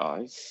down,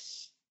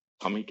 guys.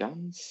 Tommy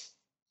guns.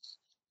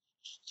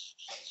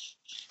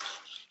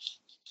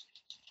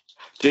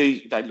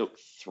 Do they look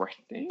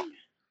threatening?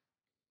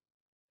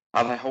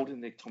 Are they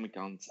holding their Tommy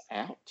guns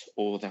out,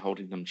 or are they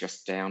holding them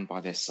just down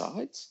by their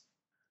sides?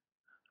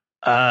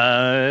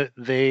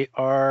 They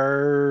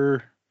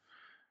are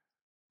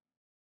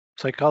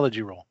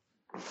psychology roll.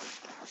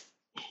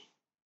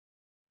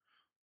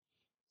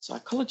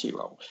 Psychology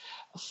roll.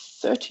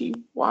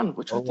 31,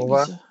 which I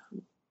think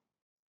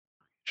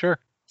Sure.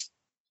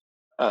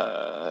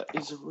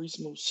 Is a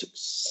reasonable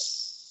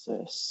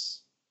success.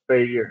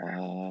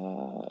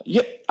 Failure.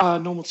 Yep,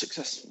 normal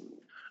success.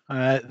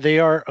 They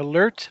are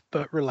alert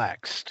but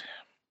relaxed.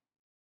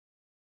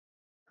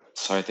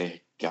 So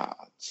they're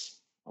guards,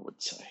 I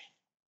would say.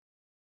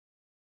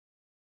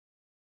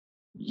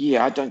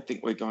 Yeah, I don't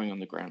think we're going on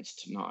the grounds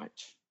tonight.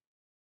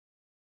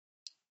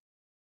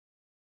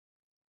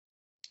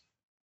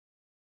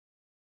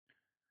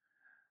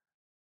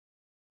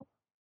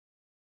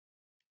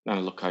 And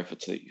I look over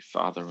to your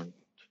father and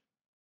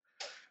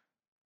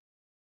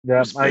Yeah,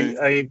 whisper,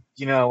 I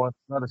was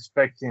not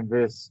expecting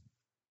this.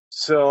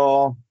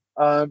 So,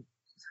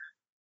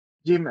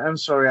 Jim, I'm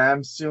sorry,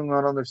 I'm still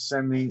not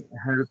understanding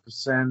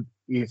 100%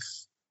 if,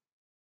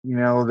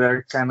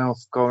 they're kind of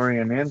covering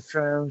an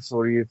entrance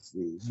or if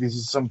this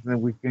is something that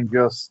we can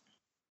just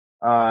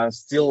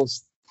still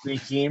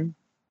sneak in,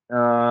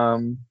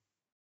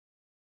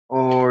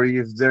 or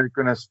if they're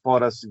gonna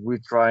spot us if we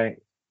try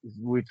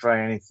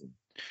anything.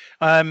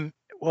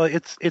 Well,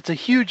 it's a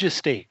huge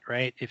estate,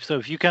 right? If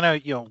you kind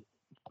of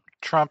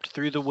tromped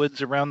through the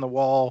woods around the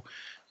wall,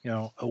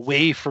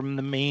 away from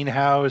the main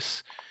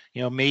house,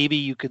 maybe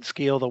you could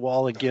scale the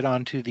wall and get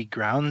onto the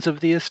grounds of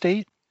the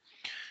estate.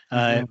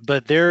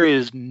 But there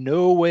is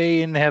no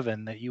way in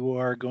heaven that you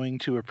are going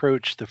to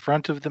approach the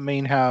front of the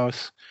main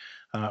house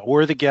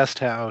or the guest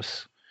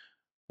house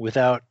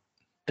without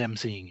them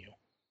seeing you.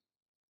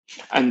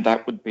 and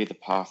that would be the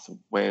path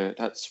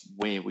that's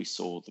where we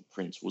saw the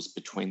prince was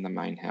between the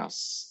main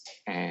house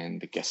and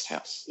the guest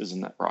house.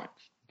 Isn't that right?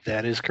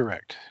 That is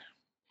correct.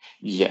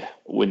 Yeah,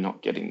 we're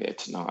not getting there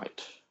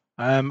tonight.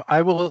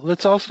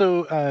 Let's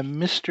also, just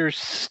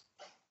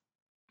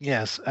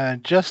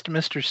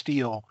Mr.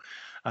 Steele.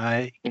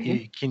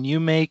 Can you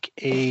make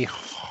a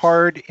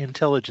hard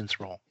intelligence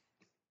roll?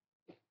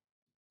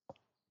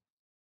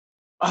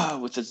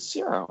 With a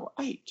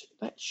 0.8,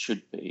 that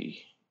should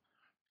be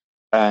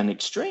an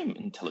extreme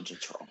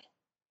intelligence roll.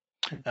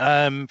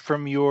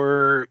 From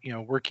your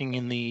working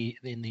in the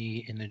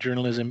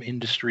journalism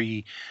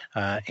industry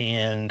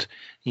and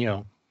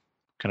kind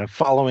of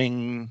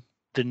following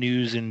the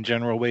news in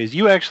general ways,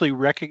 you actually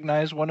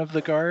recognize one of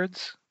the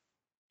guards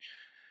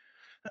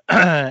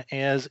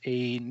as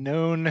a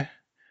known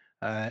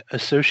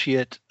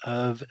associate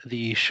of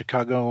the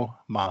Chicago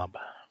mob.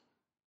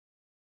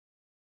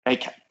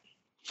 Okay,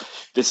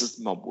 this is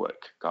mob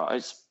work,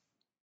 guys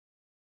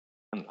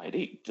and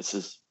lady. This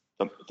is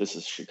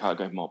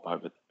Chicago mob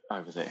over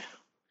there.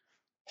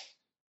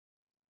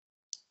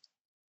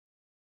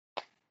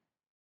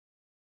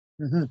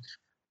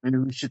 Maybe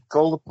we should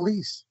call the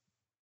police.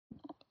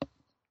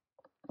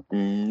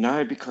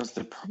 No, because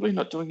they're probably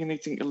not doing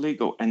anything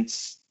illegal and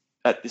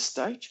at this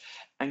stage.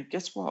 And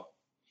guess what?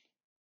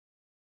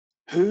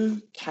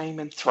 Who came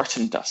and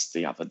threatened us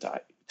the other day,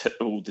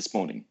 or this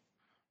morning,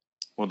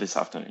 or this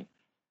afternoon?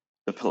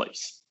 The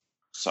police.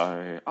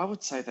 So I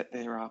would say that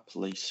there are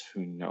police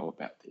who know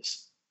about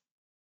this.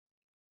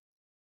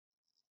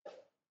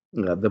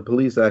 Yeah, the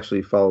police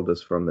actually followed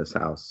us from this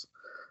house.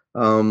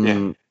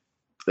 Yeah.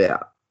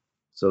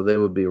 So they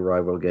would be a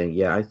rival gang.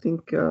 Yeah, I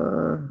think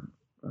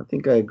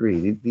I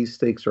agree. These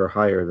stakes are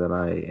higher than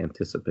I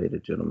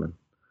anticipated, gentlemen.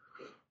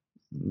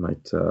 I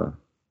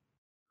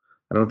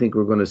don't think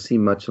we're going to see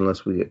much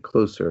unless we get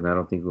closer, and I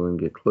don't think we're going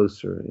to get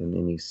closer in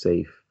any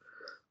safe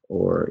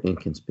or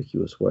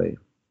inconspicuous way.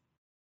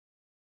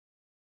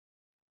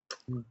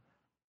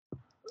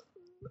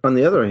 On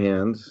the other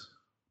hand,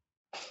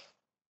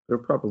 they're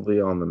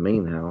probably on the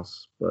main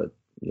house, but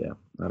yeah,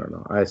 I don't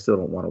know. I still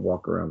don't want to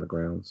walk around the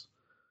grounds.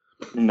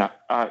 No,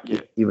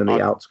 even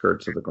the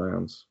outskirts of the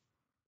grounds.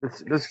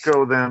 Let's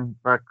go then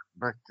back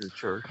to the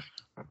church.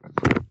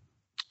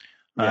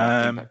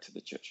 Yeah, back to the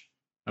church.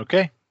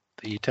 Okay,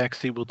 the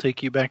taxi will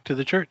take you back to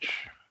the church.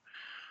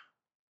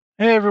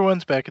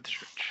 Everyone's back at the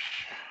church.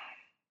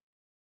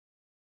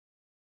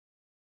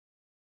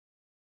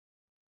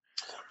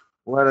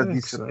 What a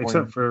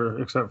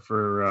disappointment. Except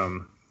for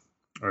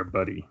our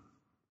buddy,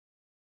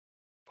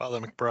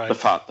 Father McBride.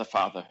 The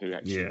father who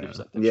actually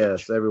lives at the church.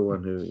 Yes,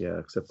 everyone who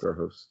except our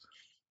host.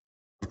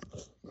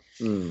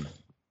 And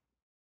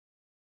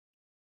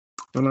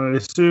I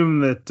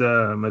assume that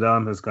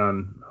Madame has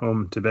gone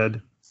home to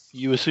bed.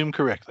 You assume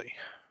correctly.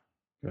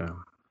 Yeah.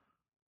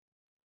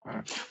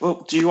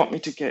 Well, do you want me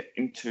to get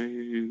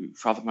into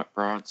Father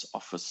McBride's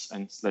office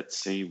and let's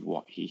see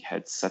what he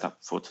had set up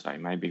for today?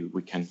 Maybe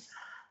we can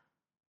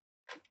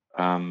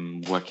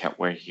work out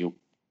where he'll,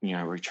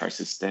 retrace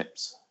his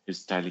steps,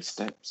 his daily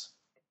steps.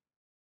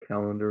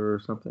 Calendar or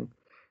something.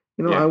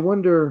 I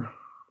wonder.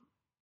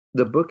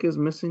 The book is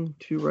missing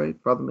too, right?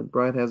 Father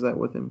McBride has that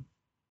with him.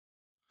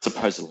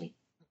 Supposedly.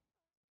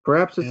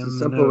 Perhaps it's as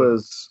simple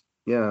as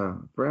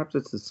Perhaps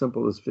it's as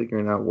simple as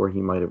figuring out where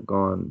he might have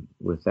gone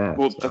with that.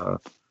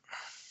 Well,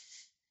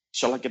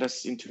 shall I get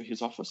us into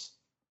his office?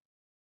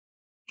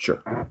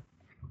 Sure.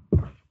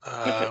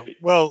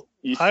 Well,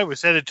 I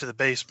was headed to the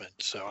basement,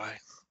 so I.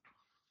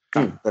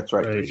 That's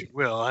right. If you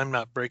will, I'm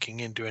not breaking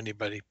into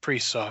anybody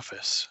priest's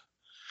office.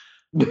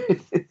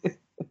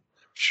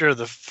 Sure,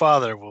 the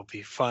father will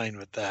be fine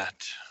with that.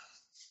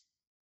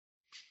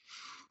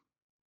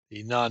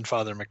 The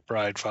non-Father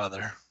McBride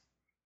father.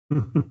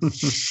 The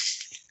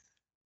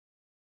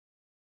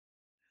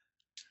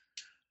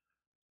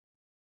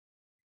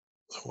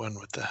one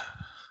with the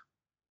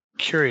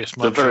curious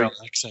Montreal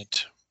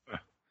accent.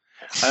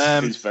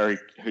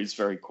 Who's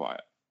very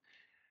quiet.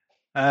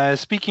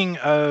 Speaking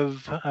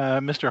of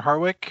Mr.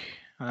 Harwick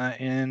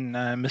and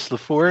Miss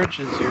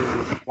LaForge, as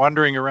you're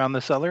wandering around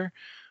the cellar,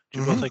 would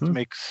you both like to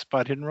make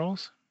spot hidden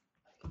rolls?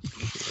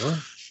 Sure.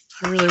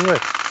 I really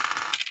would.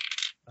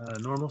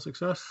 Normal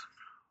success.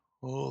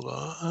 Hold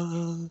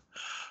on.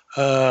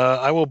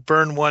 I will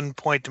burn 1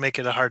 point to make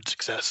it a hard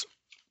success.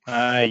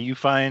 You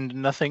find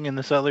nothing in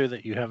the cellar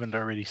that you haven't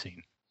already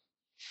seen.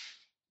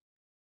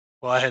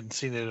 Well, I hadn't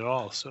seen it at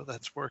all, so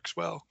that works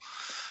well.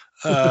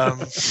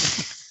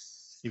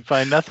 You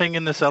find nothing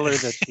in the cellar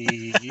that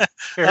the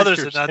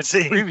Others characters had not had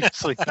seen.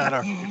 previously not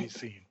already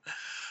seen.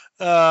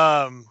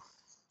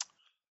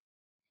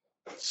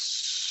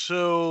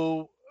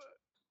 So,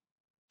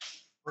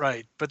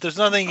 right, but there's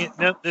nothing.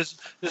 There's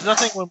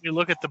nothing when we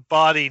look at the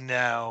body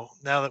now.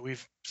 Now that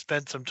we've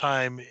spent some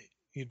time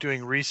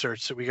doing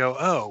research, that we go,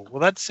 oh,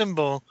 well, that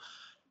symbol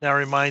now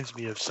reminds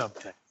me of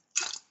something.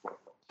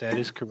 That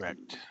is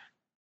correct.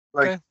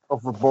 Like Okay.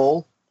 of a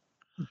bowl.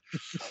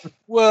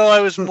 Well,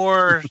 I was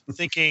more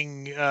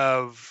thinking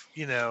of,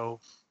 I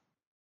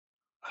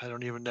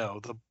don't even know,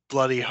 the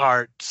bloody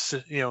hearts.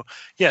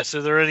 Yes.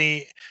 Are there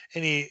any?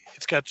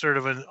 It's got sort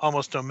of an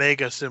almost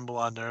omega symbol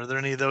on there. Are there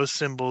any of those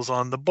symbols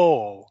on the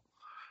bowl?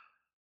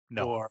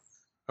 No.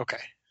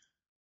 Okay.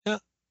 Yeah.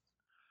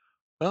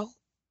 Well,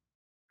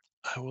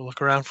 I will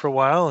look around for a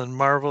while and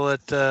marvel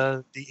at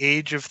the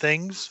age of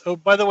things. Oh,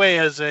 by the way,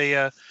 as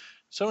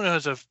someone who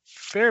has a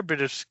fair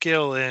bit of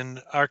skill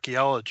in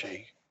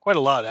archaeology, quite a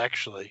lot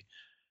actually,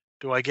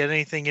 do I get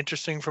anything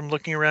interesting from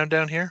looking around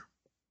down here?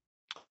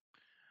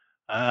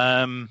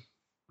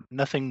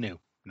 Nothing new.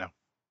 No.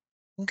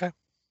 Okay.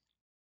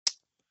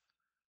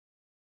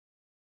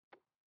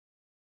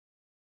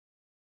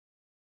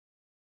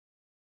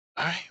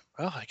 All right.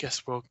 Well, I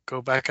guess we'll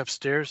go back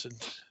upstairs and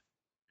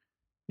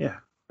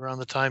around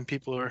the time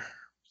people are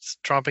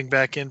tromping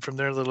back in from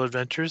their little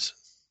adventures.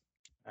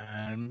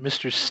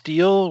 Mr.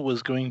 Steele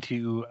was going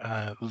to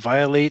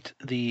violate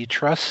the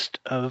trust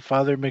of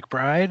Father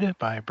McBride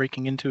by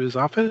breaking into his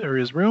office or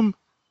his room.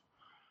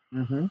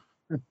 Mm-hmm.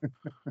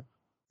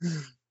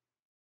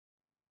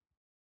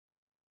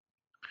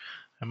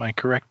 Am I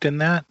correct in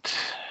that?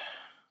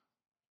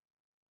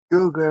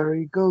 Go,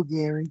 Gary. Go,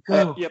 Gary.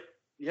 Go. Yep.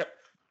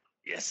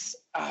 Yes.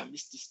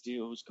 Mr.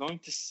 Steele is going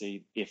to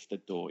see if the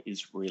door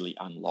is really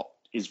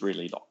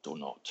locked or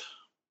not.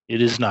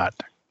 It is not.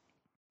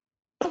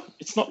 No,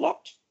 it's not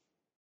locked.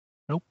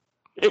 Nope.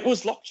 It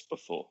was locked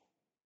before.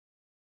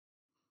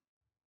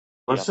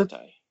 Was the it?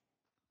 other day.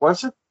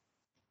 Was it?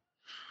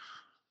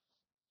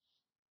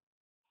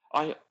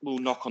 I will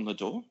knock on the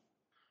door,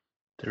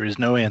 There is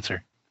no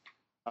answer.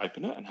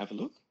 open it, and have a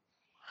look.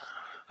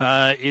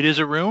 It is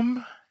a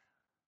room.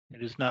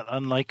 It is not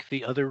unlike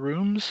the other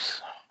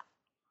rooms.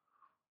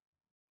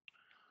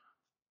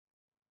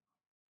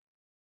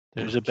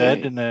 There's a bed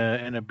Okay.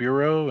 and a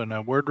bureau and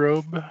a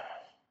wardrobe.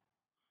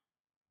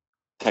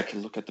 Take a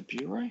look at the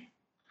bureau.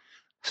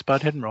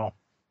 Spot hidden roll.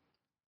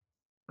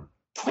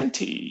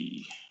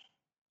 20.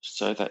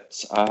 So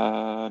that's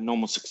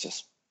normal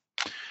success.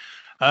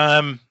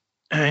 You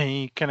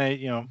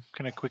kind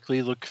of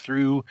quickly look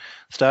through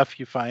stuff.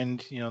 You find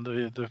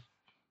the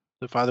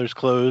father's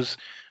clothes.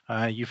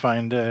 You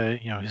find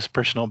his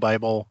personal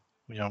Bible,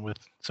 with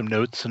some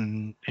notes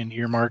and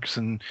earmarks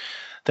and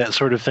that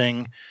sort of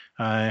thing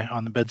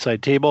on the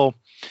bedside table.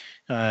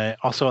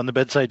 Also on the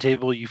bedside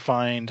table, you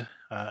find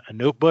a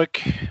notebook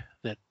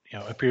that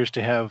appears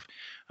to have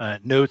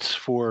notes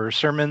for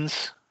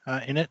sermons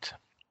in it.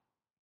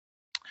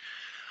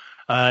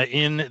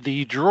 In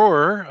the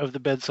drawer of the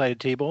bedside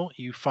table,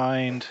 you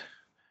find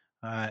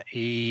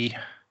a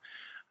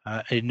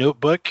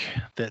notebook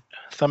that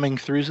thumbing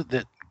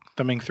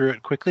through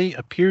it quickly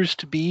appears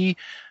to be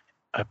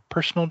a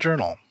personal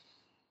journal.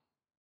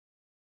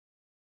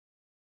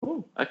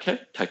 Oh,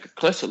 okay. Take a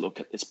closer look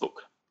at this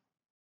book.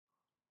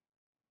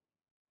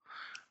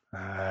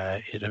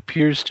 It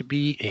appears to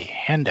be a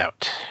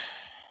handout.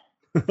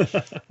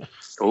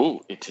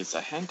 Oh, it is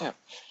a handout.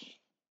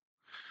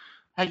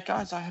 Hey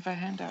guys, I have a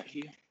handout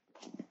here.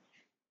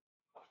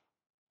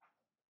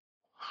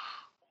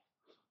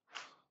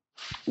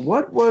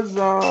 What was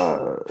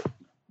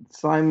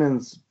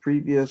Simon's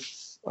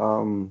previous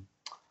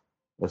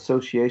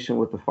association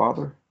with the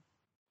father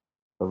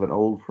of an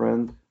old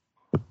friend?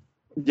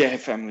 Yeah,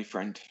 family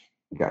friend.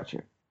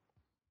 Gotcha.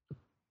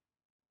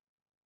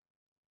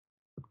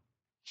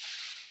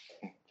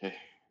 Okay.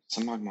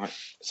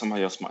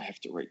 Somebody else might have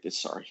to read this,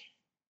 sorry.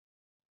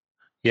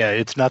 Yeah,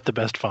 it's not the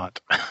best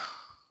font.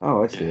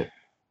 Oh, I see it.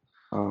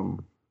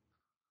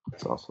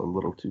 It's also a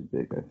little too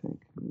big, I think.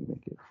 Let me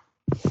make it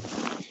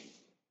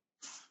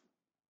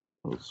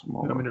a little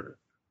smaller.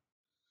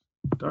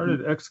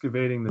 Started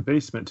excavating the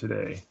basement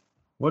today.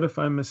 What if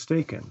I'm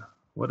mistaken?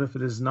 What if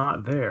it is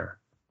not there?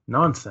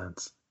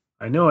 Nonsense.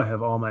 I know I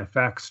have all my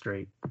facts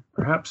straight,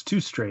 perhaps too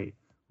straight.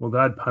 Will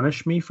God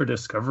punish me for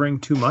discovering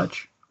too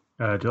much?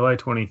 July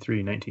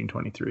 23,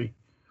 1923.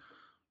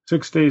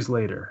 6 days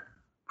later.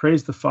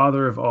 Praise the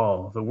Father of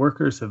all. The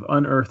workers have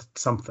unearthed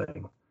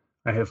something.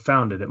 I have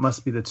found it. It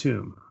must be the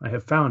tomb. I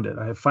have found it.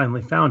 I have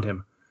finally found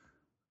him.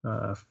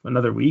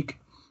 Another week.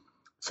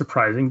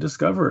 Surprising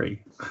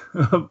discovery.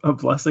 A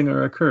blessing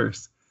or a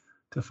curse.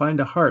 To find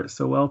a heart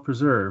so well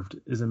preserved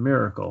is a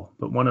miracle,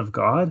 but one of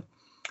God?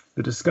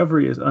 The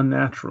discovery is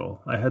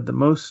unnatural. I had the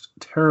most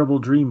terrible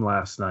dream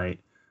last night,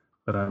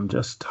 but I'm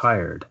just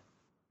tired.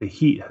 The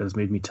heat has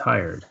made me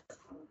tired.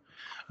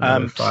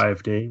 Another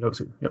 5 days. Oh,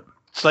 yep.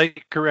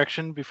 Slight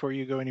correction before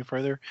you go any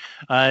further.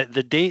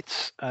 The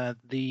dates,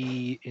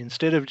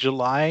 instead of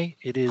July,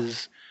 it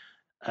is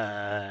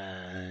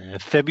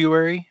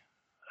February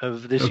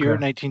of this year,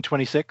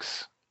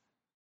 1926.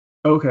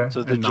 Okay.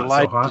 So the and not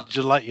July, so hot.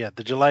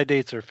 the July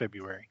dates are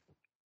February.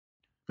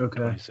 Okay.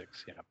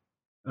 26. Yeah.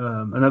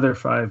 Another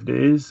 5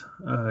 days.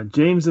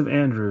 James of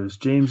Andrews.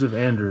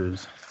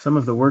 Some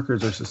of the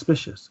workers are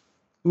suspicious.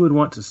 Who would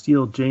want to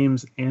steal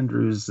James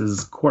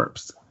Andrews's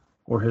corpse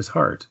or his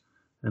heart,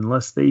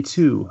 unless they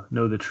too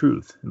know the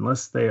truth,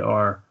 unless they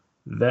are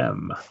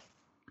them?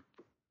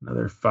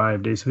 Another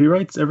 5 days. So he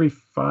writes every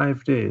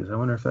 5 days. I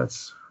wonder if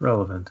that's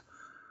relevant.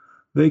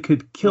 They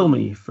could kill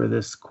me for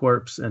this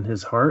corpse and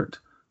his heart.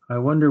 I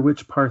wonder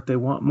which part they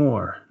want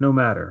more. No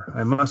matter.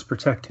 I must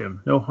protect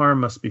him. No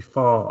harm must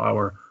befall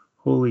our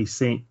holy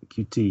Saint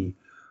QT.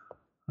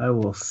 I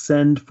will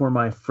send for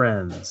my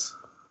friends.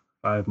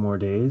 5 more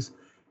days.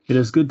 It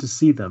is good to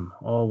see them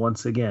all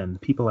once again.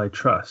 People I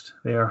trust.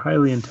 They are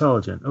highly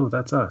intelligent. Oh,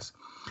 that's us.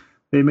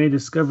 They may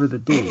discover the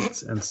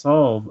dates and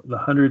solve the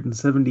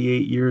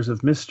 178 years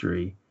of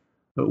mystery.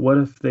 But what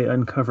if they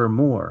uncover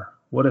more?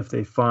 What if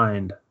they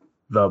find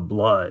the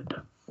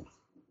blood?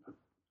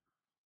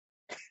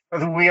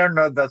 We are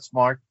not that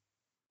smart.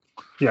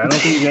 Yeah, I don't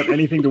think you have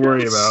anything to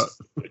worry about.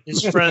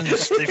 His friends,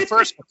 the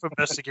first group of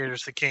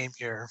investigators that came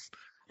here.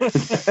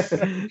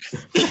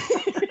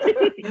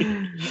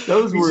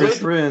 Those were his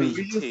friends.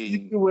 We just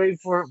need to wait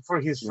for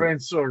his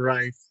friends to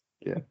arrive.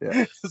 Yeah.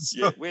 Yeah,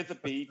 we're the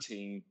B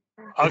team.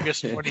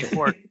 August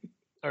 24th,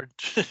 or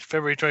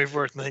February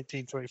 24th,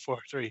 1924.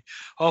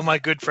 All my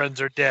good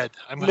friends are dead.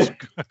 I must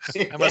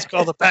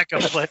call the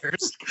backup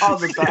players. Call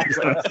the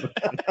backup.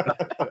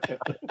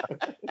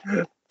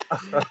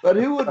 But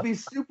who would be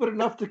stupid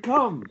enough to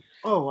come?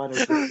 Oh, I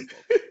don't think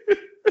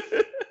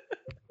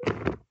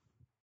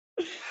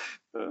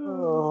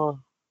Oh,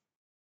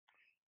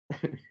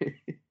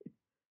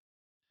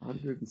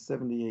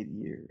 178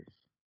 years.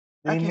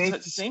 they Okay, may so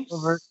it seems.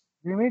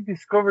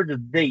 discover the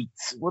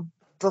dates. What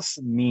does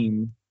it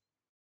mean?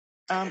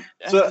 And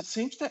So- it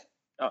seems that.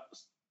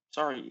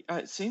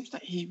 It seems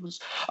that he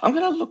was. I'm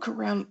going to look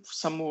around for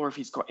some more if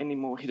he's got any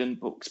more hidden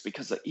books,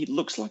 because it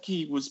looks like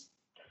he was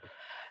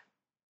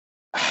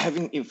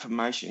having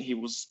information. He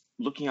was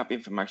looking up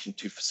information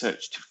to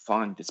search to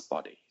find this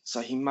body.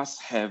 So he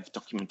must have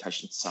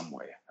documentation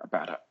somewhere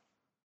about it.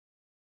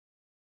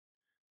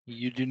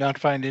 You do not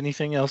find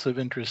anything else of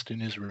interest in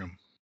his room.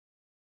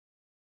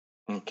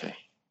 Okay.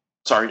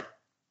 Sorry.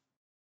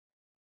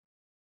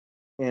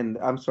 And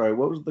I'm sorry,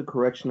 what was the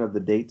correction of the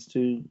dates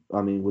to?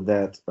 I mean, with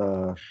that,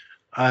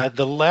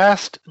 The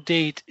last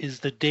date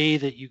is the day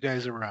that you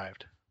guys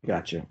arrived.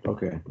 gotcha.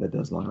 Okay, that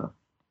does line up.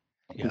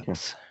 Yes. Okay.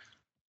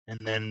 And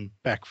then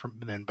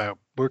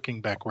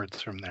working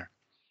backwards from there.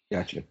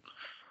 Gotcha.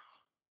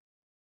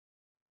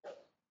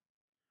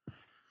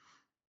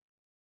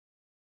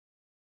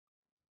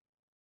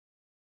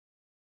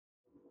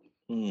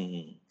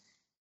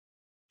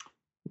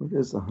 Where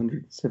does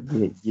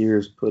 178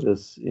 years put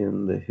us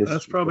in the history?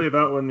 That's probably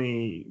about when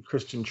the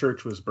Christian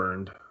church was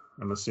burned,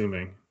 I'm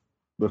assuming.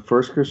 The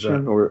first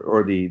Christian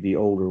or the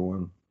older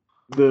one?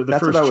 The That's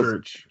first what I was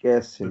church.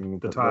 guessing.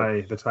 The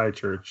Thai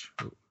church.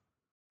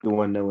 The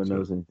one no one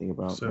knows anything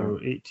about. So right?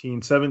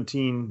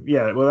 1817,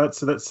 yeah, well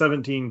that's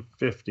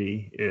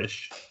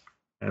 1750-ish.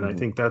 And I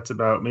think that's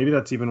about, maybe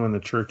that's even when the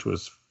church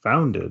was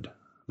founded,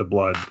 the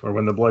blood, or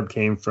when the blood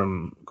came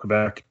from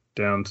Quebec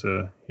down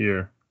to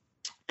here.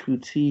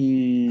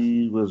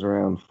 QT was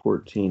around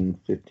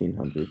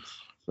 1500s.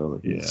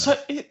 So Yeah. So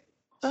it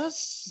does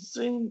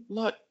seem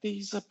like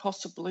these are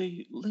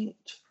possibly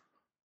linked.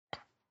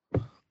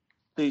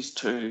 These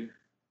two.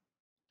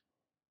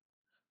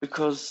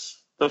 Because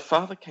the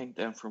father came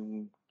down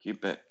from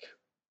Quebec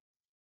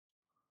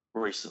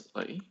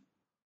recently.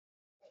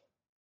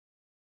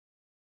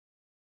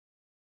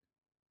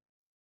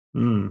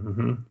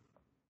 Mm-hmm.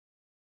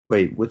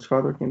 Wait, which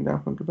father came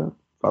down from Quebec?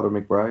 Father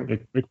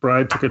McBride?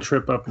 McBride took a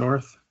trip up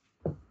north.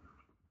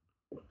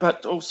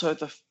 But also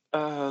the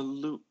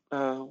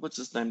what's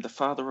his name? The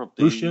father of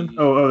the Lucien?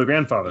 Oh, the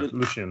grandfather, Yeah,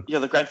 Lucien. Yeah,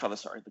 the grandfather.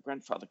 Sorry, the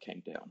grandfather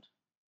came down.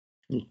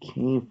 He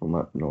came from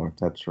up north.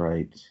 That's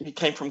right. He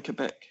came from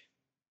Quebec.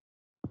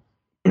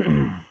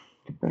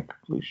 Quebec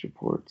police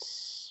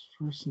reports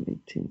first in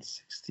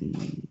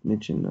 1860.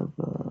 Mention of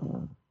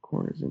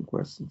coroner's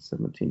inquest in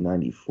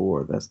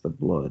 1794. That's the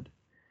blood.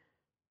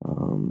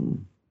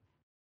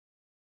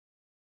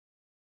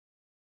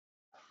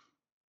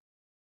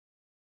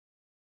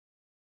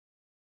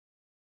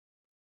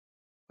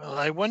 Well,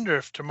 I wonder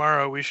if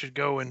tomorrow we should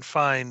go and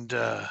find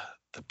the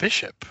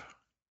bishop.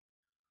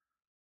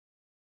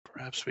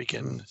 Perhaps we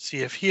can see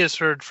if he has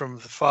heard from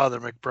the Father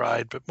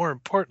McBride, but more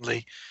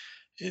importantly,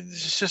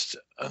 it's just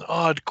an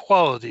odd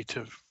quality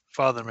to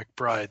Father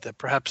McBride that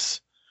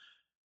perhaps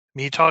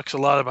he talks a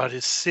lot about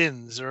his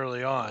sins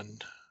early on.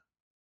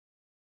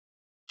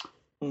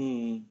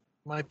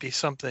 Might be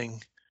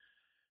something.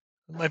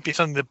 Might be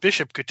something the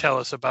bishop could tell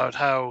us about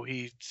how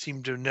he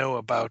seemed to know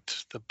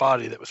about the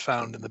body that was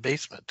found in the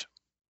basement.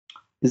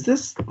 Is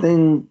this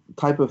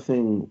type of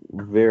thing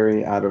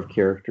very out of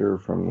character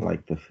from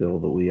like the Phil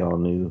that we all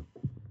knew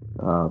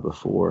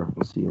before?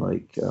 Was he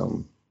like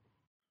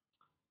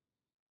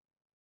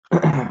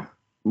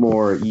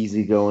more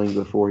easygoing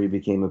before he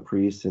became a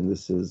priest, and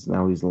this is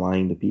now he's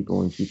lying to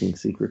people and keeping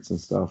secrets and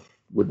stuff?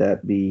 Would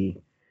that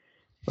be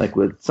like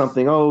with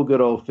something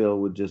good old Phil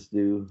would just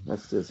do?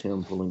 That's just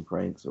him pulling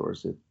pranks, or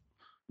is it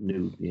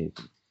new behavior?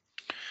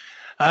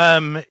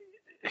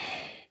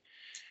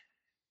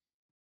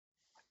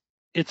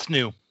 It's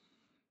new.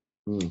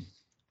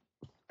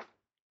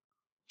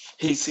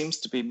 He seems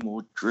to be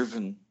more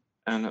driven,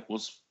 and it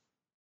was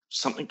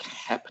something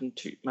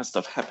must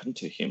have happened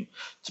to him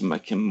to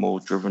make him more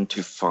driven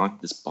to find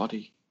this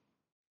body.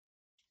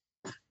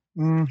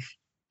 You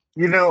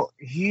know,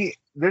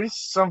 there is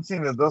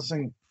something that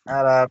doesn't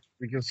add up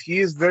because he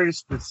is very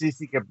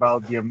specific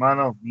about the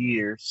amount of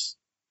years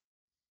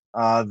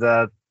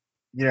that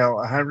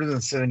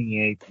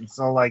 178. It's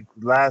not like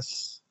the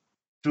last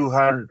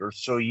 200 or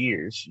so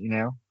years,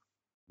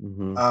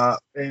 Mm-hmm.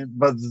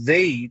 But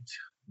the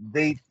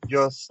date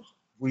just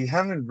we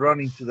haven't run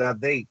into that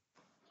date,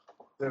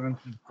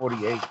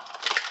 1748.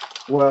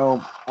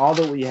 Well, all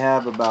that we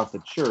have about the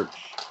church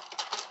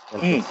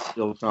that's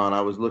built on,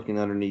 I was looking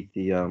underneath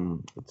the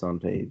it's on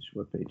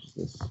what page is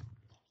this?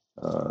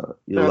 11,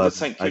 The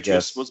St.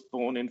 Petrus was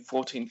born in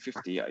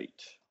 1458.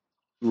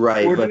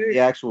 Right, but the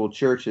actual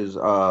churches,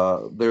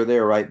 they're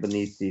there right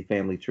beneath the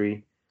family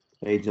tree,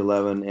 page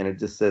 11, and it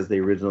just says the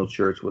original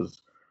church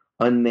was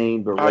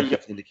unnamed, but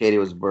records indicate it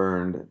was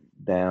burned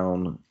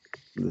down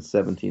in the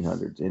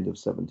 1700s, end of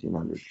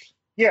 1700s.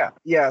 Yeah,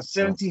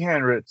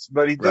 1700s,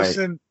 but it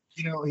doesn't,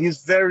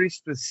 he's very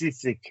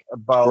specific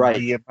about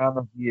the amount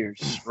of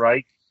years,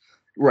 right?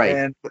 Right.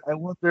 And I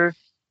wonder,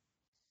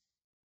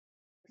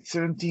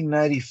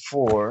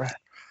 1794.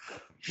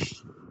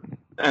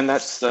 And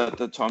that's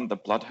the time the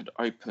blood had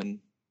opened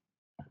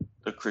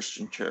the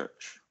Christian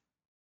church,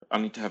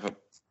 only to have it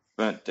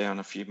burnt down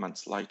a few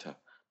months later.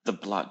 The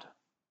blood.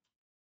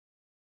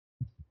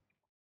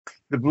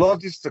 The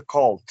blood is the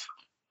cult,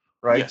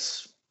 right?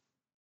 Yes.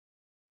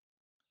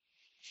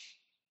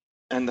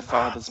 And the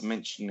father's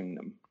mentioning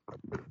them.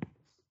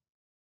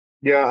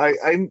 Yeah,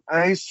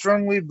 I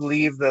strongly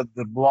believe that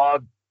the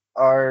blood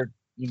are,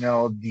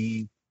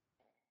 the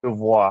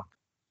voix.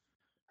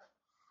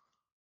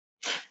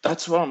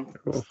 That's what I'm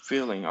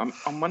feeling.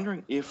 I'm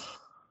wondering if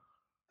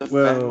the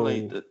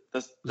family,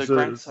 the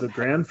grandson, the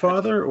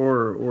grandfather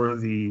or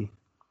the.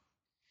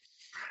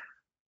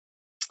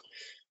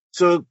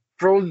 So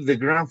probably the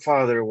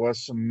grandfather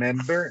was a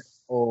member,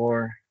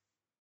 or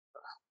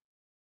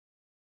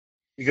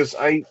because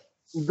it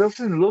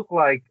doesn't look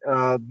like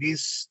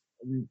this,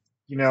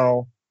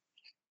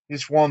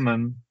 this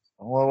woman.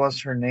 What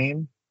was her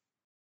name?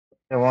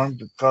 The one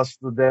that caused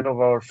the death of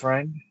our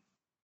friend.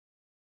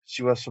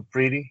 She was so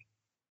pretty.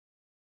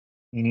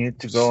 He needed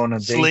to go on a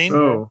date.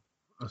 Celine?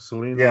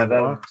 Celine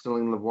LeBois.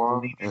 Celine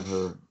LeBois and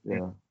her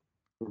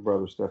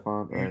brother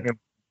Stefan. Right.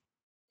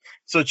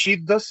 So she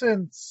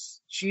doesn't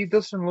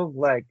look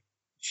like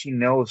she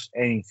knows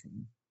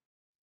anything.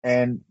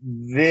 And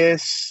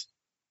this,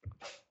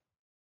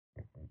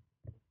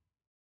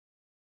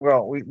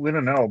 well, we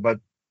don't know, but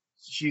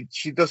she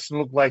doesn't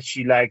look like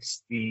she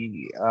likes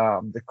the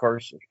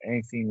course of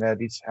anything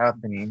that is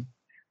happening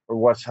or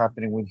what's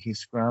happening with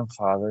his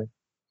grandfather.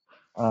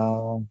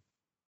 I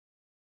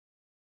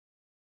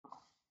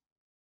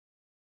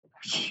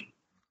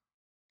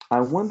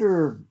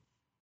wonder.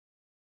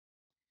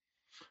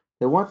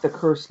 They want the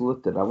curse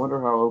lifted. I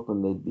wonder how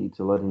open they'd be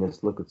to letting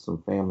us look at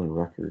some family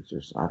records,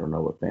 or I don't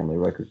know what family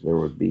records there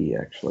would be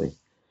actually,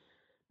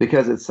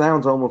 because it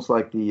sounds almost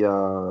like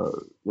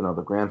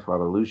the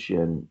grandfather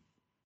Lucian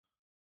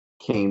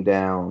came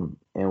down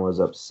and was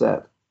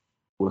upset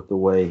with the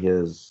way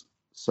his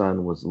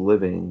son was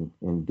living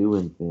and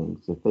doing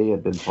things. If they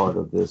had been part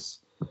of this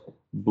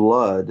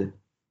blood,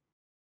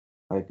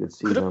 I could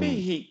see them.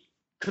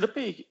 Could it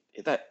be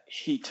that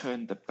he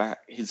turned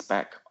his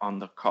back on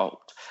the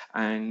cult,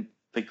 and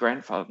the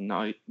grandfather,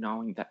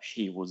 knowing that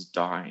he was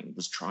dying,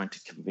 was trying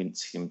to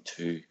convince him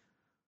to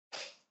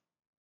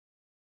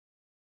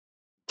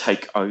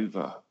take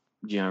over,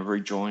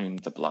 rejoin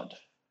the blood,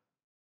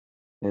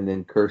 and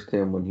then cursed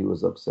him when he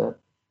was upset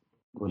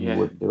when he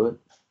wouldn't do it?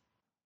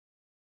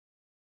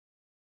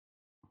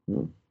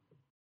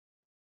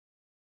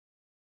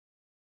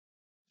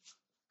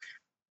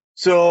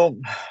 So,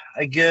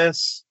 I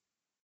guess,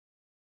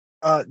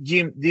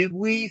 Jim, did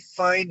we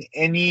find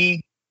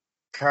any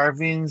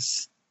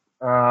carvings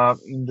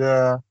in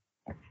the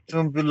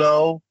tomb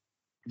below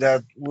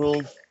that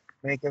will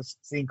make us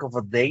think of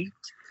a date?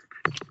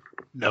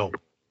 No.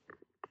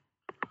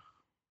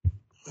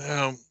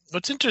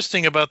 What's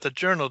interesting about the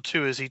journal,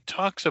 too, is he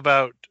talks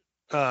about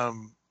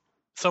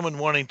someone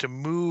wanting to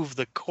move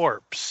the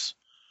corpse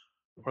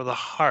or the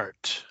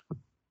heart.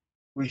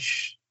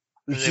 Which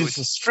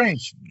is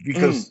strange,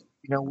 because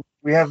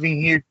We have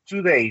been here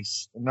 2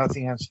 days and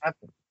nothing has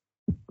happened.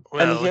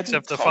 Well, he except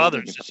hadn't the told father's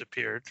anybody.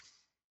 disappeared.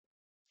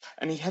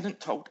 And he hadn't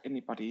told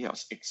anybody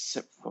else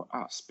except for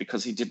us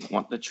because he didn't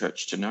want the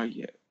church to know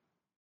yet.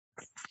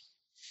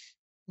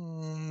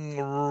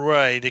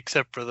 Right,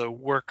 except for the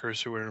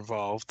workers who were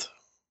involved.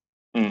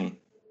 Mm.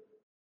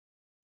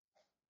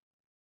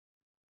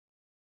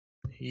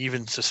 He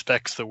even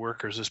suspects the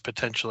workers as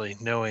potentially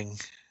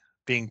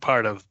being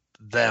part of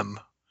them,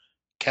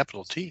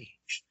 capital T.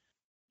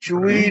 Should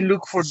we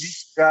look for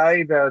this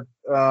guy that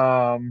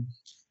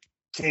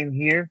came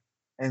here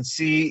and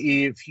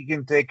see if he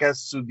can take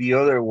us to the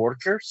other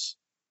workers?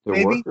 The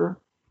Maybe?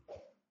 worker?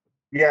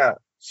 Yeah.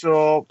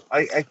 So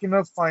I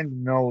cannot find the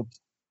note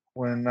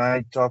when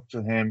I talked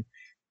to him,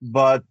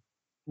 but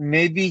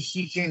maybe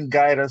he can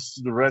guide us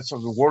to the rest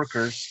of the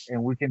workers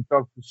and we can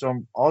talk to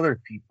some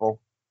other people.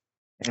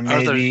 And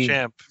Arthur maybe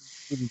Champ.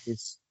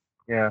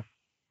 Yeah,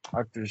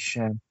 Arthur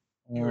Champ.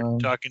 You were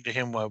talking to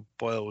him while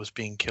Boyle was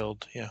being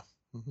killed. Yeah.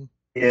 Mm-hmm.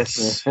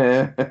 Yes.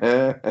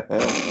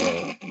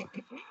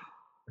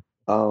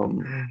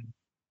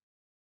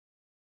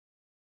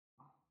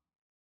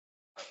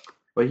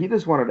 But he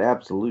just wanted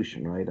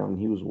absolution, right? I mean,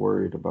 he was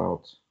worried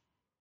about.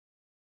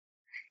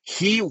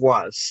 He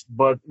was,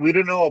 but we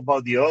don't know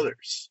about the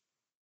others,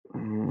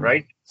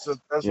 right? So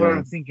that's what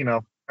I'm thinking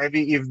of.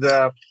 Maybe if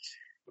the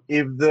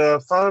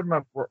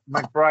Father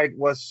McBride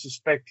was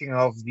suspecting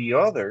of the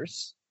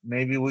others,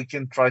 maybe we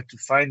can try to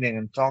find them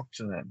and talk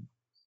to them.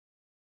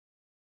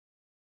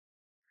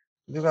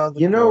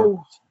 You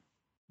know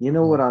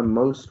what I'm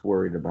most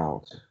worried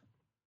about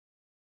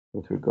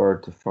with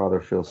regard to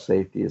Father Phil's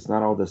safety is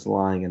not all this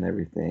lying and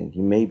everything.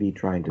 He may be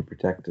trying to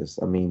protect us.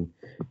 I mean,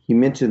 he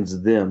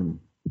mentions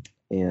them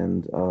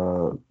and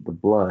the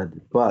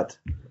blood, but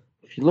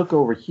if you look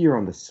over here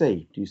on the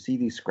safe, do you see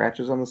these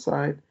scratches on the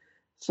side?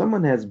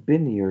 Someone has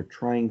been here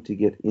trying to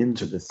get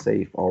into the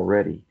safe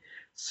already.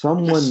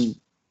 Someone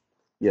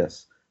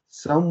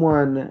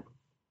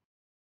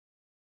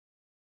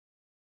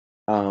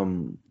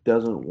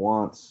doesn't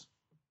want.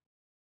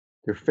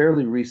 They're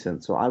fairly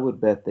recent, so I would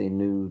bet they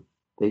knew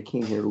they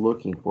came here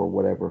looking for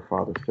whatever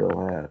Father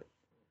Phil had.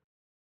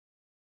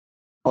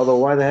 Although,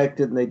 why the heck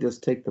didn't they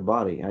just take the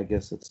body? I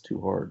guess it's too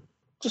hard.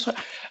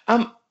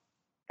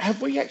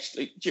 Have we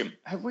actually, Jim?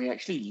 Have we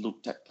actually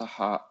looked at the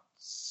heart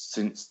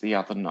since the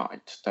other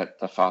night that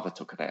the father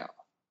took it out?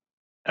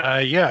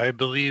 Yeah, I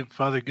believe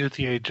Father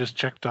Gauthier just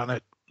checked on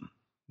it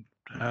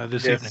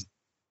this evening.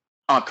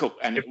 Oh, cool.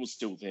 And it was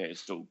still there. It's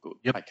still good.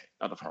 Yep. Okay,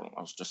 not a problem.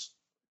 I was just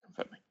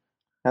confirming.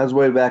 That was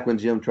way back when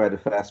Jim tried to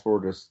fast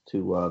forward us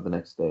to the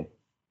next day.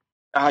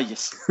 Ah,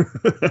 yes.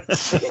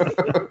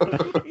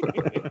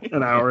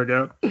 An hour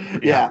ago.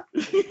 Yeah.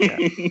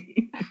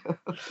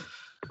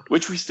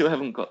 Which we still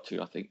haven't got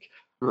to, I think.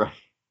 Right.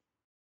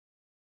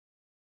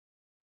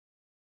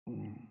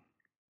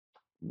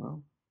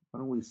 Well, why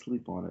don't we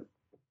sleep on it?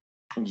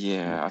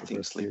 Yeah, I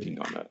think sleeping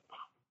on it.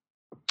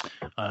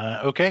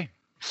 Okay,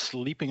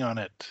 sleeping on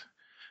it.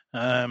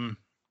 I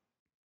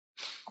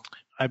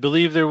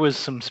believe there was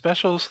some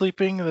special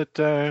sleeping that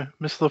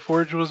Miss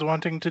LaForge was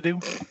wanting to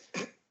do.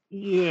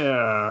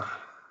 Yeah.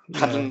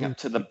 Huddling up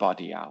to the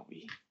body, are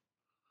we?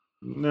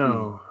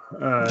 No.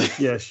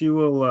 Yeah, she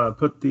will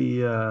put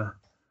the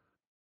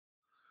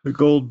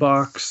gold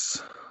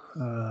box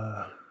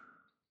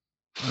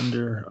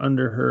under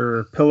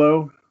her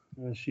pillow,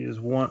 as she is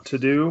wont to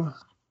do,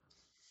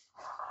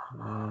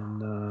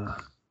 and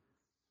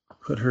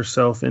put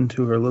herself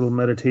into her little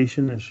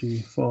meditation as she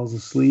falls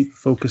asleep,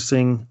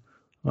 focusing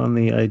on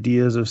the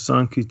ideas of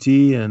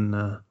Sankuti and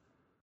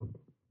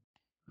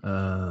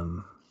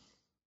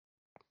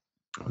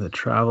the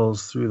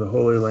travels through the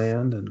Holy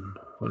Land and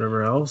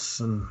whatever else,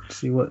 and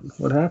see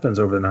what happens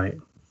over the night.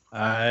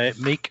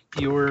 Make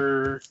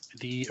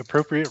the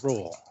appropriate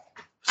roll.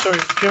 Sorry,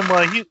 Jim.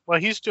 While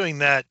he's doing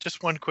that,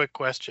 just one quick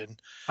question.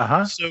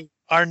 So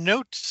our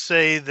notes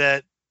say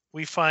that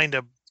we find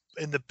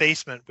in the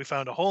basement, we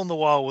found a hole in the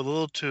wall with a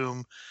little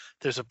tomb.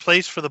 There's a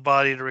place for the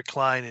body to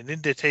recline, an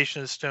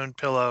indentation of the stone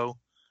pillow.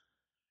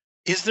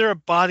 Is there a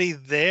body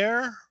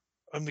there?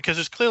 Because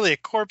there's clearly a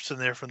corpse in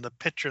there from the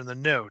picture and the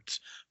notes.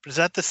 But is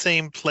that the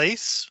same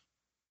place?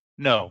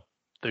 No,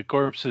 the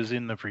corpse is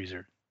in the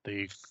freezer.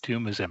 The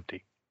tomb is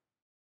empty.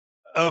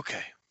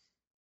 Okay.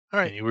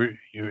 All right. And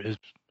you were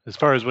as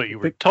far as what you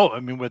were told. I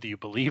mean, whether you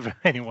believe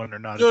anyone or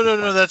not.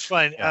 No, that's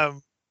fine. Yeah.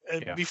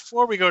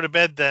 Before we go to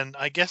bed, then,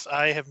 I guess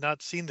I have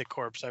not seen the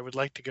corpse. I would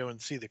like to go and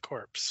see the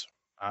corpse.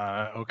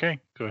 Okay,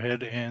 go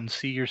ahead and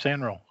see your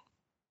sand roll.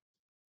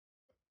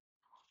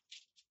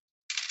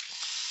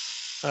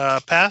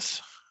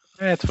 Pass?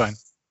 That's fine.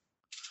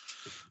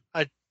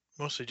 I'm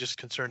mostly just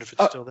concerned if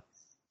it's still there.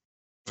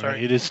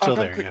 Sorry. It is still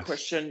there. Quick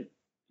question.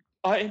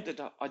 I did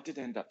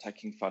end up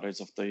taking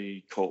photos of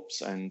the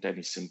corpse and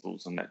any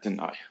symbols on that,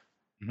 didn't I?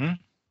 Mm-hmm.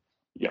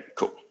 Yep,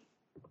 cool.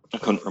 I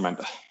couldn't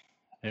remember.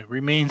 It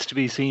remains to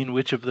be seen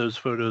which of those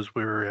photos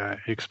were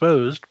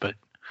exposed, but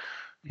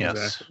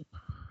yes.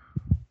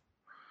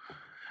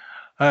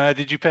 Exactly.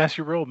 Did you pass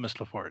your roll, Miss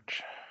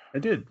LaForge? I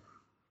did.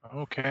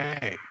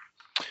 Okay.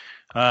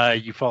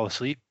 You fall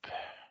asleep.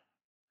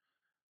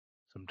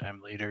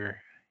 Sometime later,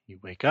 you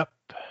wake up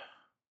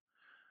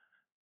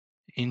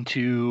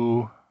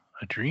into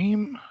a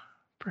dream,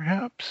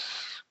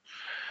 perhaps.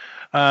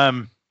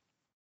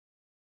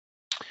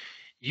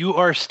 You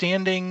are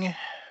standing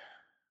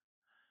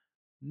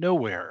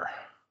nowhere,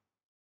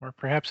 or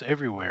perhaps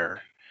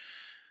everywhere.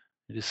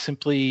 It is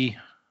simply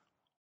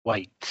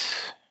white,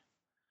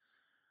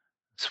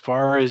 as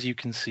far as you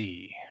can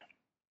see.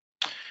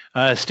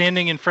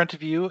 Standing in front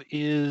of you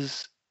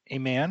is a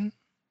man.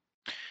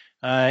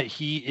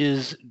 He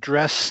is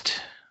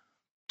dressed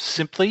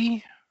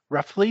simply,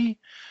 roughly.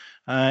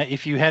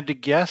 If you had to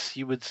guess,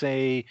 you would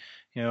say,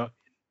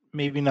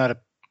 maybe not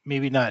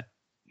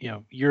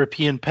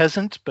European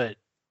peasant, but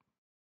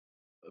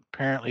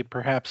apparently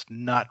perhaps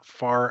not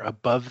far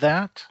above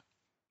that.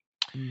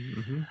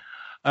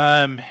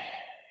 Mm-hmm.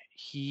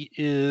 He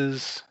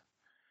is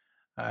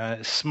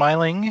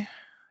smiling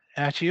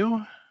at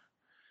you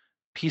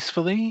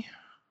peacefully.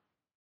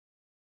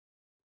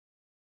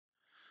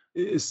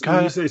 When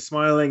you say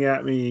smiling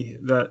at me,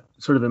 that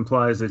sort of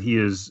implies that he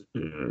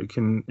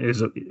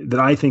that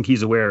I think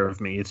he's aware of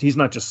me. He's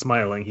not just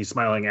smiling; he's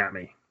smiling at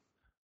me.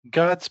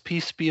 God's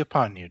peace be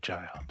upon you,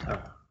 child.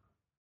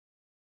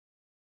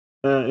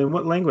 In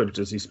what language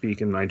does he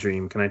speak in my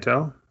dream? Can I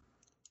tell?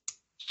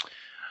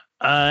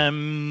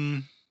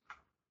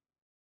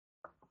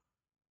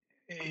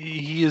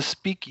 He is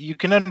speaking. You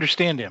can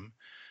understand him,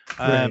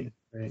 Right.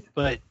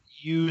 but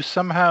you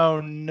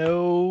somehow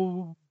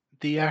know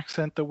the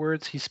accent, the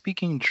words. He's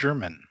speaking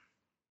German.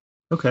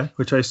 Okay,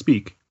 which I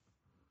speak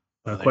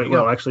quite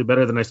well, actually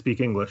better than I speak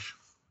English.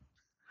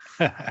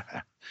 Well,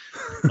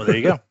 there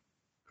you go.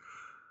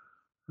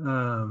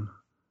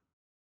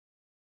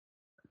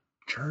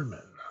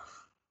 German.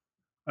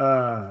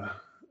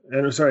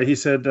 And sorry, he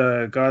said,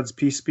 "God's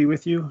peace be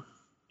with you."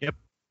 Yep.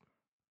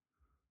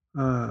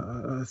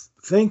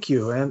 Thank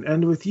you,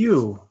 and with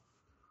you.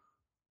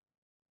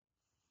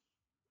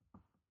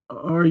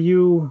 Are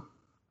you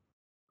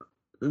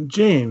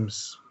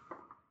James?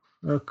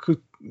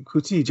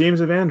 Kuti,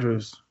 James of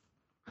Andrews.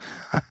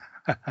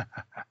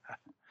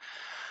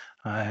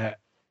 I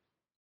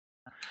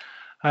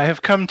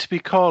have come to be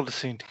called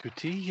Saint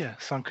Kuti,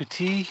 Saint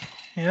Kuti,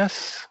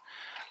 yes,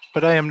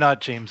 but I am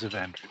not James of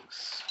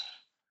Andrews.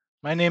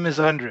 My name is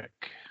Andrik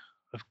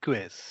of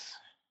Kues.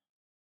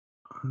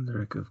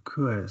 Andrik of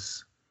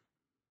Kues.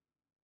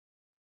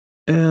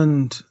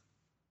 And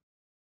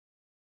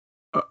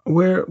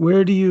where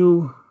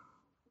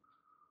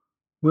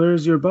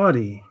is your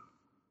body?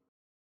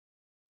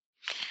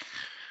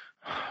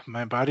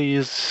 My body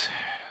is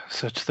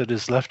such that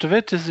is left of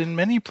it is in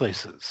many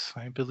places.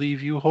 I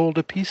believe you hold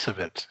a piece of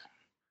it.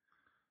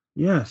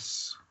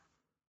 Yes.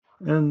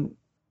 And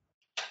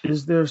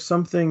is there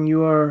something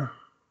you are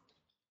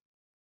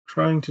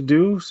trying to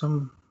do?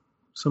 Some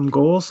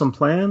goal, some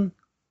plan?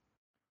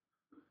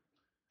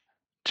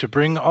 To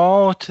bring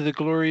all to the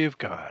glory of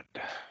God,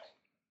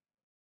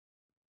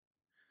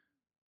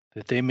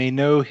 that they may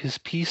know his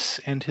peace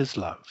and his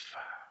love.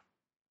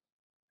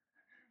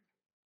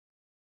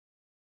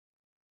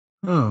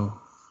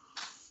 Oh.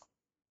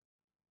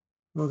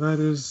 Well,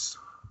 that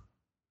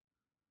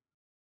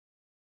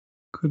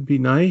could be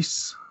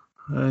nice.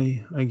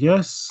 I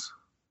guess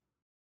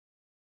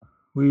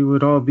we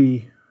would all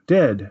be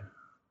dead,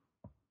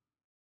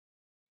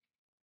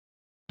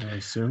 I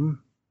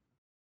assume.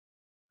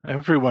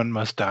 Everyone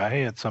must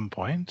die at some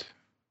point.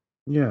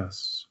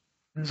 Yes.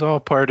 It's all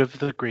part of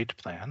the great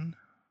plan.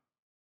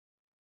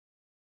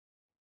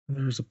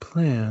 There's a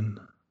plan.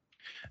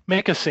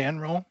 Make a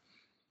sand roll.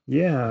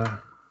 Yeah.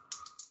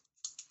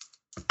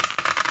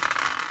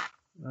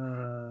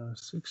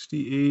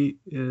 68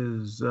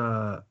 is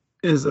a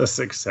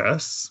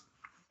success.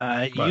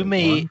 You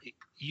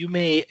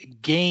may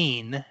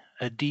gain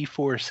a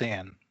D4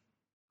 sand.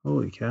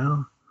 Holy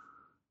cow.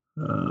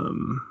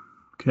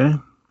 Okay.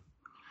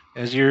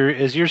 As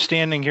you're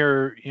standing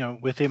here,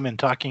 with him and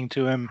talking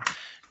to him,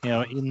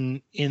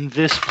 in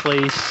this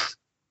place,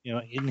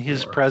 in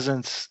his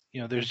presence,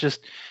 there's just,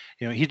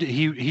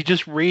 he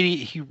just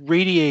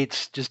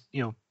radiates just,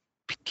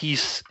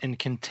 peace and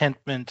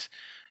contentment,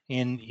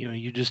 and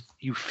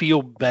you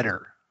feel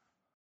better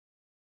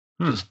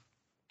just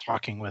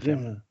talking with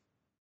him.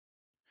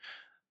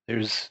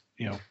 There's,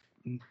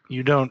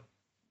 you don't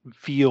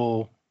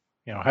feel,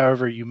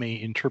 however you may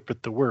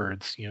interpret the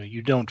words,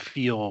 you don't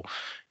feel,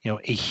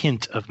 a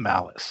hint of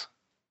malice.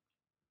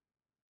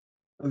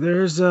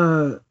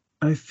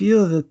 I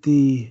feel that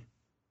the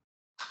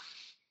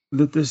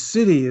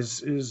city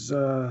is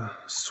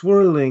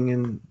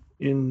swirling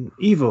in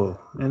evil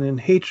and in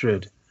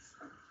hatred,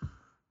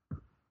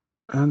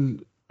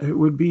 and it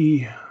would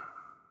be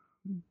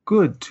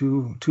good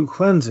to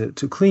cleanse it,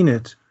 to clean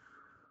it,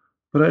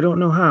 but I don't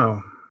know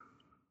how.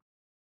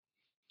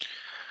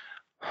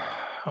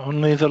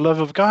 Only the love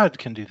of God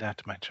can do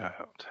that, my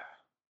child.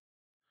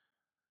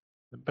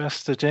 The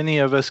best that any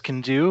of us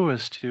can do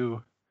is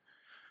to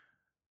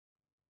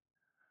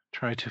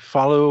try to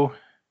follow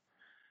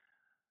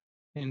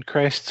in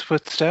Christ's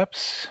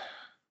footsteps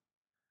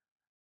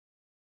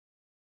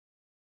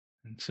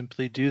and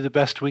simply do the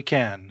best we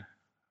can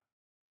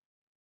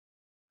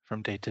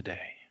from day to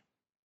day.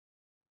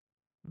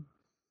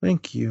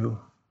 Thank you.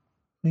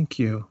 Thank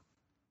you.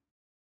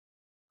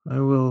 I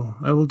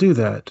will do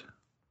that.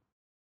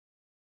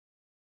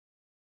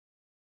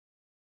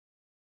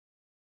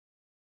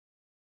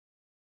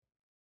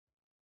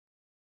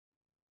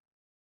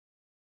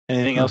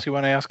 Anything else you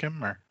want to ask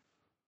him, or?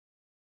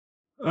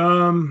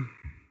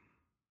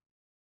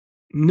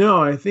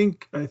 No, I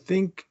think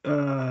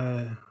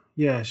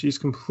yeah, she's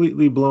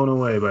completely blown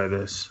away by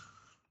this.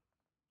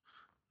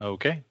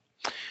 Okay.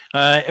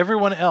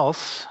 Everyone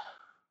else,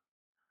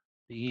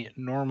 the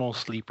normal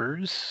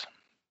sleepers,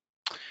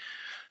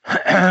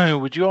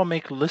 would you all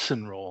make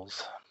listen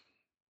rolls?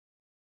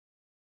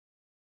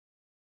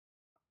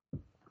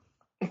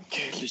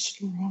 Okay,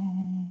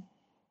 listen.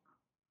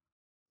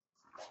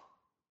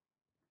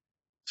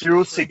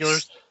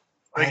 06.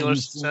 Regular I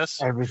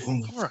success.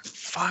 Everything. You're on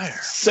fire.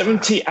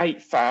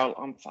 78 fail.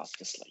 I'm fast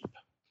asleep.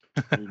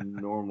 A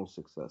normal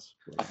success.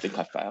 I think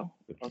I fail.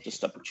 I'll just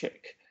double check.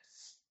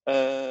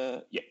 Yeah,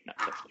 no,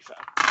 definitely fail.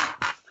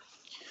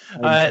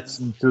 I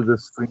listen to the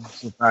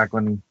streams of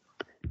agony.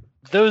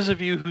 Those of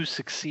you who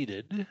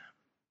succeeded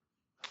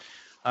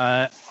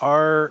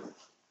are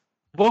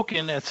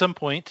woken at some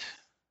point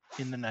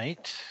in the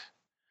night.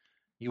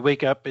 You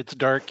wake up, it's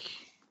dark.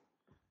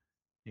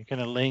 You're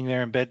kind of laying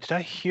there in bed. Did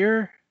I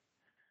hear?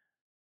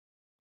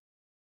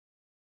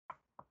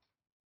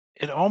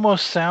 It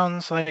almost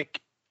sounds like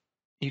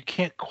you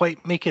can't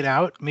quite make it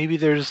out. Maybe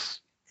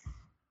there's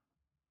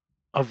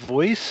a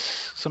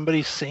voice,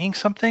 somebody saying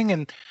something,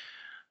 and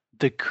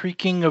the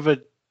creaking of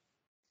a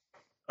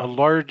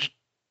large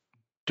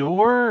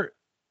door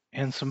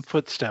and some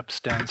footsteps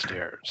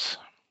downstairs.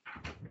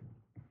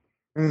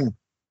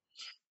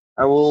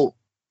 I will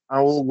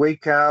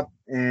wake up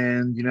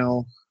and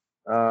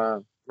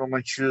throw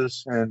my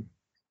shoes and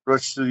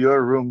rush to the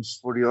other rooms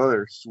for the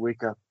others to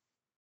wake up.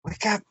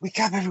 Wake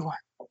up, everyone!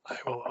 I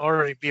will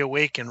already be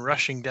awake and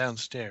rushing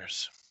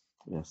downstairs.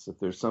 Yes, if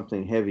there's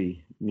something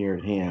heavy near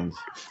at hand.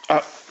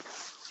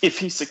 If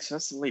he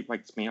successfully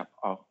wakes me up,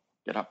 I'll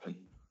get up and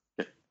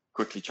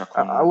quickly chuck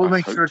on. I will my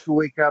make coat. sure to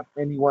wake up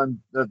anyone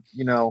that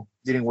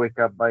didn't wake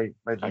up by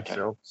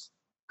themselves.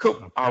 Cool.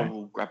 Okay. I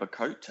will grab a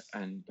coat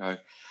and go.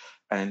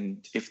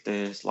 And if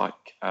there's like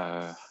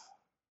a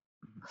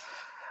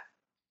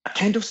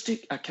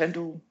candlestick,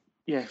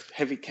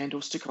 heavy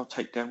candlestick, I'll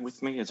take down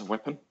with me as a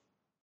weapon.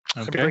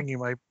 Okay.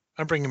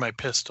 I'm bringing my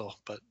pistol,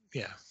 but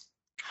yeah.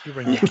 You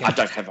bring Yeah, I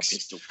don't have a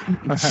pistol.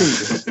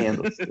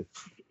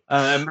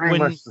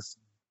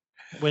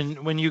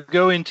 When you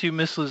go into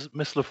Miss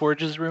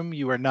LaForge's room,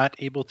 you are not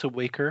able to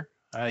wake her.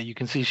 You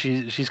can see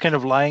she's kind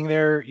of lying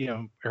there.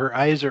 Her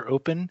eyes are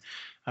open.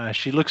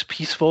 She looks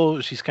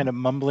peaceful. She's kind of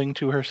mumbling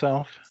to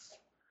herself.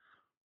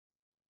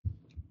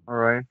 All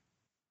right.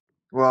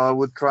 Well, I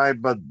would try,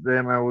 but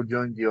then I will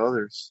join the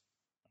others.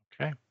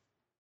 Okay.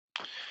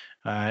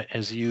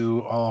 As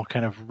you all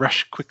kind of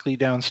rush quickly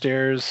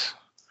downstairs,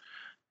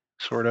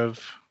 sort of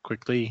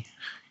quickly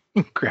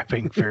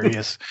grabbing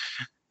various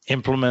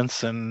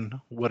implements and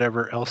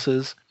whatever else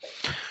is.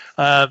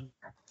 As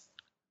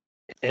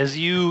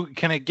you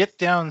kind of get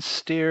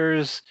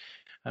downstairs,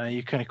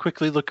 you kind of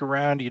quickly look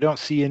around. You don't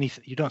see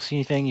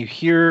anything. You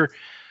hear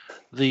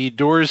the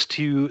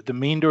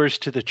main doors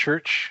to the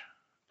church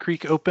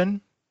creak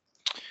open.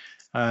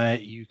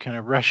 You kind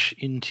of rush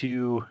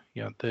into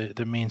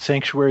the main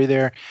sanctuary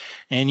there,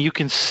 and you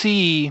can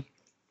see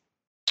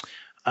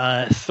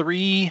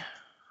three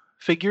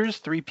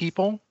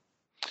people.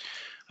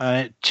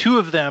 Two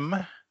of them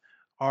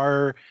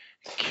are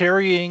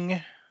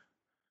carrying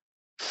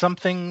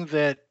something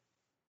that,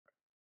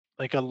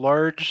 like a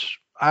large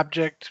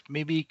object,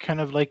 maybe kind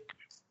of like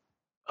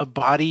a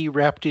body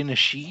wrapped in a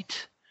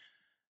sheet,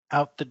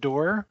 out the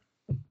door.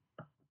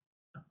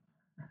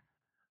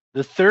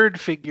 The third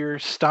figure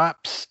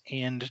stops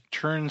and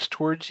turns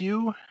towards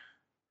you,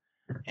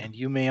 and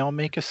you may all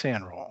make a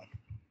SAN roll.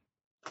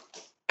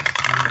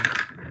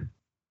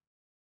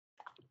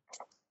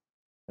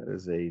 That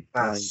is a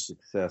fine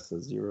success, a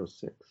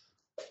 0-6.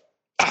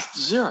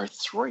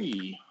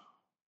 0-3.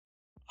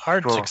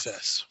 Hard Cool.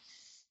 success.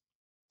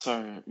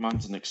 So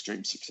mine's an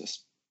extreme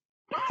success.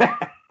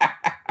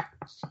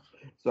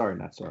 Sorry,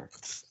 not sorry.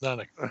 It's not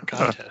a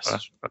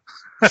contest.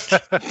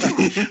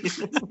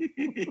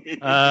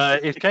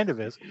 It kind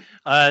of is.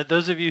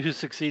 Those of you who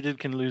succeeded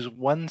can lose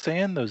 1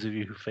 SAN. Those of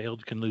you who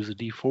failed can lose a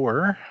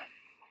D4.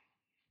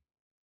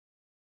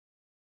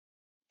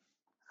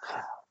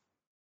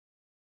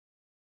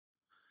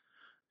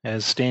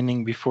 As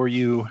standing before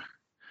you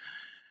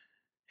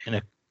in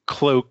a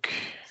cloak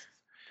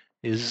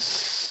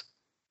is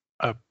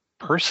a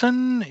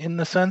person, in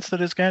the sense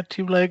that it's got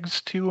 2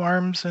 legs, 2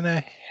 arms, and a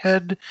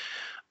head,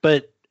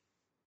 but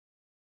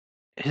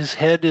his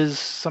head is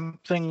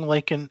something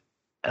like an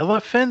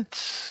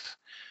elephant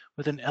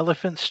with an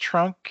elephant's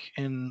trunk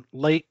and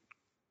light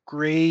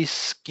gray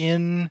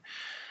skin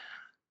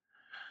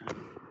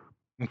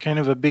and kind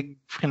of a big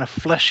kind of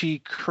fleshy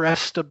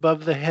crest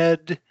above the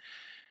head.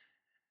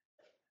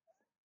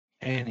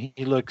 And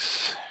he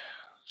looks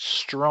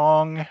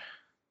strong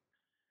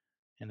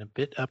and a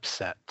bit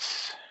upset.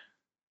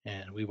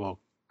 And we will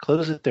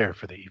close it there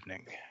for the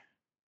evening.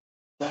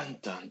 Dun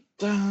dun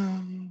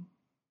dun.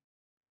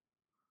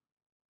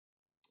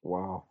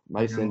 Wow,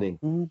 nice ending.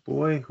 Oh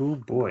boy, oh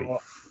boy.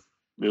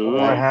 All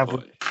I have boy.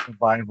 was the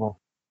Bible.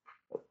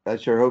 I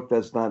sure hope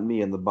that's not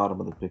me in the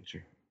bottom of the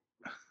picture.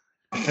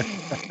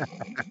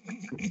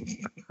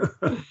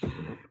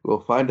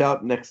 We'll find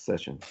out next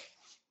session.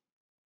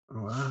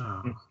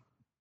 Wow.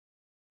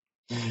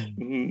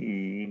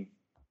 Mm.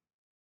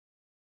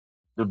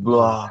 The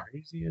blood.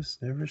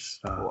 Craziest never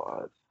stop.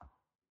 What?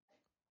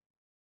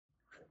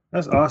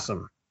 That's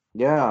awesome.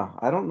 Yeah,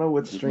 I don't know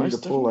what string to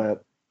Most pull definitely.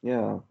 at.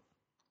 Yeah.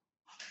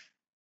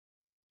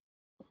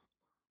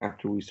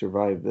 After we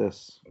survive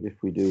this, if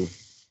we do.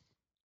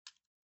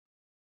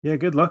 Yeah,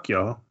 good luck,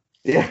 y'all.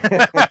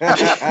 Yeah.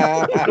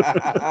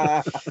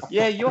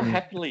 Yeah, you're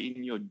happily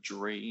in your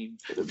dream.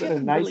 Would have You're been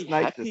a nice really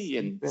night to happy sleep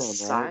and in,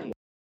 right? sane.